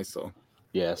 Yeah, I saw.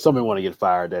 Yeah, somebody want to get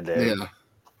fired that day. Yeah.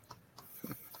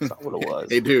 That's not what it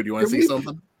was. Hey, dude, you want to see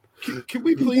something? Can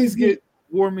we please get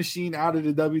War Machine out of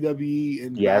the WWE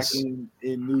and back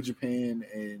in New Japan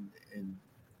and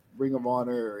Ring of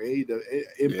Honor or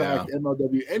Impact,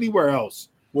 MLW, anywhere else?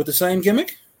 With the same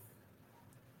gimmick?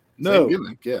 No. Same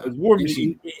gimmick, yeah. It's War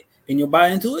Machine. And you'll buy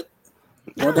into it?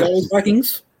 Aren't they always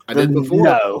Vikings? I did before.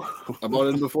 No, I bought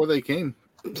in before they came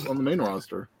on the main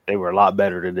roster. they were a lot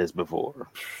better than this before.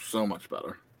 So much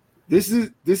better. This is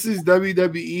Way better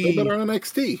WWE. on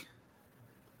NXT.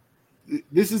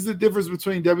 This is the difference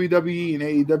between WWE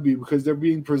and AEW because they're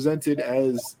being presented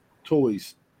as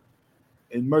toys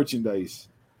and merchandise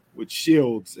with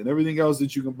shields and everything else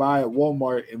that you can buy at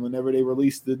Walmart. And whenever they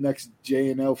release the next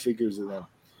J&L figures of them,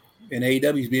 And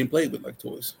AEW is being played with like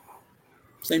toys.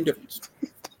 Same difference.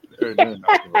 they're not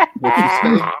toys. What you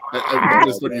say? I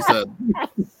missed what you said.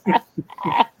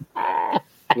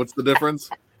 What's the difference?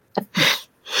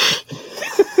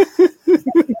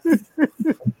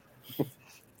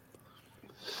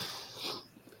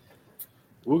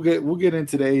 We'll get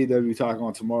into the AEW talk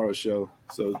on tomorrow's show.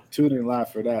 So tune in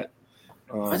live for that.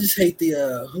 I just hate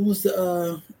the who was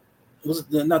the was it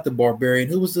the, not the Barbarian?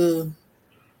 Who was the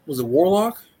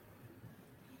Warlock?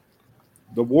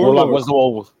 The Warlock Warlord, was the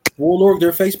one. Warlord,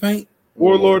 their face paint?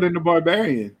 Warlord and the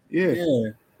Barbarian. Yeah.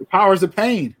 Yeah. The Powers of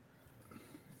Pain.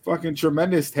 Fucking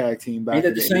tremendous tag team back Ain't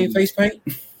in that the same 80s. face paint?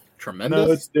 Tremendous.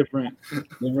 No, it's different.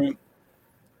 Different.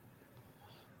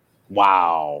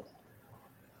 Wow.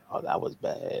 Oh, that was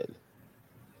bad.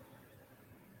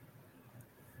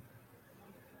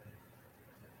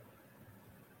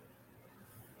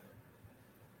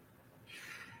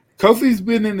 Kofi's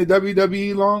been in the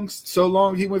WWE so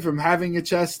long, he went from having a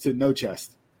chest to no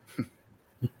chest.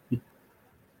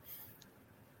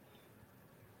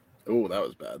 Oh, that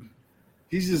was bad.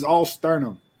 He's just all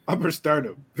sternum, upper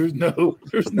sternum. There's no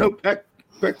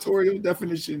pectoral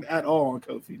definition at all on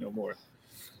Kofi no more.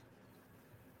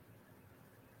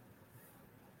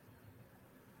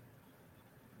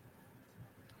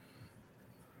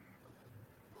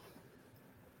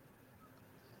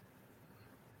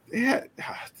 Yeah,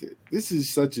 this is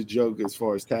such a joke as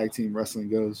far as tag team wrestling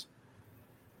goes.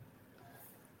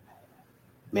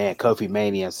 Man, Kofi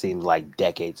Mania seems like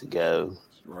decades ago.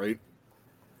 Right?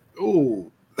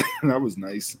 Oh, that was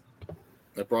nice.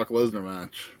 That Brock Lesnar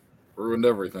match ruined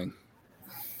everything.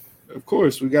 Of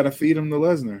course, we got to feed him to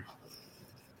Lesnar.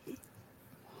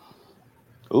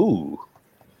 Ooh.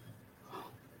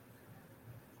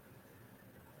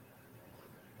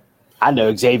 I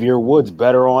know Xavier Woods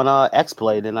better on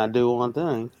X-Play than I do on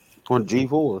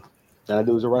G4 than I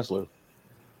do as a wrestler.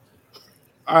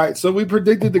 All right, so we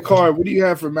predicted the card. What do you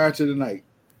have for match of the night?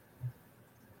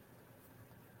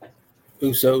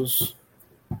 Usos.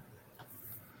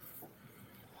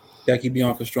 Becky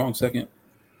Bianca strong second.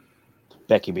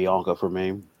 Becky Bianca for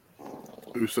me.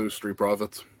 Usos, Street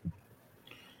Profits.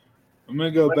 I'm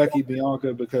going to go Becky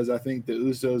Bianca because I think the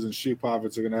Usos and Street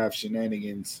Profits are going to have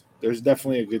shenanigans. There's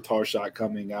definitely a guitar shot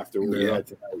coming after what we had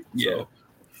tonight. Yeah.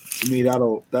 So, to me,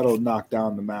 that'll knock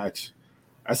down the match.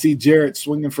 I see Jarrett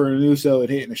swinging for an Uso and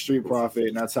hitting a Street Profit,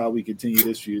 and that's how we continue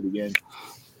this feud again.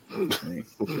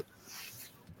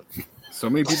 So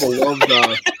many people loved.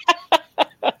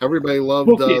 Everybody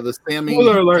loved the Sammy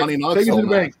Spoiler alert. Johnny Take it to Knoxville the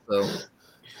match. bank. So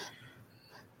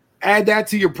Add that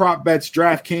to your prop bets,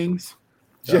 DraftKings.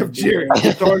 Jeff Jarrett,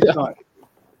 guitar shot.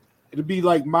 It'll be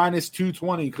like minus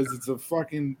 220 because it's a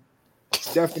fucking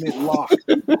definite lock.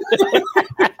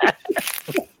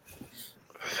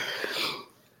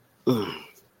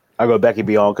 I'll go Becky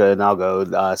Bianca and I'll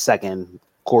go second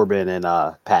Corbin and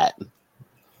Pat.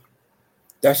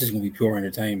 That's just gonna be pure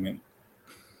entertainment.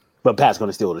 But Pat's going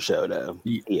to steal the show, though.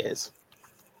 Yeah. He is.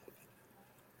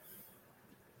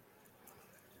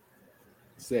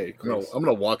 Say it, no, Chris. I'm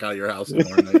gonna walk out of your house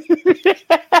tomorrow night.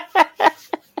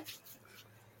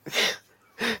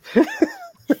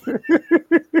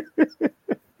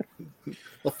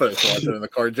 I'll finish watching in the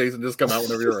car. Jason, just come out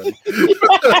whenever you're ready.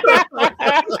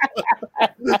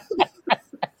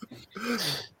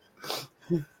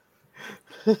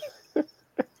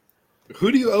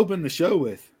 Who do you open the show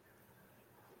with?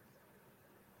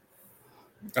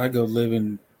 I go live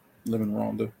in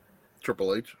Ronda.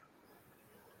 Triple H.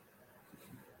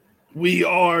 We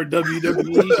are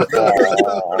WWE.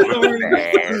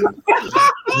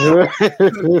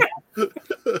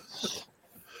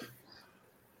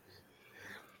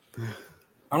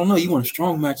 I don't know. You want a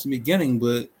strong match in the beginning,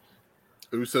 but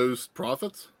Usos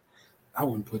Profits. I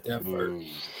wouldn't put that first.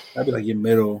 I'd be like your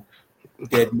middle,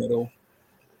 dead middle.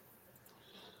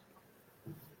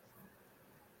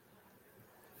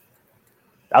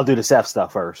 I'll do the Seth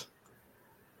stuff first.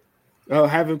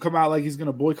 Have him come out like he's going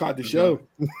to boycott the show.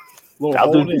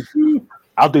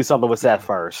 I'll do something with Seth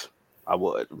first. I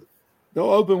would. They'll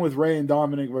open with Ray and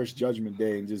Dominic versus Judgment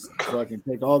Day and just fucking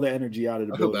take all the energy out of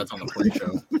the I hope building. that's on the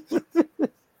pre-show.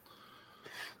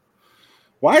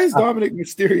 Why is Dominic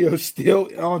Mysterio still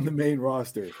on the main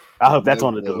roster? I hope that's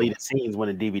on the deleted scenes when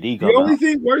the DVD comes The only out.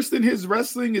 thing worse than his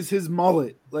wrestling is his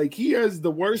mullet. Like, he has the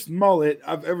worst mullet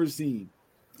I've ever seen.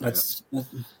 That's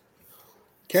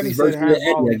Kenny said, said,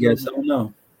 I guess. I don't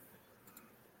know.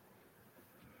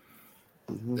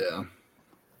 Yeah.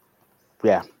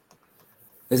 Yeah.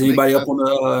 Is anybody up on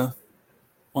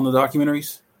the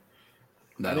documentaries?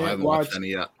 No, I I didn't haven't watched watch- any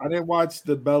yet. I didn't watch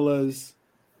the Bellas.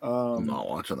 I'm not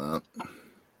watching that.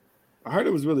 I heard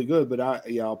it was really good, but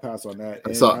I'll pass on that.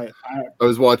 And I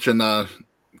was watching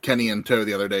Kenny and Toe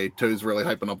the other day. Toe's really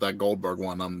hyping up that Goldberg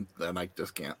one, and I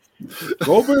just can't.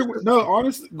 Goldberg, no,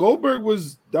 honestly, Goldberg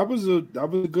was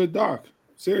a good doc.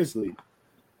 Seriously,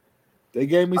 they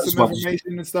gave me some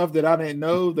information and stuff that I didn't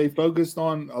know. They focused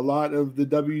on a lot of the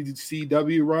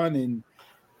WCW run, and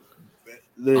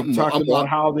they talked about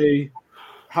how they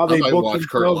booked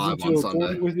themselves into a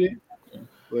corner with it.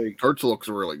 Like, Kurtz looks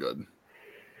really good.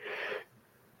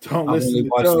 Don't listen to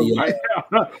Toe right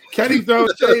now. Kenny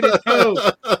throws shade at Toe.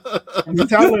 I'm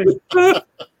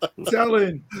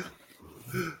telling.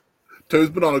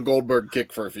 Toe's been on a Goldberg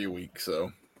kick for a few weeks,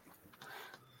 so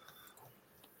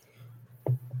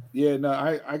yeah. No,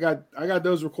 I got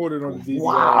those recorded on the DVR.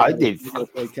 Wow, I did.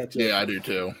 Yeah, I do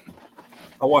too.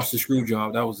 I watched the Screw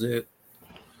Job. That was it.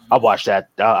 I watched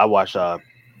that. I watched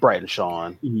Brett and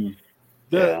Sean.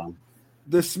 Mm-hmm.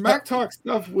 The Smack Talk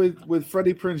stuff with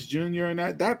Freddie Prinze Jr. and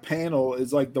that panel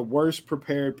is like the worst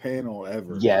prepared panel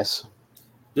ever. Yes.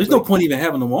 There's no point even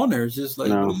having them on there. It's just like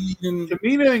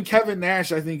Tamina and Kevin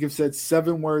Nash, I think, have said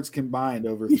 7 words combined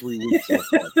over 3 weeks.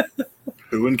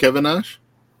 Who and Kevin Nash?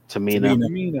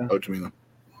 Tamina. Oh, Tamina.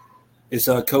 It's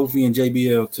Kofi and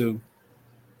JBL too.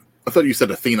 I thought you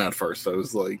said Athena at first. I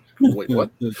was like, wait, what?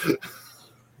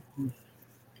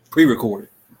 Pre-recorded.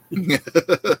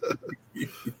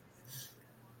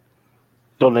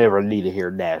 Don't ever need to hear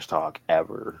Nash talk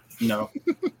ever. No.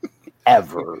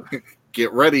 Ever.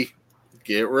 Get ready.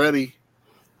 Get ready.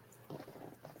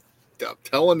 I'm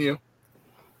telling you.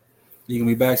 You gonna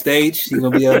be backstage? You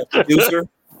gonna be a producer?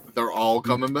 They're all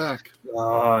coming back.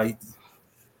 Well,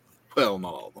 not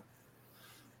all of them.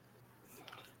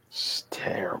 It's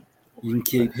terrible. You can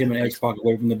keep him and X-Pac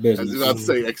away from the business. I was about to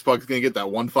say, X-Pac's going to get that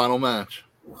one final match.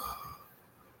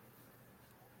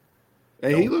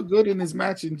 Hey, he looked good in his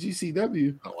match in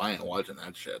GCW. Oh, I ain't watching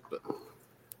that shit, but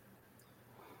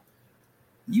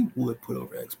you would put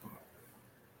over X-Pac.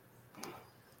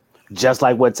 Just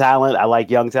like with talent, I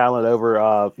like young talent over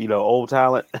old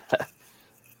talent.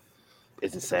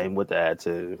 It's the same with that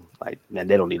too. Like, man,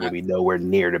 they don't need to be nowhere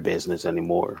near the business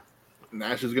anymore.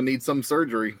 Nash is gonna need some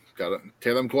surgery. Gotta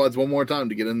tear them quads one more time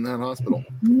to get in that hospital.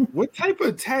 What type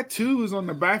of tattoo is on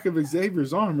the back of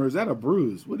Xavier's arm, or is that a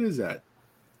bruise? What is that?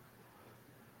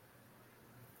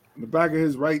 On the back of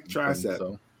his right tricep.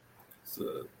 So. It's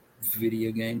a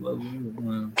video game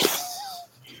logo.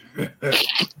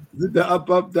 Is it the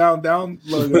up, down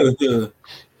logo?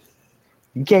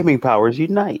 Gaming powers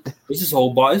unite. It's his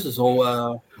whole body. It's his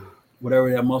whole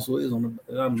whatever that muscle is on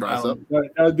the tricep.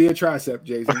 That would be a tricep,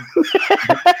 Jason.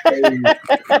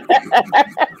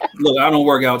 Look, I don't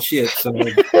work out shit, so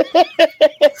I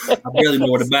barely know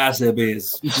what a bicep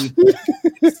is.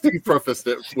 Steve prefaced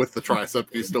it with the tricep.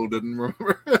 He still didn't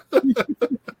remember.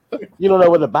 You don't know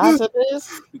what a bicep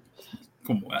is?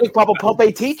 Come on. Big Papa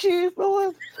Pope teach you, boy?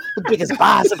 The biggest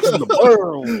biceps in the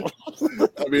world.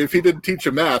 I mean, if he didn't teach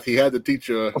you math, he had to teach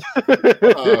you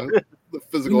the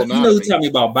physical anatomy. You know, tell me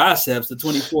about biceps, the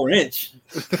 24-inch.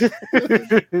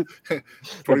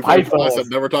 24-inch bicep.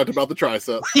 Never talked about the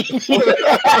tricep.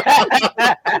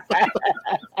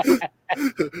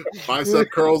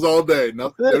 Bicep curls all day. No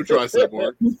tricep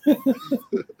work.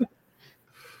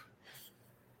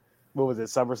 What was it?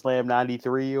 SummerSlam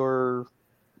 93 or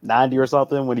 90 or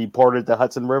something when he ported the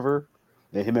Hudson River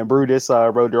and him and Brutus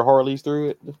rode their Harleys through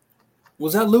it.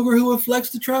 Was that Luger who would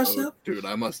flex the tricep? Oh, dude,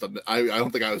 I must have. I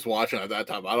don't think I was watching at that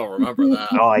time. I don't remember that.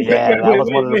 Oh yeah, that was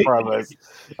one of the promos.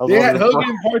 They had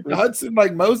Hogan part the Hudson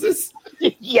like Moses.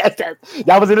 Yes,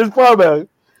 that was in his promo.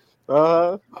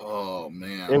 Oh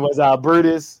man, it was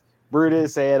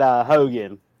Brutus and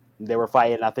Hogan. They were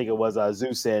fighting. I think it was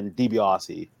Zeus and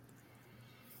DiBiase,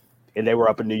 and they were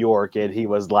up in New York. And he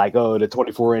was like, "Oh, the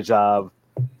 24-inch the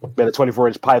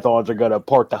 24-inch pythons are gonna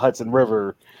part the Hudson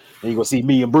River." And you're going to see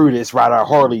me and Brutus ride our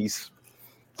Harleys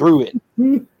through it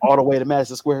all the way to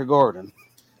Madison Square Garden.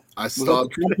 I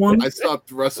stopped right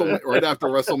after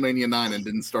WrestleMania 9 and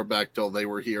didn't start back till they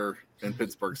were here in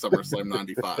Pittsburgh, SummerSlam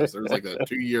 95. So there was like a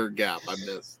 2-year gap I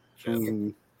missed.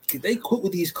 Did they quit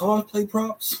with these cosplay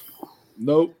props?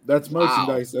 Nope, that's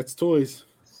merchandise. Wow. That's toys.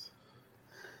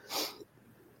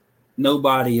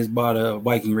 Nobody has bought a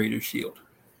Viking Raiders shield.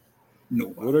 No.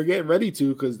 Well, they're getting ready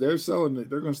to because they're selling it.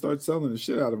 They're going to start selling the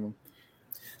shit out of them.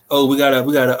 Oh, we got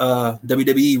a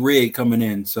WWE rig coming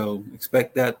in, so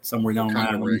expect that somewhere down the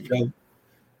line on the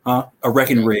show. A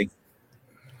wrecking rig.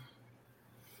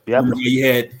 Yep. Remember you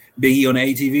had Big E on the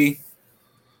ATV?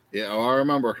 Yeah, I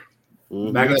remember.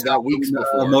 Mhm. Back that weeks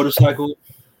before. Motorcycle.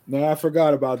 No, I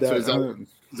forgot about that. So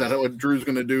is that what Drew's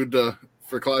going to do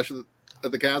for Clash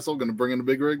at the Castle? Going to bring in a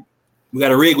big rig? We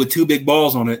got a rig with 2 big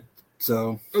balls on it.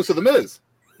 So the Miz.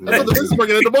 I thought the Miz is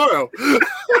bringing it tomorrow.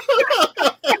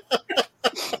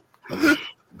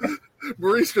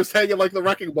 Maurice just hanging like the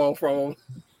wrecking ball from him.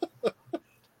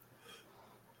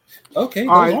 okay,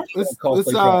 all right, let's put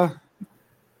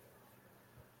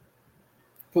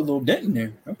a little dent in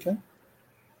there. Okay.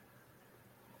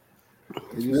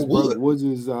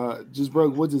 It just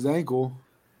broke Woods' ankle.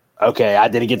 Okay, I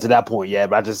didn't get to that point yet,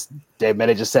 but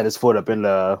they just set his foot up in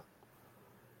the.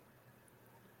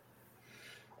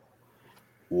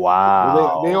 Wow.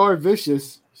 Well, they are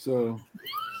vicious, so.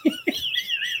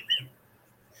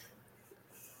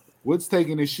 Woods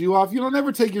taking his shoe off. You don't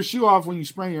ever take your shoe off when you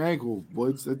sprain your ankle,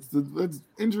 Woods. That's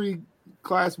injury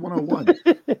class 101.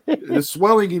 The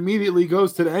swelling immediately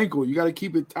goes to the ankle. You got to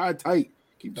keep it tied tight.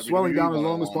 Keep the swelling down as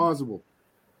long as possible.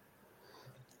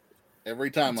 Every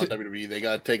time on WWE, they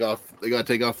got to take off. They got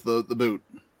to take off the boot.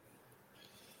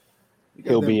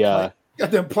 He'll be got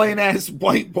them plain ass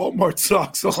white Walmart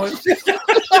socks on.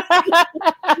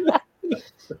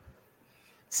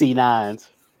 C9s.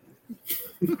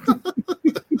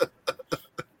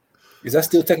 Is that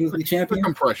still technically champion?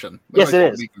 Compression. Yes,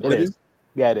 it is. It is.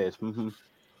 Yeah, it is. Mm-hmm.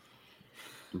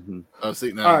 Mm-hmm. Oh,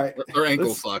 see, no, all right. They're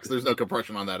ankle socks. There's no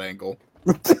compression on that ankle.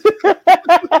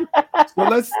 So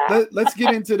let's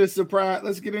get into the surprise.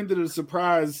 Let's get into the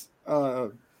surprise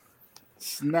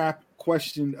snap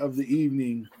question of the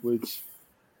evening, which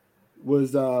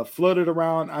was floated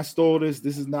around. I stole this.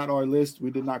 This is not our list. We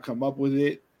did not come up with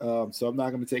it, so I'm not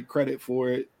going to take credit for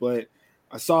it. But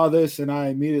I saw this and I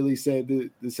immediately said that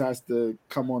this has to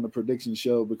come on the prediction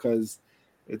show because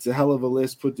it's a hell of a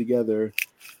list put together,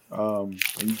 and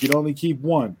you can only keep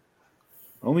one.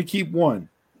 Only keep one.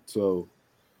 So,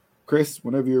 Chris,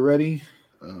 whenever you're ready.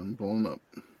 I'm pulling up.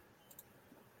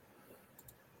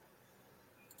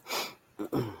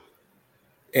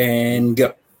 And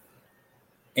go.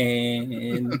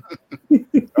 And all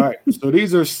right. So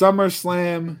these are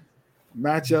SummerSlam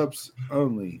matchups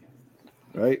only,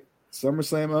 right?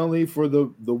 SummerSlam only for the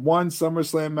one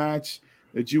SummerSlam match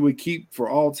that you would keep for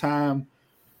all time.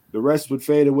 The rest would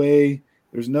fade away.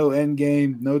 There's no end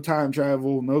game, no time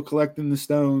travel, no collecting the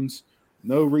stones,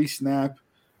 no re-snap.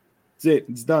 That's it.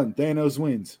 It's done. Thanos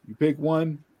wins. You pick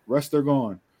one, rest are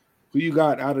gone. Who you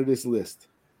got out of this list?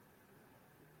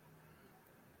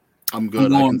 I'm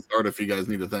good. I can start if you guys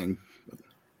need a thing.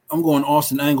 I'm going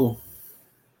Austin Angle.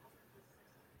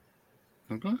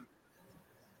 Okay.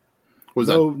 Was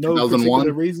no, that no 2001?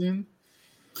 particular reason?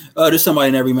 There's somebody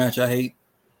in every match I hate.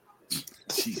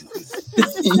 Jesus.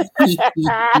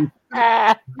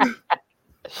 I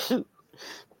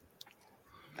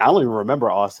don't even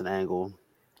remember Austin Angle.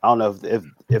 I don't know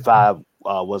if I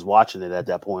was watching it at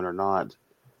that point or not.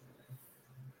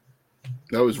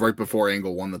 That was right before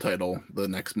Angle won the title the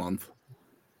next month.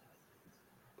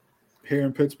 Here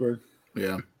in Pittsburgh.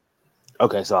 Yeah.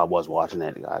 Okay, so I was watching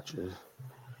that. Gotcha.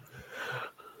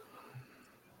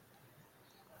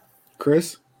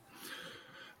 Chris?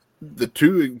 The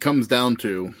two it comes down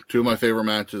to, two of my favorite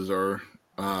matches are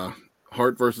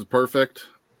Hart versus Perfect.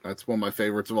 That's one of my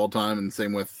favorites of all time, and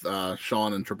same with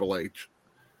Shawn and Triple H.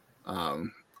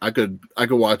 I could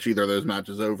watch either of those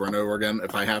matches over and over again.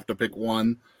 If I have to pick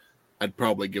one, I'd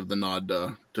probably give the nod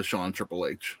to Shawn Triple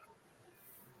H.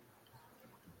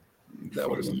 That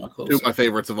would have been my close. Two of my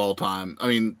favorites of all time. I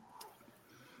mean,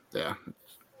 yeah.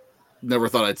 Never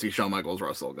thought I'd see Shawn Michaels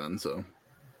wrestle again, so.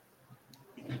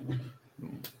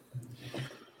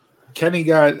 Kenny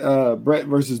got Brett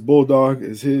versus Bulldog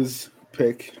as his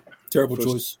pick. Terrible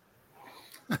choice.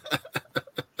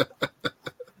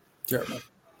 Terrible.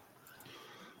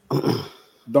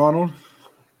 Donald?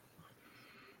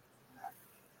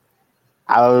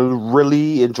 I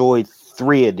really enjoyed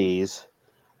 3 of these.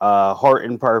 Hart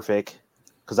and Perfect,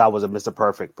 because I was a Mr.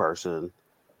 Perfect person.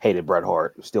 Hated Bret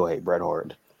Hart. Still hate Bret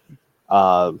Hart.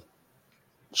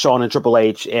 Shawn and Triple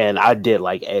H, and I did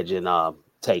like Edge and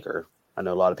Taker. I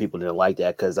know a lot of people didn't like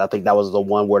that because I think that was the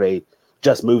one where they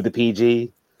just moved to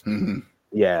PG. Mm-hmm.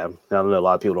 Yeah, I know a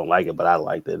lot of people don't like it, but I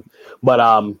liked it.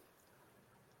 But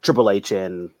Triple H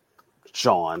and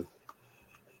Shawn,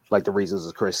 like the reasons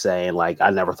as Chris saying, like I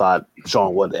never thought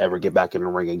Shawn would ever get back in the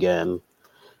ring again.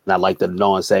 And not like the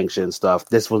non-sanctioned stuff.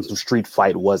 This one's street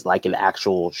fight was like an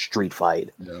actual street fight,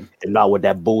 and not with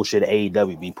that bullshit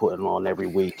AEW be putting on every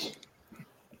week.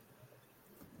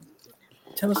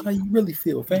 Tell us how you really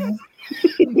feel, fam.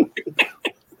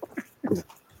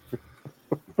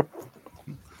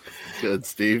 Good,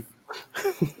 Steve.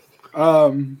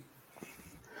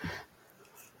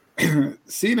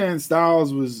 Cena and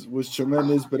Styles was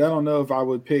tremendous, but I don't know if I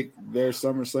would pick their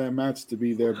SummerSlam match to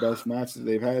be their best match that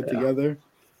they've had together.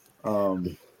 I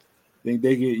think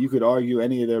you could argue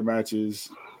any of their matches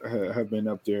have been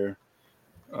up there.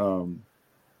 I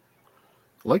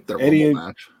like their Rumble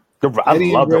match. I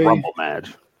love the Rumble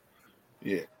match.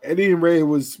 Yeah, Eddie and Ray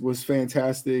was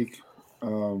fantastic.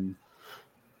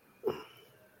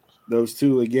 Those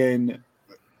two again.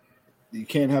 You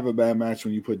can't have a bad match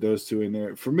when you put those two in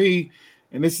there. For me,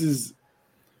 and this is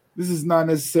not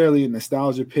necessarily a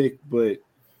nostalgia pick, but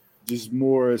just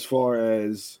more as far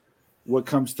as what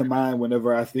comes to mind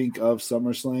whenever I think of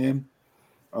SummerSlam.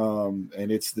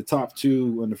 And it's the top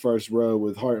two in the first row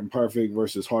with Hart and Perfect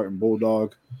versus Hart and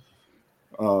Bulldog.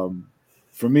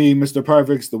 For me, Mr.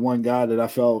 Perfect's the one guy that I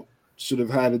felt should have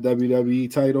had a WWE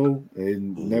title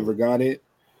and never got it.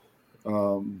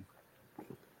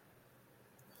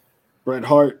 Bret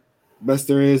Hart, best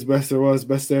there is, best there was,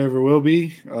 best there ever will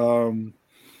be. The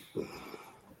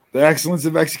excellence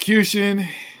of execution,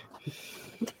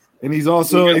 and he's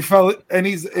also a fellow, and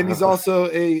he's also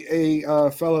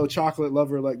a fellow chocolate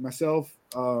lover like myself.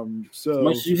 So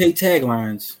much as you hate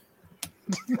taglines.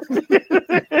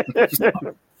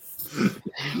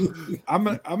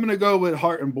 I'm gonna go with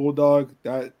Hart and Bulldog.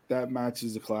 That match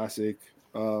is a classic.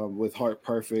 With Hart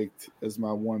Perfect as my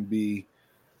 1B.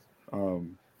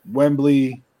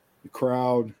 Wembley, the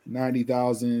crowd,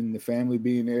 90,000, the family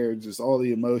being there, just all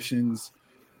the emotions.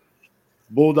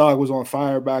 Bulldog was on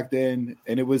fire back then,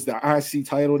 and it was the IC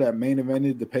title that main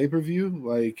evented the pay-per-view.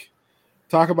 Like,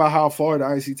 talk about how far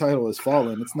the IC title has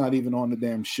fallen. It's not even on the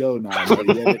damn show now.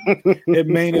 But yet it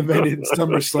main evented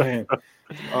SummerSlam.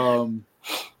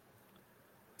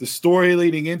 The story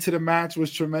leading into the match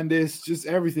was tremendous. Just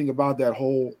everything about that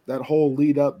whole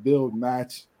lead up build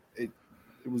match.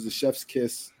 It was a chef's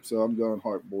kiss, so I'm going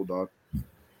Hart Bulldog.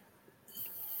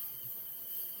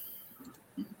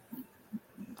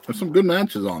 There's some good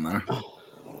matches on there.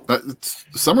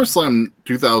 SummerSlam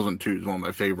 2002 is one of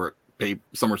my favorite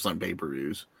SummerSlam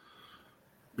pay-per-views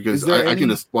because I can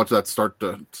just watch that start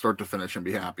to finish and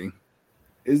be happy.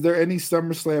 Is there any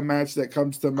SummerSlam match that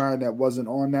comes to mind that wasn't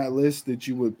on that list that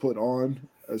you would put on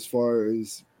as far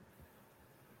as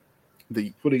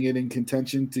putting it in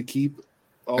contention to keep?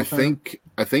 I think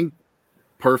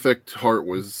Perfect Heart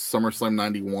was SummerSlam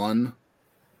 91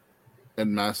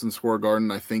 in Madison Square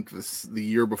Garden. I think the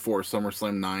year before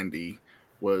SummerSlam 90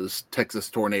 was Texas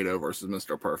Tornado versus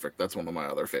Mr. Perfect. That's one of my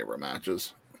other favorite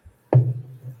matches.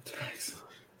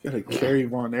 Got a Kerry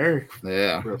Von Erich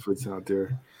reference out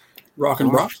there. Rock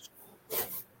and Brock.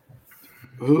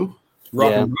 Who?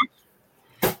 Rock and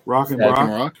Brock. Rock and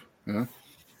Brock. Yeah.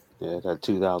 Yeah, that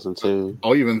 2002.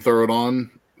 I'll even throw it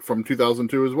on from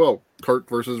 2002 as well. Kurt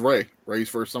versus Ray. Ray's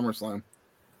first SummerSlam.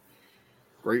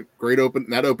 Great open.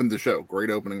 That opened the show.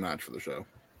 Great opening match for the show.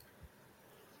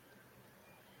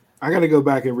 I got to go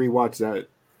back and rewatch that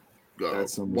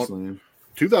SummerSlam.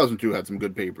 2002 had some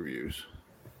good pay-per-views.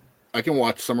 I can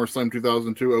watch SummerSlam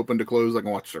 2002 open to close. I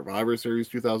can watch Survivor Series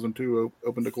 2002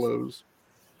 open to close.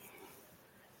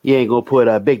 You ain't gonna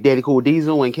put Big Daddy Cool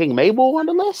Diesel and King Mabel on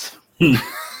the list?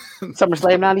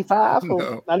 SummerSlam 95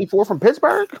 or 94 from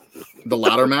Pittsburgh? The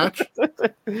ladder match?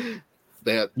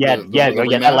 They had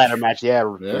that ladder match. Yeah.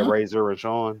 Razor and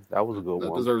Shawn. That was a good one.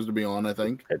 That deserves to be on, I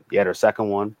think. Yeah, their second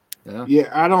one. Yeah,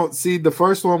 I don't see the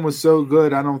first one was so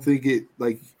good. I don't think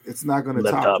it's not going to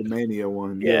top the Mania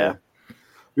one. Yeah.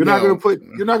 You're not going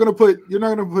to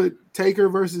put Taker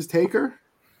versus Taker.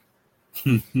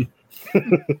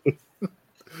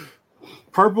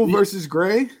 Purple versus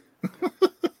Gray.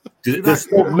 The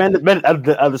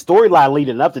storyline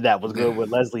leading up to that was good with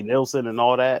Leslie Nielsen and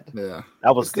all that. Yeah,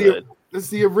 that was good. That's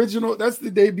the original. That's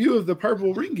the debut of the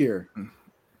purple ring gear.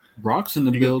 Brock's in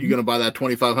the building. You gonna buy that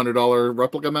 $2,500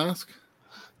 replica mask?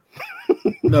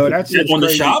 No, that's on the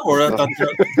shop or I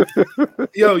thought.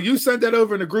 Yo, you sent that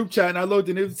over in the group chat, and I looked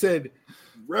and it said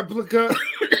replica.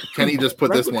 Kenny just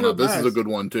put this one up. This is a good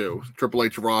one too. Triple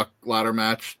H Rock ladder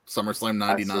match, SummerSlam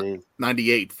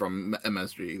 98 from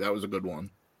MSG. That was a good one.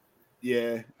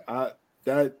 Yeah,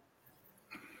 that's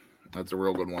a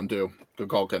real good one too. Good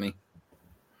call, Kenny.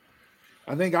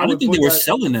 I think I didn't think they were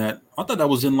selling that. I thought that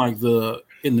was in the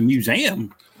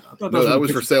museum. I thought that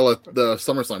was for sale at the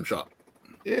SummerSlam shop.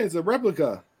 Yeah, it's a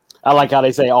replica. I like how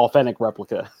they say authentic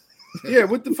replica. Yeah,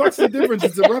 what the fuck's the difference?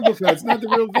 It's a replica. It's not the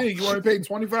real thing. You want to pay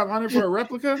 $2,500 for a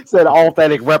replica? Said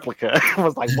authentic replica. I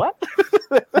was like, what?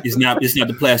 It's not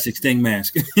the plastic sting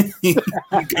mask.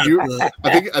 I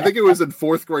think it was in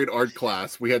 4th grade art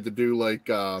class. We had to do like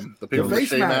the paper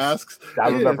mache masks. I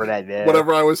remember that. Yeah.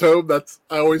 Whenever I was home,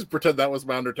 I always pretend that was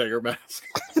my Undertaker mask.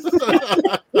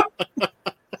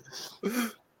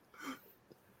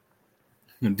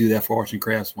 I'm gonna do that for arts and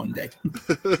crafts one day.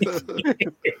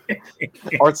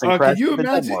 Arts and crafts.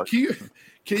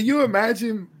 Can you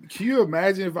imagine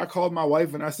if I called my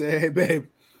wife and I said, "Hey, babe,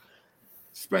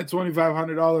 spent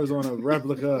 $2,500 on a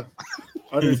replica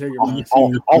Undertaker mask.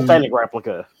 Authentic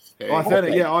replica. Hey,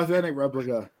 authentic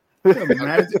replica." Can you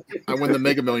imagine? I win the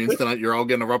Mega Millions tonight. You're all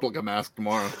getting a replica mask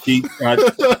tomorrow. I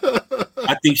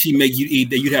think she make you eat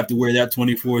that. You'd have to wear that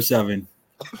 24/7.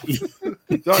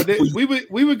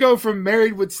 We would go from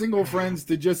married with single friends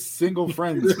to just single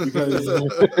friends because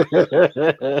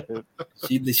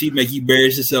she'd make you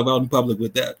embarrass yourself out in public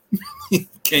with that.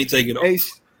 Can't take it off.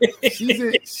 Hey,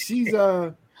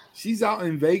 she's out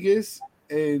in Vegas,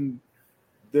 and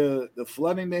the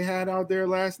flooding they had out there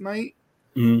last night.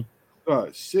 Mm-hmm.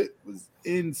 Shit was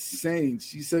insane.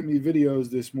 She sent me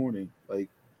videos this morning, like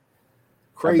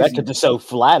crazy. That could just so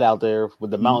flat out there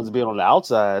with the mountains being on the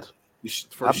outside.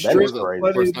 First time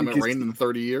it rained in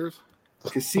 30 years.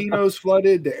 Casinos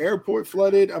flooded, the airport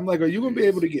flooded. I'm like, are you gonna be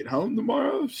able to get home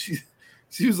tomorrow? She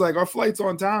was like, our flight's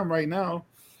on time right now.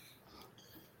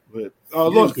 But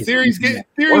look, Theory's getting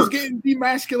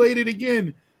demasculated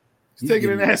again. He's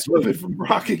taking an ass whipping from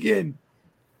Brock again.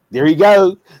 There you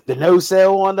go. The no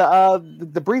sale on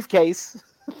the briefcase.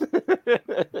 But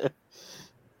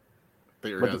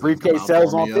the briefcase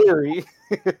sells on Theory.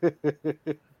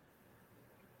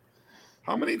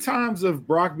 How many times of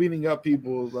Brock beating up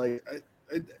people? Like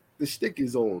the shtick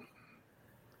is old.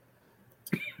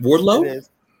 Wardlow?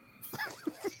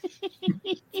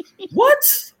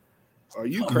 What? Are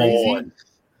you crazy?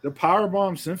 The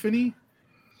Powerbomb Symphony,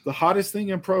 the hottest thing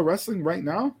in pro wrestling right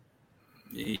now.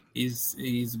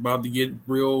 He's about to get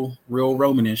real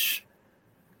Romanish.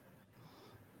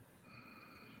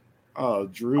 Oh,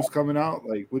 Drew's coming out.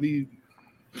 Like, what do you?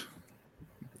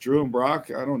 Drew and Brock.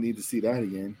 I don't need to see that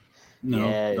again.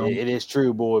 No, it is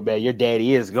true, boy, man. Your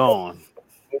daddy is gone.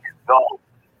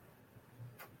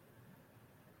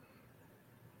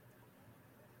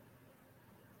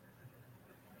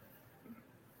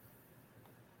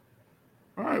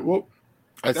 All right. Well,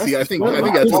 I think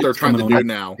that's what they're trying to do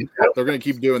now. They're going to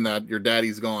keep doing that. Your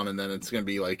daddy's gone, and then it's going to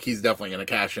be like he's definitely going to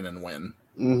cash in and win.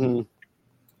 Mm-hmm.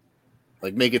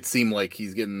 Like make it seem like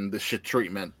he's getting the shit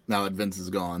treatment now that Vince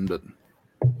is gone, but.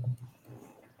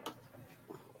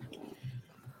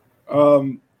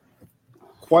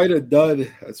 Quite a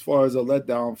dud as far as a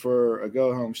letdown for a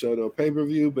go home show to a pay per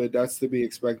view, but that's to be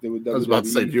expected with WWE. I was about to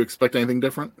say, do you expect anything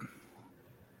different?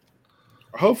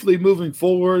 Hopefully, moving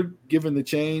forward, given the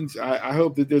change, I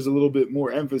hope that there's a little bit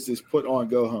more emphasis put on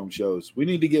go home shows. We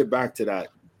need to get back to that.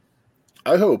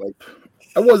 I hope.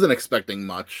 I wasn't expecting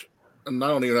much, and I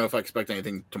don't even know if I expect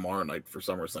anything tomorrow night for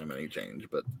SummerSlam any change.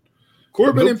 But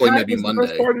Corbin and Pat was the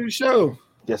best part of the show.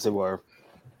 Yes, they were.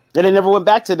 And they never went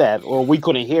back to that, or we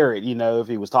couldn't hear it, if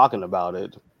he was talking about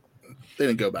it. They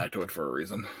didn't go back to it for a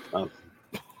reason.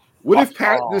 What if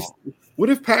Pat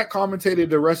commentated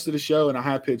the rest of the show in a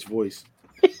high pitched voice?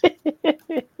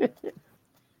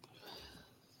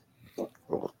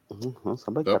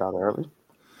 Somebody got out early.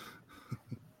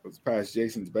 It's past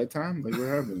Jason's bedtime. Like, what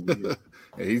happened?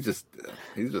 Yeah, he's just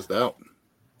out.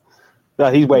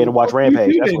 No, he's waiting to watch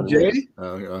Rampage. That's what it is.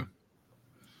 Oh yeah.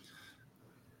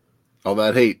 All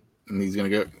that hate, and he's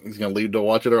gonna leave to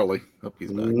watch it early. Hope he's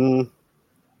back. Mm-hmm.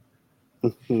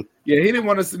 Yeah, he didn't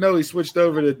want us to know he switched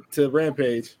over to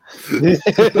Rampage.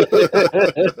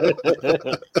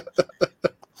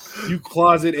 You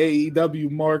closet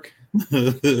AEW Mark.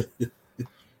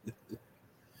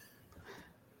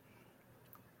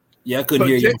 Yeah, I couldn't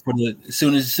hear you as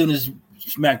soon as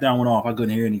SmackDown went off. I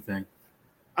couldn't hear anything.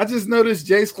 I just noticed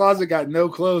Jay's closet got no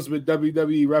clothes with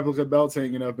WWE replica belts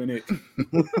hanging up in it.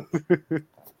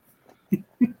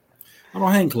 I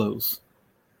don't hang clothes.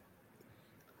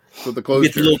 So the clothes you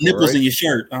get the little nipples in your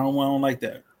shirt. I don't like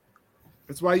that.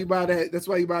 That's why you buy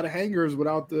the hangers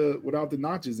without the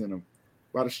notches in them.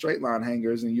 Buy the straight line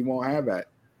hangers, and you won't have that.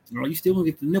 No, you still won't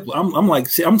get the nipple. I'm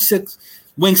 6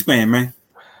 wingspan, man.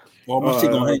 Well, my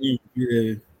shit gonna hang in.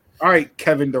 Yeah. All right,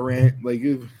 Kevin Durant. Like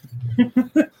you.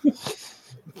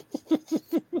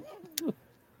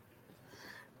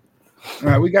 All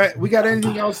right, we got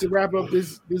anything else to wrap up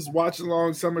this watch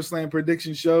along SummerSlam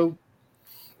prediction show?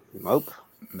 Nope.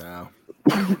 No.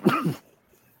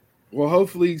 Well,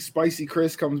 hopefully Spicy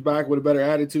Chris comes back with a better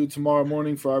attitude tomorrow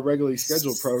morning for our regularly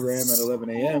scheduled program at 11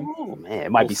 a.m. Oh man,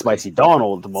 it might be Spicy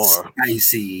Donald tomorrow.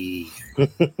 Spicy.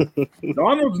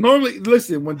 Donald's normally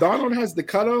when Donald has the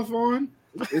cutoff on,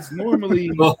 it's normally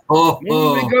go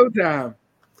time.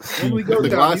 Normally go The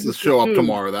time. glasses show up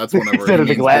tomorrow. That's whenever Instead of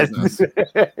the glasses.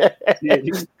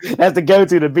 That's the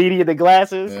go-to, the beanie and the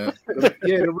glasses. Yeah.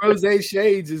 The rose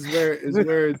shades is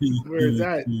where it's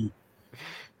at.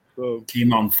 So,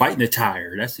 Came on fighting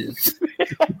attire. That's it.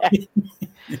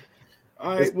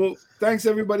 all right. Well, thanks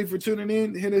everybody for tuning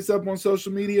in. Hit us up on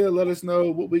social media. Let us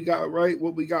know what we got right,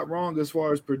 what we got wrong as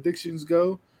far as predictions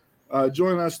go.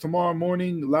 Join us tomorrow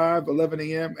morning live 11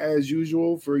 a.m. as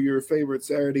usual for your favorite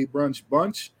Saturday brunch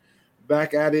bunch.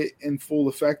 Back at it in full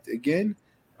effect again.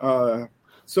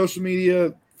 Social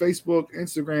media, Facebook,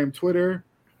 Instagram, Twitter,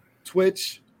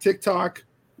 Twitch, TikTok.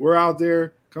 We're out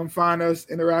there. Come find us,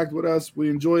 interact with us. We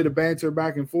enjoy the banter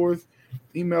back and forth.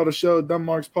 Email the show,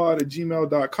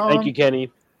 dumbmarkspod@gmail.com. Thank you,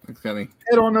 Kenny. Thanks, Kenny.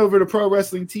 Head on over to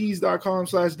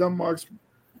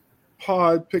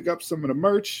prowrestlingtees.com/dumbmarkspod. Pick up some of the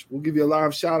merch. We'll give you a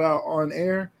live shout out on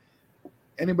air.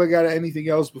 Anybody got anything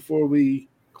else before we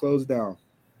close down?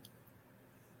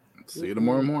 See you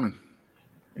tomorrow morning.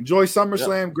 Enjoy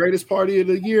SummerSlam, greatest party of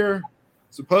the year.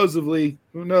 Supposedly,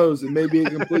 who knows? It may be a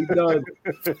complete dud.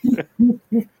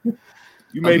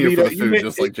 You may I'm here be for the food,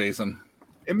 just like Jason.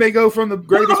 It may go from the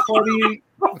greatest party.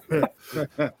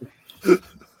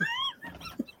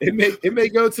 It may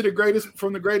go to the greatest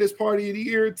party of the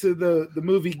year to the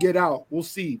movie Get Out. We'll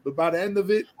see. But by the end of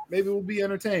it, maybe we'll be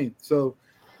entertained. So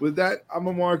with that, I'm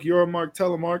a Mark, you're a Mark,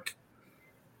 tell a Mark.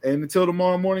 And until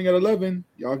tomorrow morning at 11,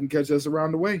 y'all can catch us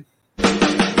around the way.